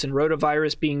 norovirus, and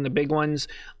rotavirus being the big ones,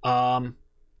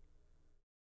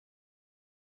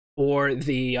 or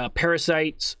the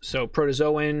parasites, so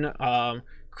protozoan,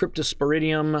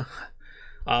 cryptosporidium,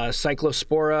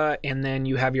 cyclospora, and then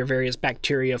you have your various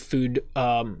bacteria, food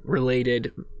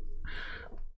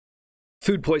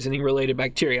poisoning related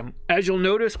bacteria. As you'll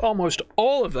notice, almost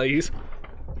all of these,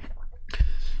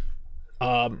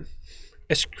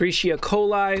 Escherichia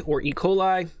coli or E.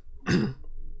 coli,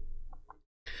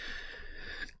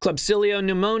 Klebsiella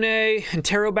pneumoniae,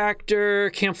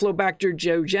 Enterobacter, Campylobacter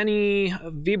jejuni,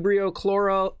 Vibrio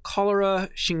cholera,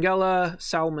 Shigella,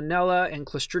 Salmonella, and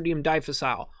Clostridium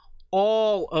difficile.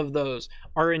 All of those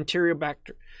are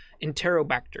Enterobacters.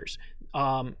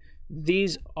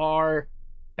 These are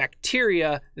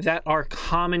bacteria that are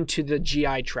common to the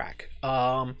GI tract.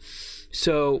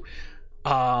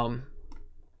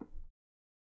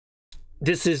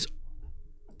 This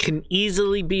can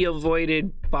easily be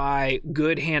avoided by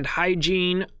good hand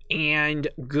hygiene and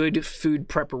good food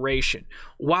preparation.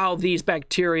 While these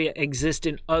bacteria exist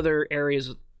in other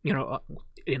areas,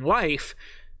 in life,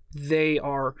 these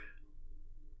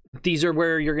are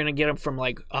where you're going to get them from,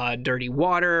 like dirty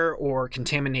water or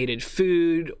contaminated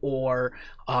food or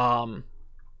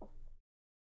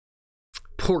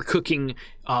poor cooking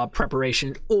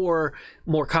preparation, or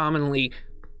more commonly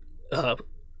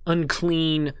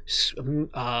unclean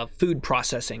food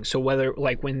processing. So whether,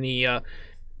 like, when the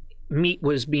meat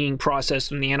was being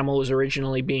processed and the animal was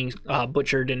originally being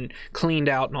butchered and cleaned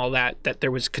out and all that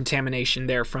there was contamination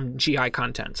there from GI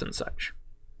contents and such.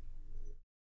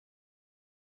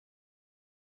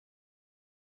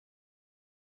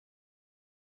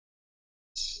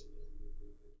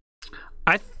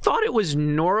 I thought it was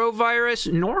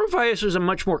norovirus. Norovirus was a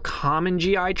much more common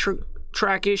GI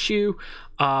tract issue.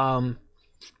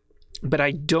 but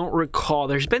I don't recall.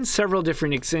 There's been several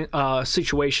different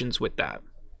situations with that.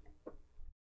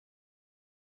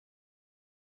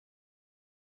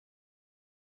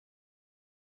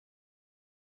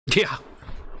 Yeah.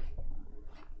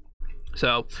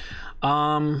 So,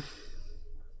 yeah,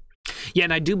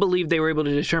 and I do believe they were able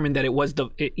to determine that it was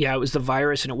it was the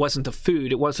virus and it wasn't the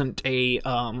food. It wasn't a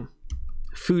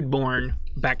foodborne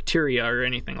bacteria or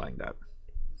anything like that.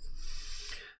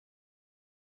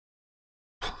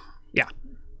 Yeah.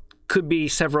 Could be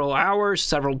several hours,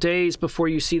 several days before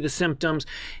you see the symptoms.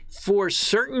 For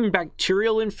certain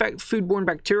foodborne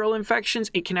bacterial infections,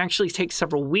 it can actually take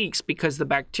several weeks because the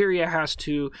bacteria has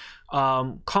to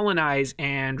colonize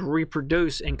and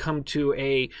reproduce and come to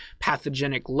a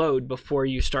pathogenic load before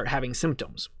you start having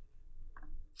symptoms.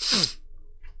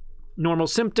 Normal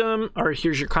symptom, or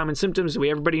here's your common symptoms.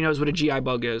 Everybody knows what a GI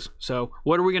bug is. So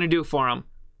what are we going to do for them?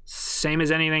 Same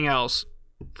as anything else.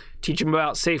 Teach them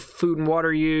about safe food and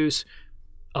water use,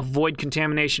 avoid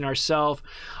contamination ourselves.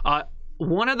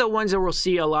 One of the ones that we'll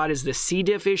see a lot is the C.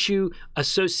 diff issue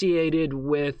associated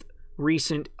with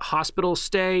recent hospital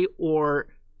stay or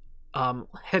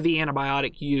heavy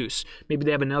antibiotic use. Maybe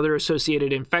they have another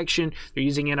associated infection. They're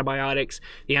using antibiotics.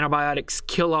 The antibiotics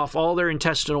kill off all their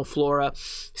intestinal flora.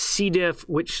 C. diff,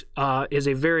 which is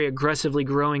a very aggressively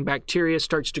growing bacteria,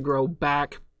 starts to grow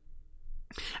back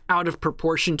out of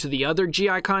proportion to the other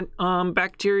GI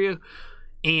bacteria,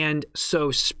 and so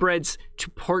spreads to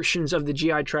portions of the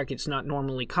GI tract it's not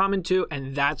normally common to,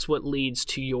 and that's what leads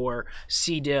to your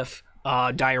C. diff,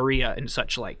 diarrhea, and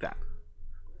such like that.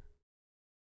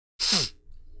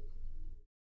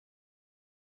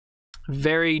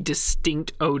 Very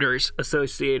distinct odors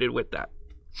associated with that.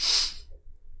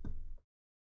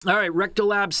 All right,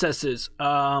 rectal abscesses.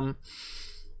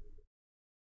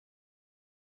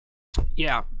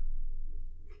 Yeah,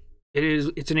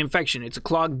 it's an infection. It's a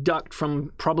clogged duct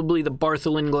from probably the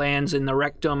Bartholin glands in the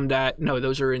rectum no,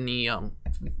 those are in the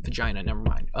vagina. Never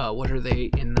mind. What are they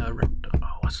in the rectum?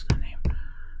 Oh, what's the name?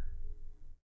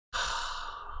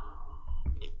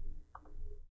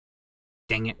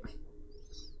 Dang it.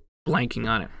 Blanking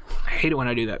on it. I hate it when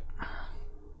I do that.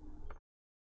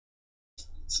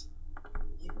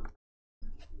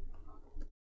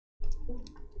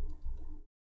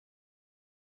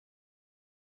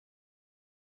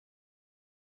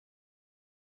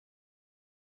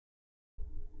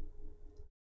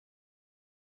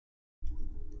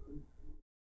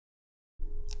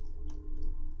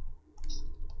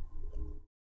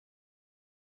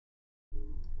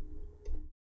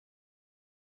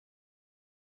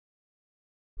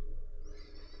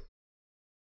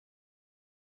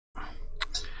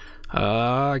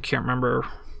 I can't remember.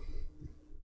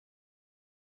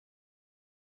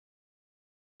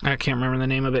 I can't remember the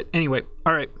name of it. Anyway,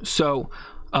 all right. So,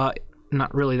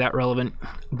 not really that relevant,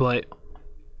 but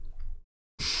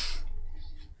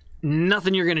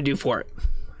nothing you're gonna do for it.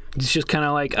 It's just kind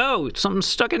of like, oh, something's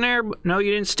stuck in there. No,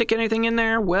 you didn't stick anything in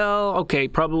there. Well, okay,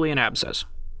 probably an abscess.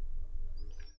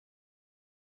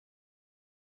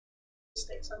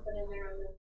 Stick something in there.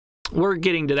 We're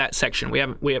getting to that section. We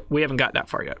haven't got that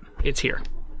far yet. It's here.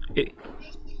 It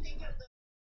makes me think of the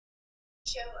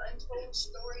show Untold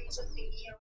Stories of the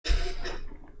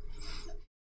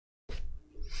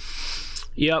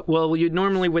Yep. Well, you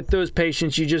normally with those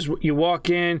patients, you walk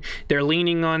in, they're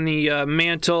leaning on the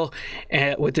mantle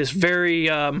with this very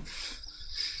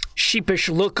sheepish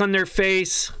look on their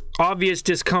face, obvious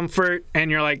discomfort,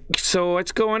 and you're like, "So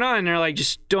what's going on?" And they're like,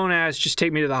 "Just don't ask. Just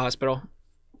take me to the hospital."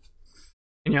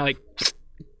 And you're like,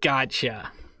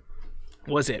 "Gotcha.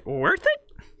 Was it worth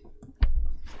it?"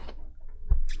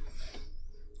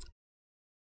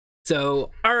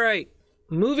 So, all right.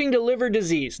 Moving to liver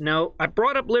disease. Now, I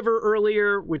brought up liver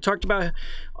earlier. We talked about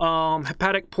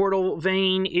hepatic portal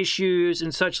vein issues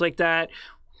and such like that.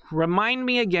 Remind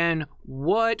me again,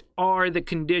 what are the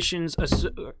conditions,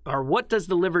 or what does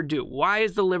the liver do? Why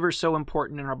is the liver so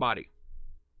important in our body?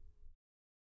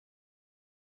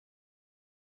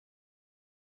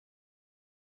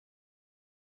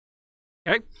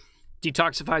 Okay.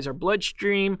 Detoxifies our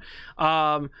bloodstream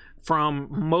from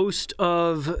most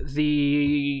of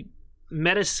the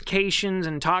medications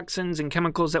and toxins and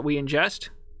chemicals that we ingest.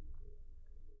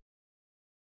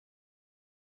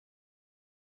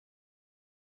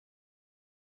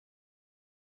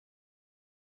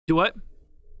 Do what?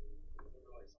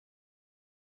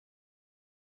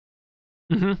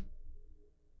 Mm-hmm.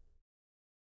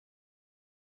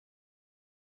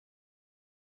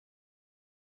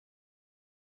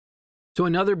 So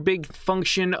another big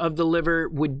function of the liver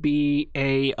would be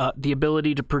the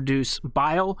ability to produce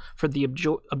bile for the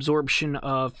absorption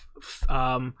of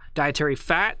dietary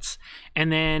fats, and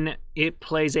then it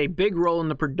plays a big role in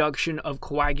the production of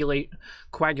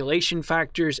coagulation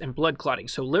factors and blood clotting.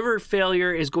 So liver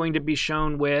failure is going to be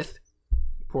shown with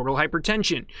portal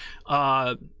hypertension.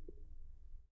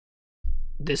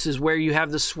 This is where you have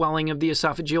the swelling of the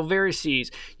esophageal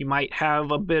varices. You might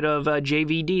have a bit of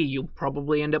JVD. You'll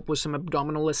probably end up with some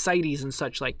abdominal ascites and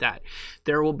such like that.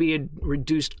 There will be a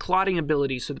reduced clotting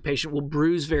ability, so the patient will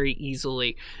bruise very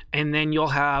easily. And then you'll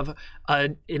have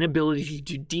an inability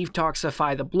to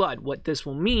detoxify the blood. What this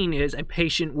will mean is a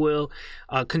patient will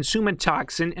consume a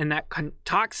toxin, and that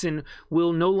toxin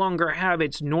will no longer have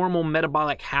its normal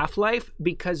metabolic half-life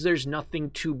because there's nothing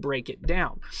to break it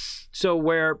down. So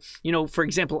where, for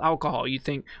example, alcohol, you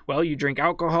think, well, you drink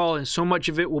alcohol and so much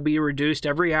of it will be reduced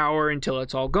every hour until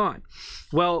it's all gone.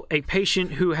 Well, a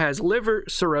patient who has liver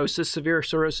cirrhosis, severe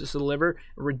cirrhosis of the liver,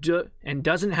 and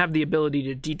doesn't have the ability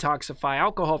to detoxify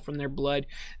alcohol from their blood,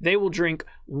 they will drink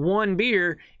one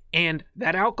beer and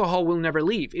that alcohol will never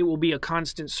leave. It will be a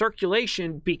constant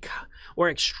circulation or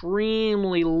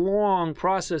extremely long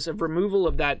process of removal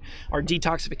of that or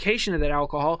detoxification of that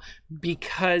alcohol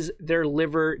because their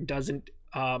liver doesn't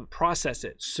process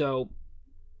it. So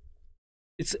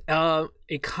it's a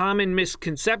common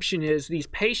misconception is these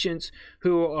patients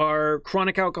who are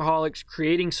chronic alcoholics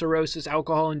creating cirrhosis,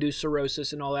 alcohol-induced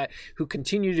cirrhosis and all that, who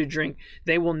continue to drink,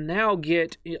 they will now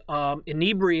get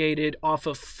inebriated off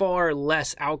of far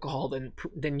less alcohol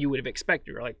than you would have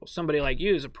expected. You're like, well, somebody like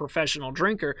you is a professional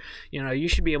drinker. You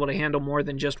should be able to handle more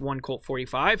than just one Colt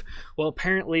 45. Well,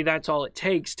 apparently that's all it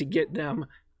takes to get them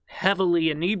heavily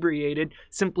inebriated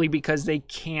simply because they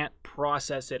can't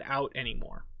process it out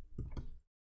anymore.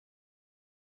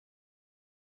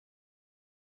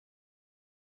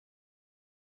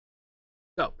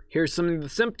 So here's some of the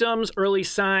symptoms, early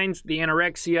signs, the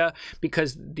anorexia,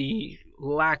 because the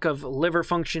lack of liver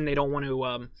function, they don't want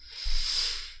to,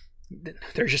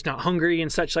 they're just not hungry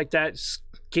and such like that.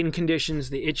 Skin conditions,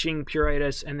 the itching,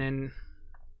 pruritus, and then,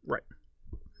 right.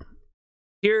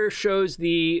 Here shows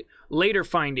the later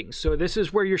findings. So this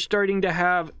is where you're starting to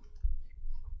have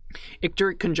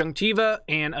icteric conjunctiva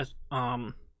and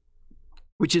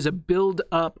which is a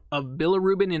buildup of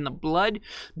bilirubin in the blood.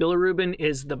 Bilirubin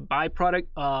is the byproduct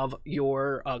of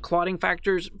your clotting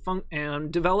factors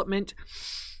development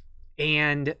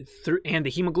and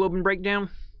the hemoglobin breakdown.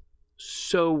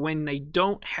 So when they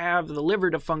don't have the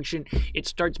liver to function, it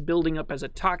starts building up as a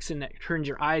toxin that turns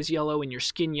your eyes yellow and your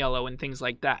skin yellow and things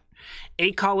like that.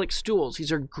 Acolic stools.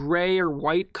 These are gray or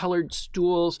white colored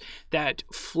stools that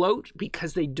float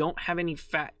because they don't have any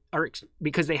fat, or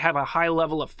because they have a high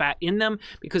level of fat in them,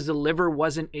 because the liver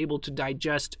wasn't able to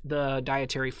digest the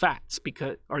dietary fats,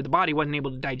 or the body wasn't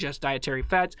able to digest dietary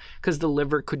fats because the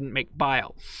liver couldn't make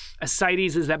bile.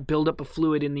 Ascites is that buildup of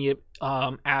fluid in the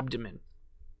abdomen.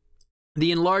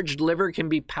 The enlarged liver can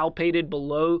be palpated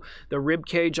below the rib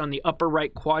cage on the upper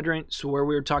right quadrant. So where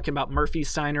we were talking about Murphy's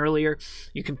sign earlier,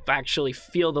 you can actually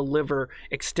feel the liver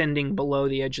extending below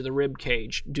the edge of the rib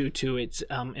cage due to its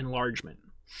enlargement.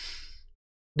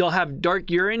 They'll have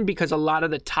dark urine because a lot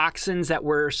of the toxins that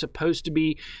were supposed to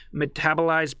be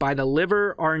metabolized by the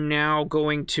liver are now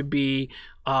going to be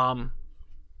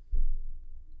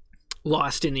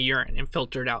lost in the urine and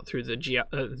filtered out through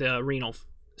the renal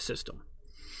system.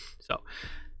 So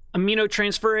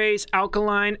aminotransferase,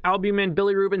 alkaline, albumin,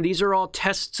 bilirubin, these are all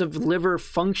tests of liver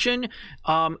function.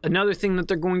 Another thing that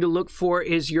they're going to look for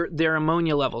is their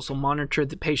ammonia levels. So monitor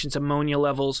the patient's ammonia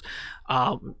levels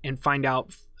and find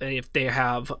out if they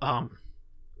have,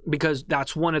 because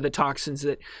that's one of the toxins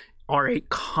that are a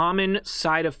common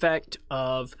side effect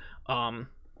of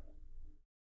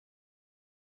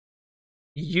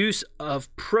use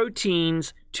of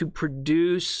proteins to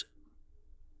produce,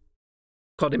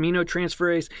 called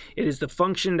aminotransferase. It is the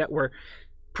function that where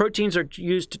proteins are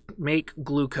used to make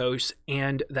glucose,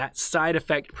 and that side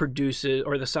effect produces,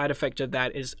 or the side effect of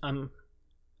that is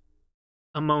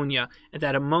ammonia, and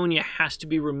that ammonia has to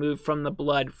be removed from the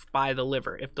blood by the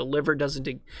liver. If the liver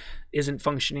isn't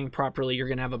functioning properly, you're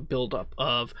going to have a buildup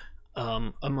of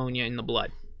ammonia in the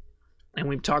blood. And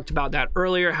we've talked about that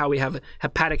earlier, how we have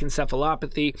hepatic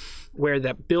encephalopathy, where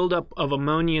that buildup of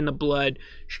ammonia in the blood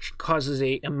causes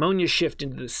a ammonia shift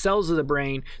into the cells of the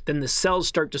brain. Then the cells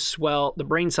start to swell, the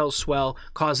brain cells swell,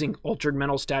 causing altered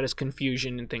mental status,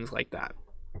 confusion, and things like that.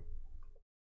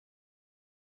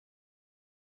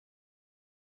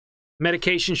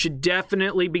 Medication should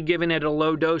definitely be given at a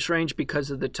low dose range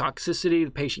because of the toxicity.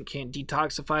 The patient can't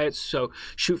detoxify it, so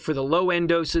shoot for the low end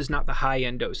doses, not the high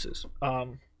end doses.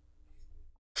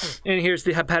 And here's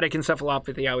the hepatic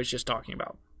encephalopathy I was just talking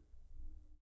about.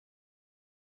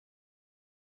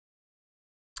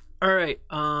 All right.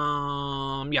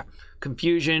 Yeah.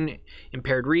 Confusion,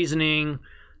 impaired reasoning,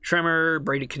 tremor,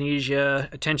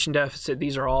 bradykinesia, attention deficit.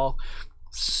 These are all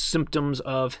symptoms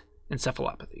of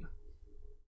encephalopathy.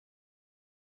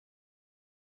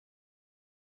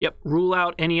 Yep. Rule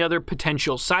out any other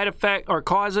potential side effect or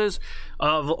causes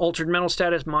of altered mental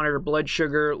status. Monitor blood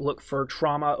sugar. Look for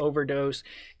trauma, overdose,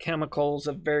 chemicals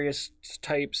of various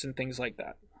types, and things like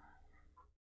that.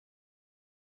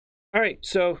 All right.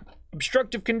 So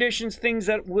obstructive conditions, things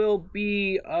that will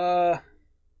be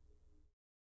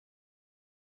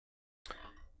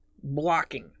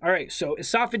blocking. All right, so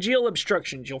esophageal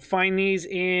obstructions. You'll find these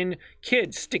in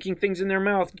kids sticking things in their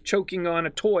mouth, choking on a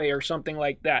toy or something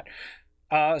like that.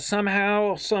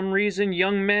 Somehow, some reason,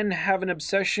 young men have an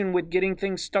obsession with getting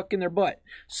things stuck in their butt.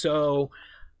 So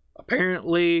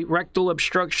apparently, rectal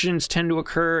obstructions tend to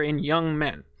occur in young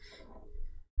men.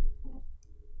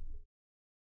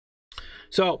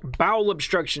 So, bowel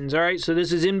obstructions, all right? So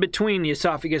this is in between the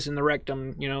esophagus and the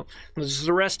rectum, you know. This is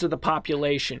the rest of the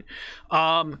population.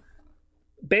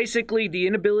 Basically, the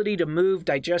inability to move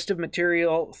digestive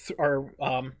material or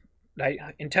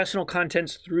intestinal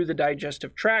contents through the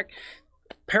digestive tract,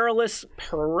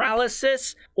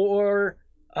 paralysis, or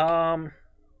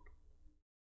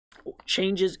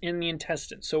changes in the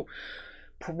intestine. So,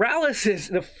 paralysis,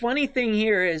 the funny thing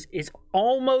here is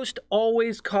almost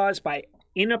always caused by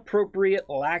inappropriate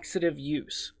laxative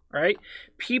use, right?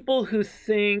 People who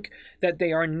think that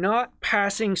they are not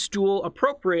passing stool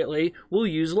appropriately will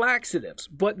use laxatives.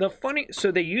 But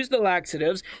so they use the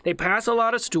laxatives, they pass a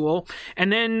lot of stool, and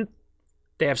then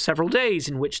they have several days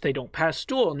in which they don't pass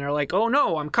stool, and they're like, oh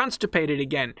no, I'm constipated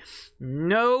again.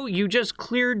 No, you just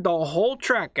cleared the whole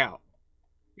tract out.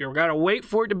 You've got to wait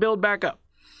for it to build back up.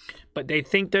 But they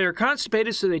think they're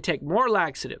constipated, so they take more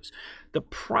laxatives. The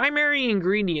primary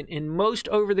ingredient in most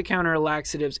over-the-counter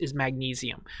laxatives is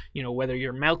magnesium. You know, whether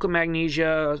you're milk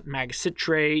magnesia, mag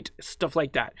citrate, stuff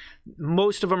like that.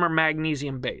 Most of them are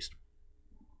magnesium-based.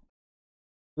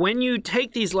 When you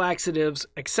take these laxatives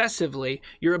excessively,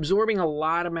 you're absorbing a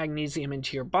lot of magnesium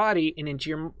into your body and into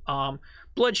your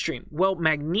bloodstream. Well,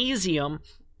 magnesium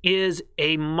is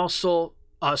a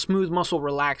smooth muscle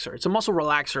relaxer. It's a muscle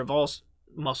relaxer of all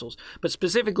muscles, but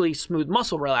specifically smooth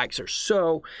muscle relaxers.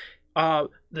 So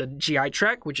the GI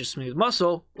tract, which is smooth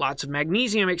muscle, lots of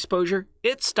magnesium exposure,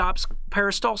 it stops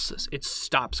peristalsis. It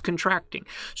stops contracting.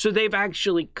 So they've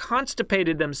actually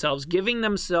constipated themselves, giving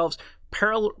themselves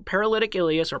paralytic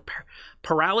ileus or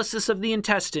paralysis of the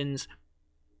intestines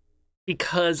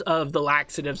because of the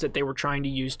laxatives that they were trying to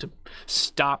use to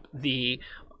stop the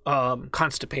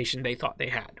constipation they thought they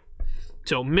had.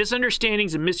 So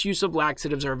misunderstandings and misuse of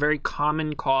laxatives are a very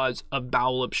common cause of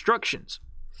bowel obstructions.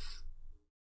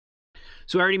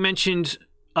 So I already mentioned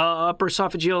upper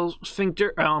esophageal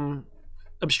sphincter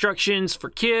obstructions for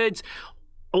kids.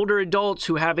 Older adults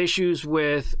who have issues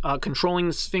with controlling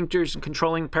the sphincters and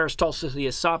controlling peristalsis of the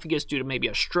esophagus due to maybe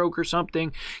a stroke or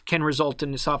something can result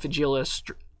in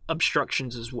esophageal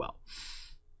obstructions as well.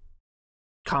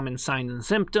 Common signs and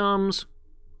symptoms.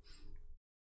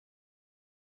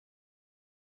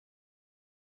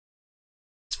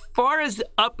 As far as the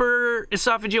upper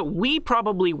esophageal, we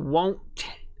probably won't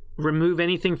remove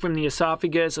anything from the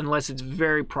esophagus unless it's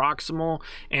very proximal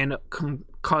and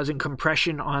causing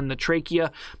compression on the trachea,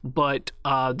 but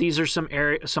these are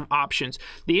some options.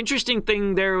 The interesting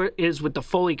thing there is with the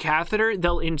Foley catheter,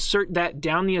 they'll insert that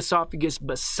down the esophagus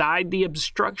beside the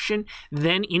obstruction,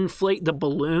 then inflate the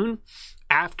balloon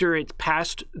after it's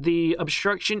past the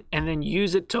obstruction, and then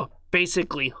use it to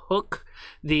basically hook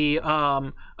the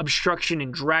obstruction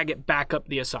and drag it back up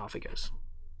the esophagus.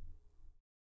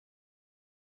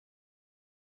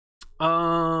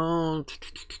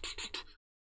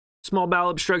 Small bowel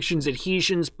obstructions,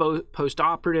 adhesions, both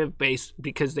post-operative,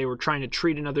 because they were trying to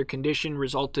treat another condition,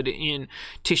 resulted in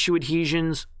tissue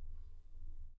adhesions,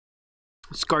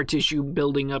 scar tissue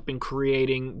building up and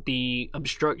creating the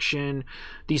obstruction.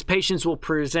 These patients will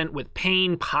present with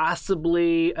pain,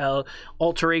 possibly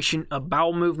alteration of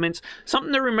bowel movements.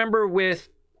 Something to remember with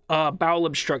bowel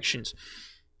obstructions.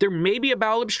 There may be a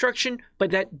bowel obstruction, but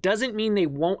that doesn't mean they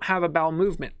won't have a bowel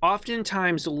movement.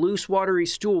 Oftentimes, loose, watery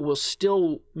stool will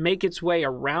still make its way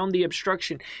around the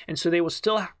obstruction, and so they will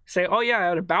still say, oh yeah, I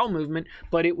had a bowel movement,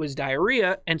 but it was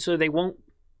diarrhea, and so they won't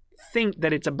think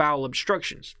that it's a bowel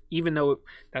obstruction, even though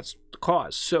that's the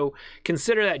cause. So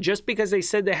consider that just because they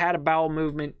said they had a bowel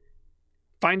movement,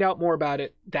 find out more about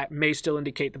it. That may still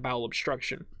indicate the bowel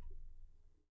obstruction.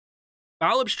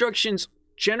 Bowel obstructions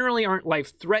generally aren't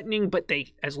life-threatening, but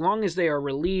they, as long as they are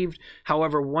relieved.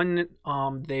 However, when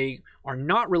they are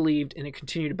not relieved and they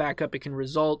continue to back up, it can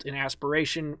result in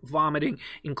aspiration, vomiting,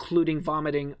 including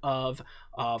vomiting of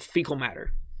fecal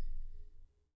matter.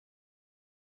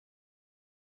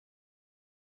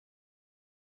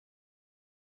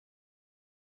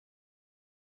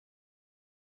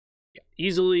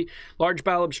 Easily, large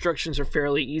bowel obstructions are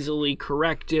fairly easily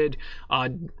corrected.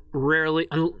 Rarely,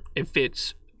 if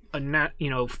it's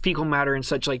fecal matter and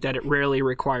such like that, it rarely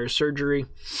requires surgery.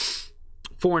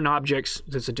 Foreign objects,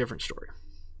 that's a different story.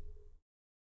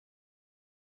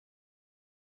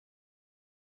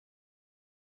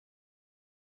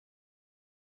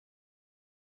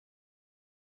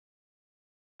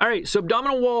 All right, so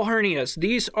abdominal wall hernias.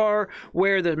 These are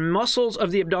where the muscles of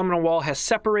the abdominal wall has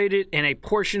separated and a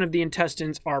portion of the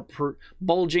intestines are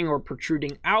bulging or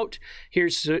protruding out.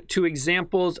 Here's 2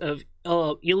 examples of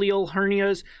ileal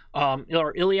hernias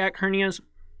or iliac hernias.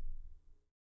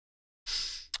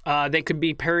 They could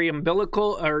be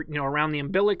periumbilical or around the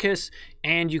umbilicus,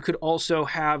 and you could also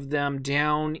have them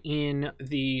down in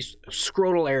the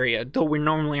scrotal area, though we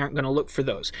normally aren't going to look for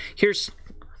those. Here's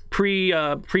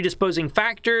predisposing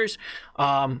factors: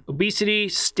 obesity,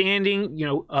 standing,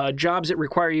 jobs that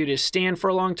require you to stand for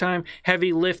a long time,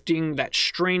 heavy lifting, that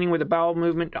straining with the bowel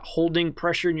movement, holding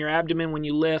pressure in your abdomen when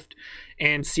you lift,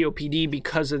 and COPD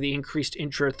because of the increased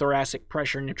intrathoracic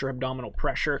pressure and intra-abdominal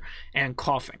pressure, and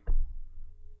coughing.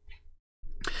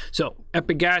 So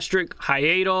epigastric,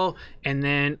 hiatal, and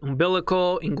then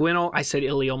umbilical, inguinal. I said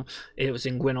ileum. It was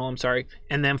inguinal, I'm sorry.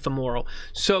 And then femoral.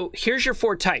 So here's your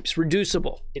 4 types.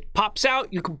 Reducible. It pops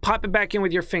out. You can pop it back in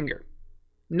with your finger.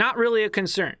 Not really a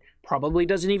concern. Probably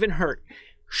doesn't even hurt.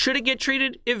 Should it get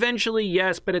treated? Eventually,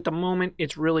 yes. But at the moment,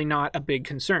 it's really not a big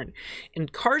concern.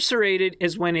 Incarcerated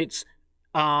is when it's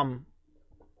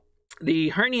the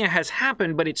hernia has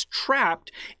happened, but it's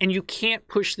trapped and you can't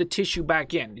push the tissue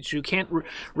back in. You can't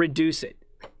reduce it.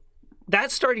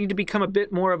 That's starting to become a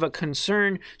bit more of a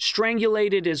concern.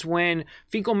 Strangulated is when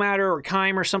fecal matter or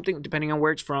chyme or something, depending on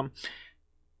where it's from,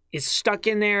 is stuck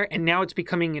in there and now it's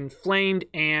becoming inflamed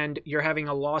and you're having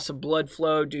a loss of blood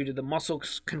flow due to the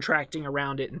muscles contracting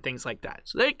around it and things like that.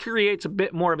 So that creates a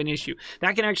bit more of an issue.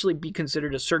 That can actually be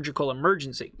considered a surgical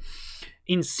emergency.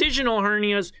 Incisional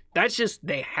hernias, that's just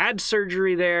they had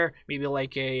surgery there, maybe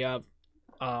like a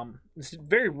this is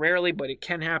very rarely, but it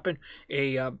can happen,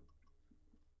 a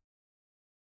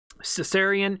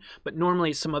cesarean, but normally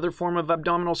it's some other form of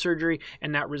abdominal surgery,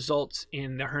 and that results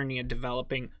in the hernia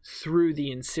developing through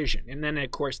the incision. And then,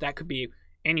 of course, that could be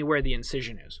anywhere the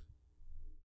incision is.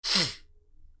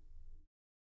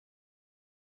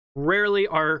 Rarely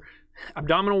are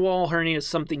abdominal wall hernias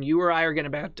something you or I are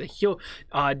going to have to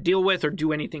deal with or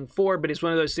do anything for, but it's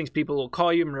one of those things people will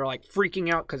call you and they're like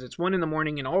freaking out because it's 1 in the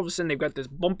morning and all of a sudden they've got this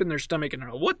bump in their stomach and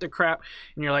they're like, what the crap?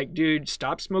 And you're like, dude,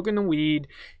 stop smoking the weed.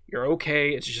 You're okay.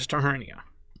 It's just a hernia.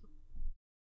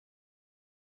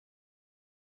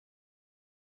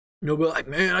 You'll be like,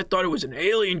 man, I thought it was an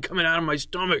alien coming out of my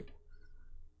stomach.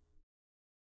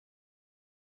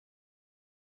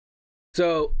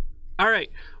 So, all right,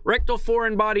 rectal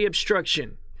foreign body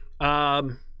obstruction.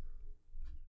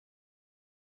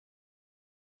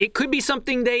 It could be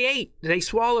something they ate, they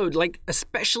swallowed, like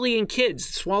especially in kids,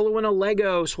 swallowing a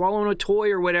Lego, swallowing a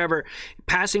toy or whatever,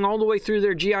 passing all the way through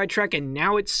their GI tract, and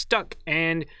now it's stuck.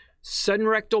 And sudden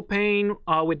rectal pain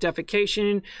with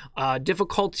defecation,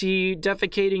 difficulty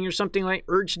defecating or something like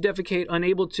urge to defecate,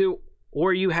 unable to,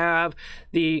 or you have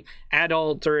the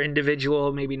adult or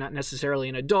individual, maybe not necessarily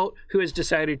an adult, who has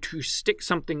decided to stick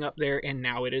something up there and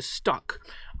now it is stuck.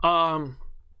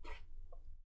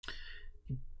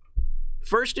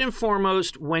 First and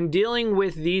foremost, when dealing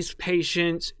with these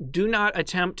patients, do not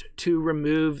attempt to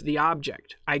remove the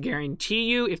object. I guarantee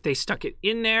you, if they stuck it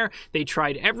in there, they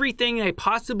tried everything they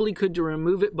possibly could to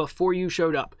remove it before you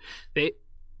showed up.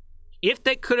 If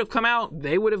they could have come out,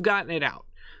 they would have gotten it out.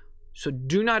 So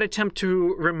do not attempt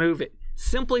to remove it.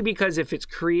 Simply because if it's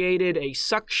created a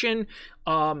suction,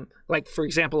 like for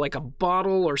example, like a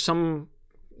bottle or some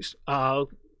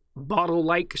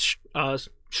bottle-like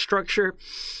structure,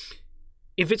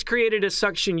 if it's created a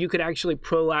suction, you could actually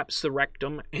prolapse the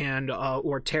rectum and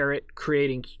or tear it,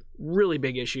 creating really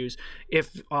big issues.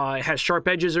 If it has sharp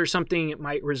edges or something, it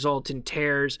might result in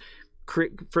tears,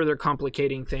 further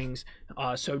complicating things.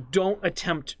 So don't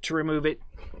attempt to remove it.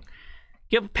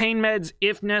 Give pain meds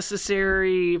if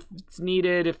necessary, if it's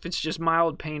needed. If it's just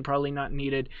mild pain, probably not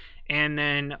needed. And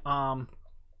then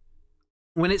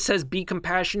when it says be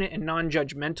compassionate and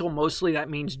non-judgmental, mostly that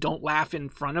means don't laugh in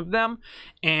front of them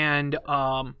and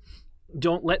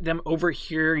don't let them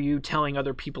overhear you telling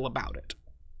other people about it.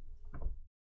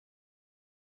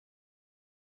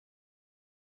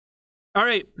 All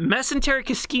right, mesenteric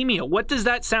ischemia. What does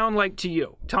that sound like to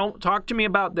you? Talk to me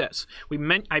about this.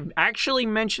 I actually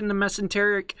mentioned the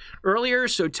mesenteric earlier,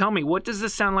 so tell me, what does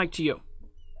this sound like to you?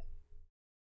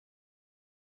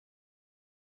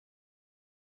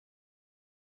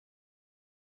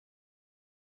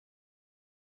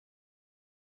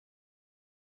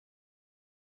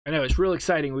 I know, it's real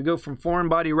exciting. We go from foreign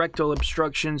body rectal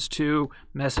obstructions to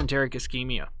mesenteric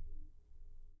ischemia.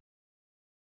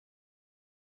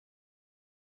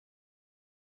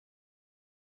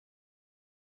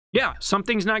 Yeah,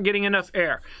 something's not getting enough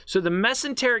air. So the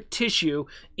mesenteric tissue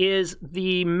is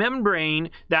the membrane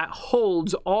that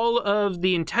holds all of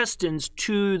the intestines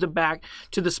to the back,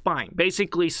 to the spine.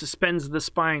 Basically suspends the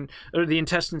spine, or the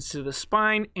intestines to the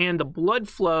spine, and the blood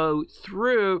flow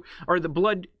through, or the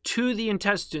blood to the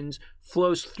intestines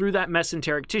flows through that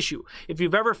mesenteric tissue. If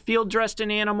you've ever field dressed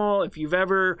an animal, if you've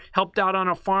ever helped out on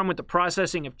a farm with the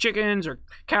processing of chickens or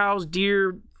cows,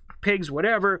 deer, pigs,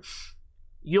 whatever,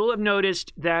 you'll have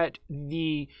noticed that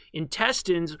the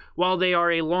intestines, while they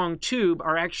are a long tube,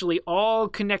 are actually all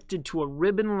connected to a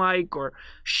ribbon-like or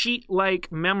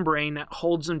sheet-like membrane that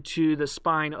holds them to the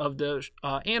spine of the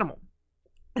animal.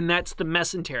 And that's the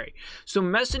mesentery. So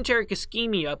mesenteric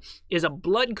ischemia is a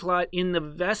blood clot in the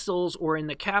vessels or in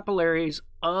the capillaries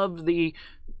of the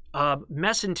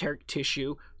mesenteric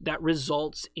tissue that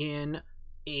results in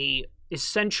a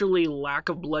essentially lack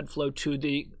of blood flow to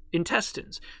the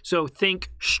intestines. So think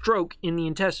stroke in the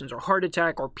intestines, or heart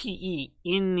attack, or PE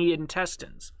in the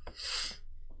intestines.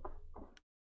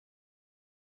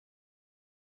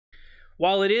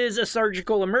 While it is a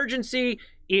surgical emergency,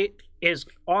 it is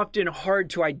often hard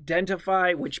to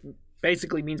identify, which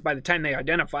basically means by the time they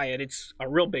identify it, it's a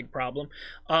real big problem.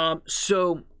 And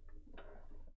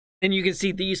you can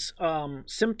see these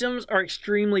symptoms are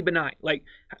extremely benign. Like,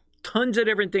 tons of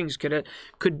different things could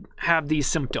have these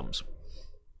symptoms.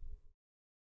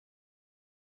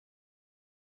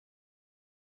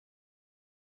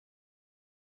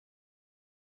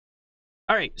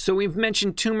 All right, so we've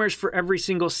mentioned tumors for every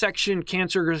single section,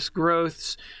 cancerous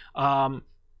growths.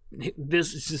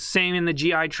 This is the same in the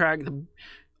GI tract.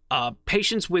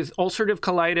 Patients with ulcerative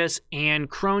colitis and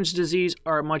Crohn's disease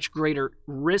are a much greater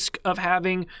risk of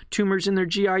having tumors in their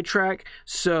GI tract.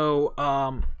 So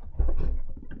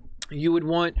you would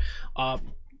want to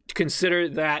consider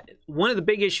that one of the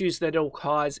big issues that it'll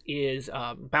cause is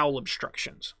bowel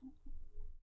obstructions.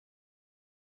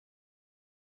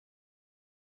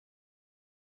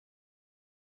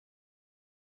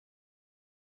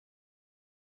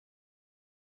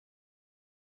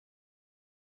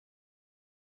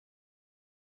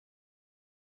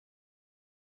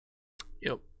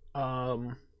 Yep.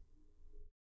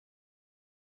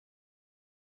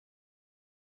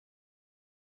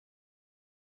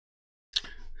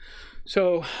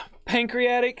 So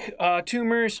pancreatic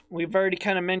tumors, we've already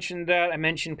kind of mentioned that. I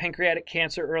mentioned pancreatic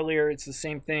cancer earlier. It's the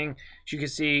same thing. As you can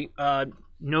see,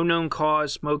 no known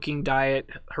cause, smoking, diet,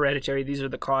 hereditary. These are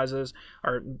the causes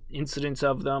or incidents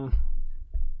of them.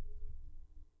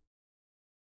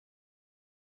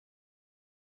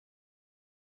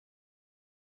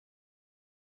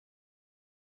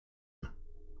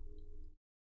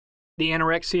 The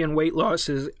anorexia and weight loss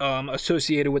is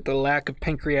associated with the lack of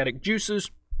pancreatic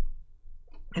juices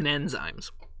and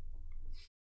enzymes.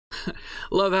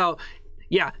 Love how,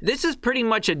 yeah, this is pretty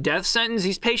much a death sentence.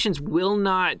 These patients will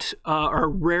not or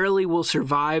rarely will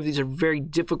survive. These are very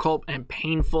difficult and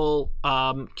painful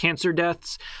cancer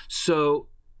deaths. So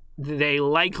they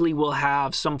likely will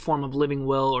have some form of living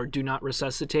will or do not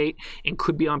resuscitate and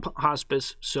could be on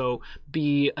hospice. So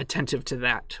be attentive to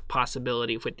that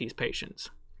possibility with these patients.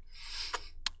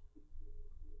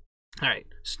 All right.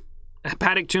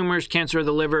 Hepatic tumors, cancer of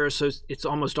the liver, so it's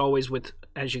almost always with,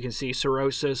 as you can see,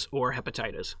 cirrhosis or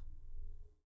hepatitis.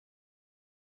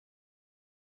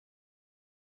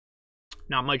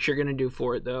 Not much you're going to do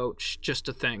for it, though. It's just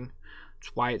a thing.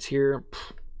 It's why it's here.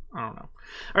 I don't know.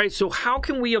 All right, so how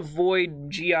can we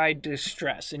avoid GI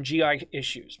distress and GI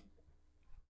issues?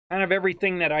 Kind of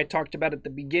everything that I talked about at the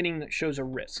beginning that shows a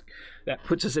risk, that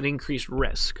puts us at increased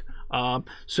risk.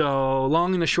 So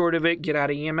long and the short of it, get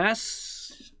out of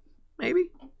EMS, maybe.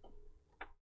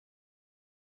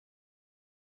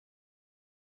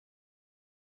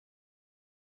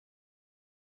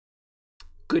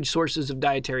 Good sources of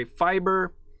dietary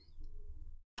fiber,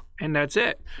 and that's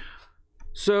it.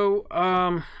 So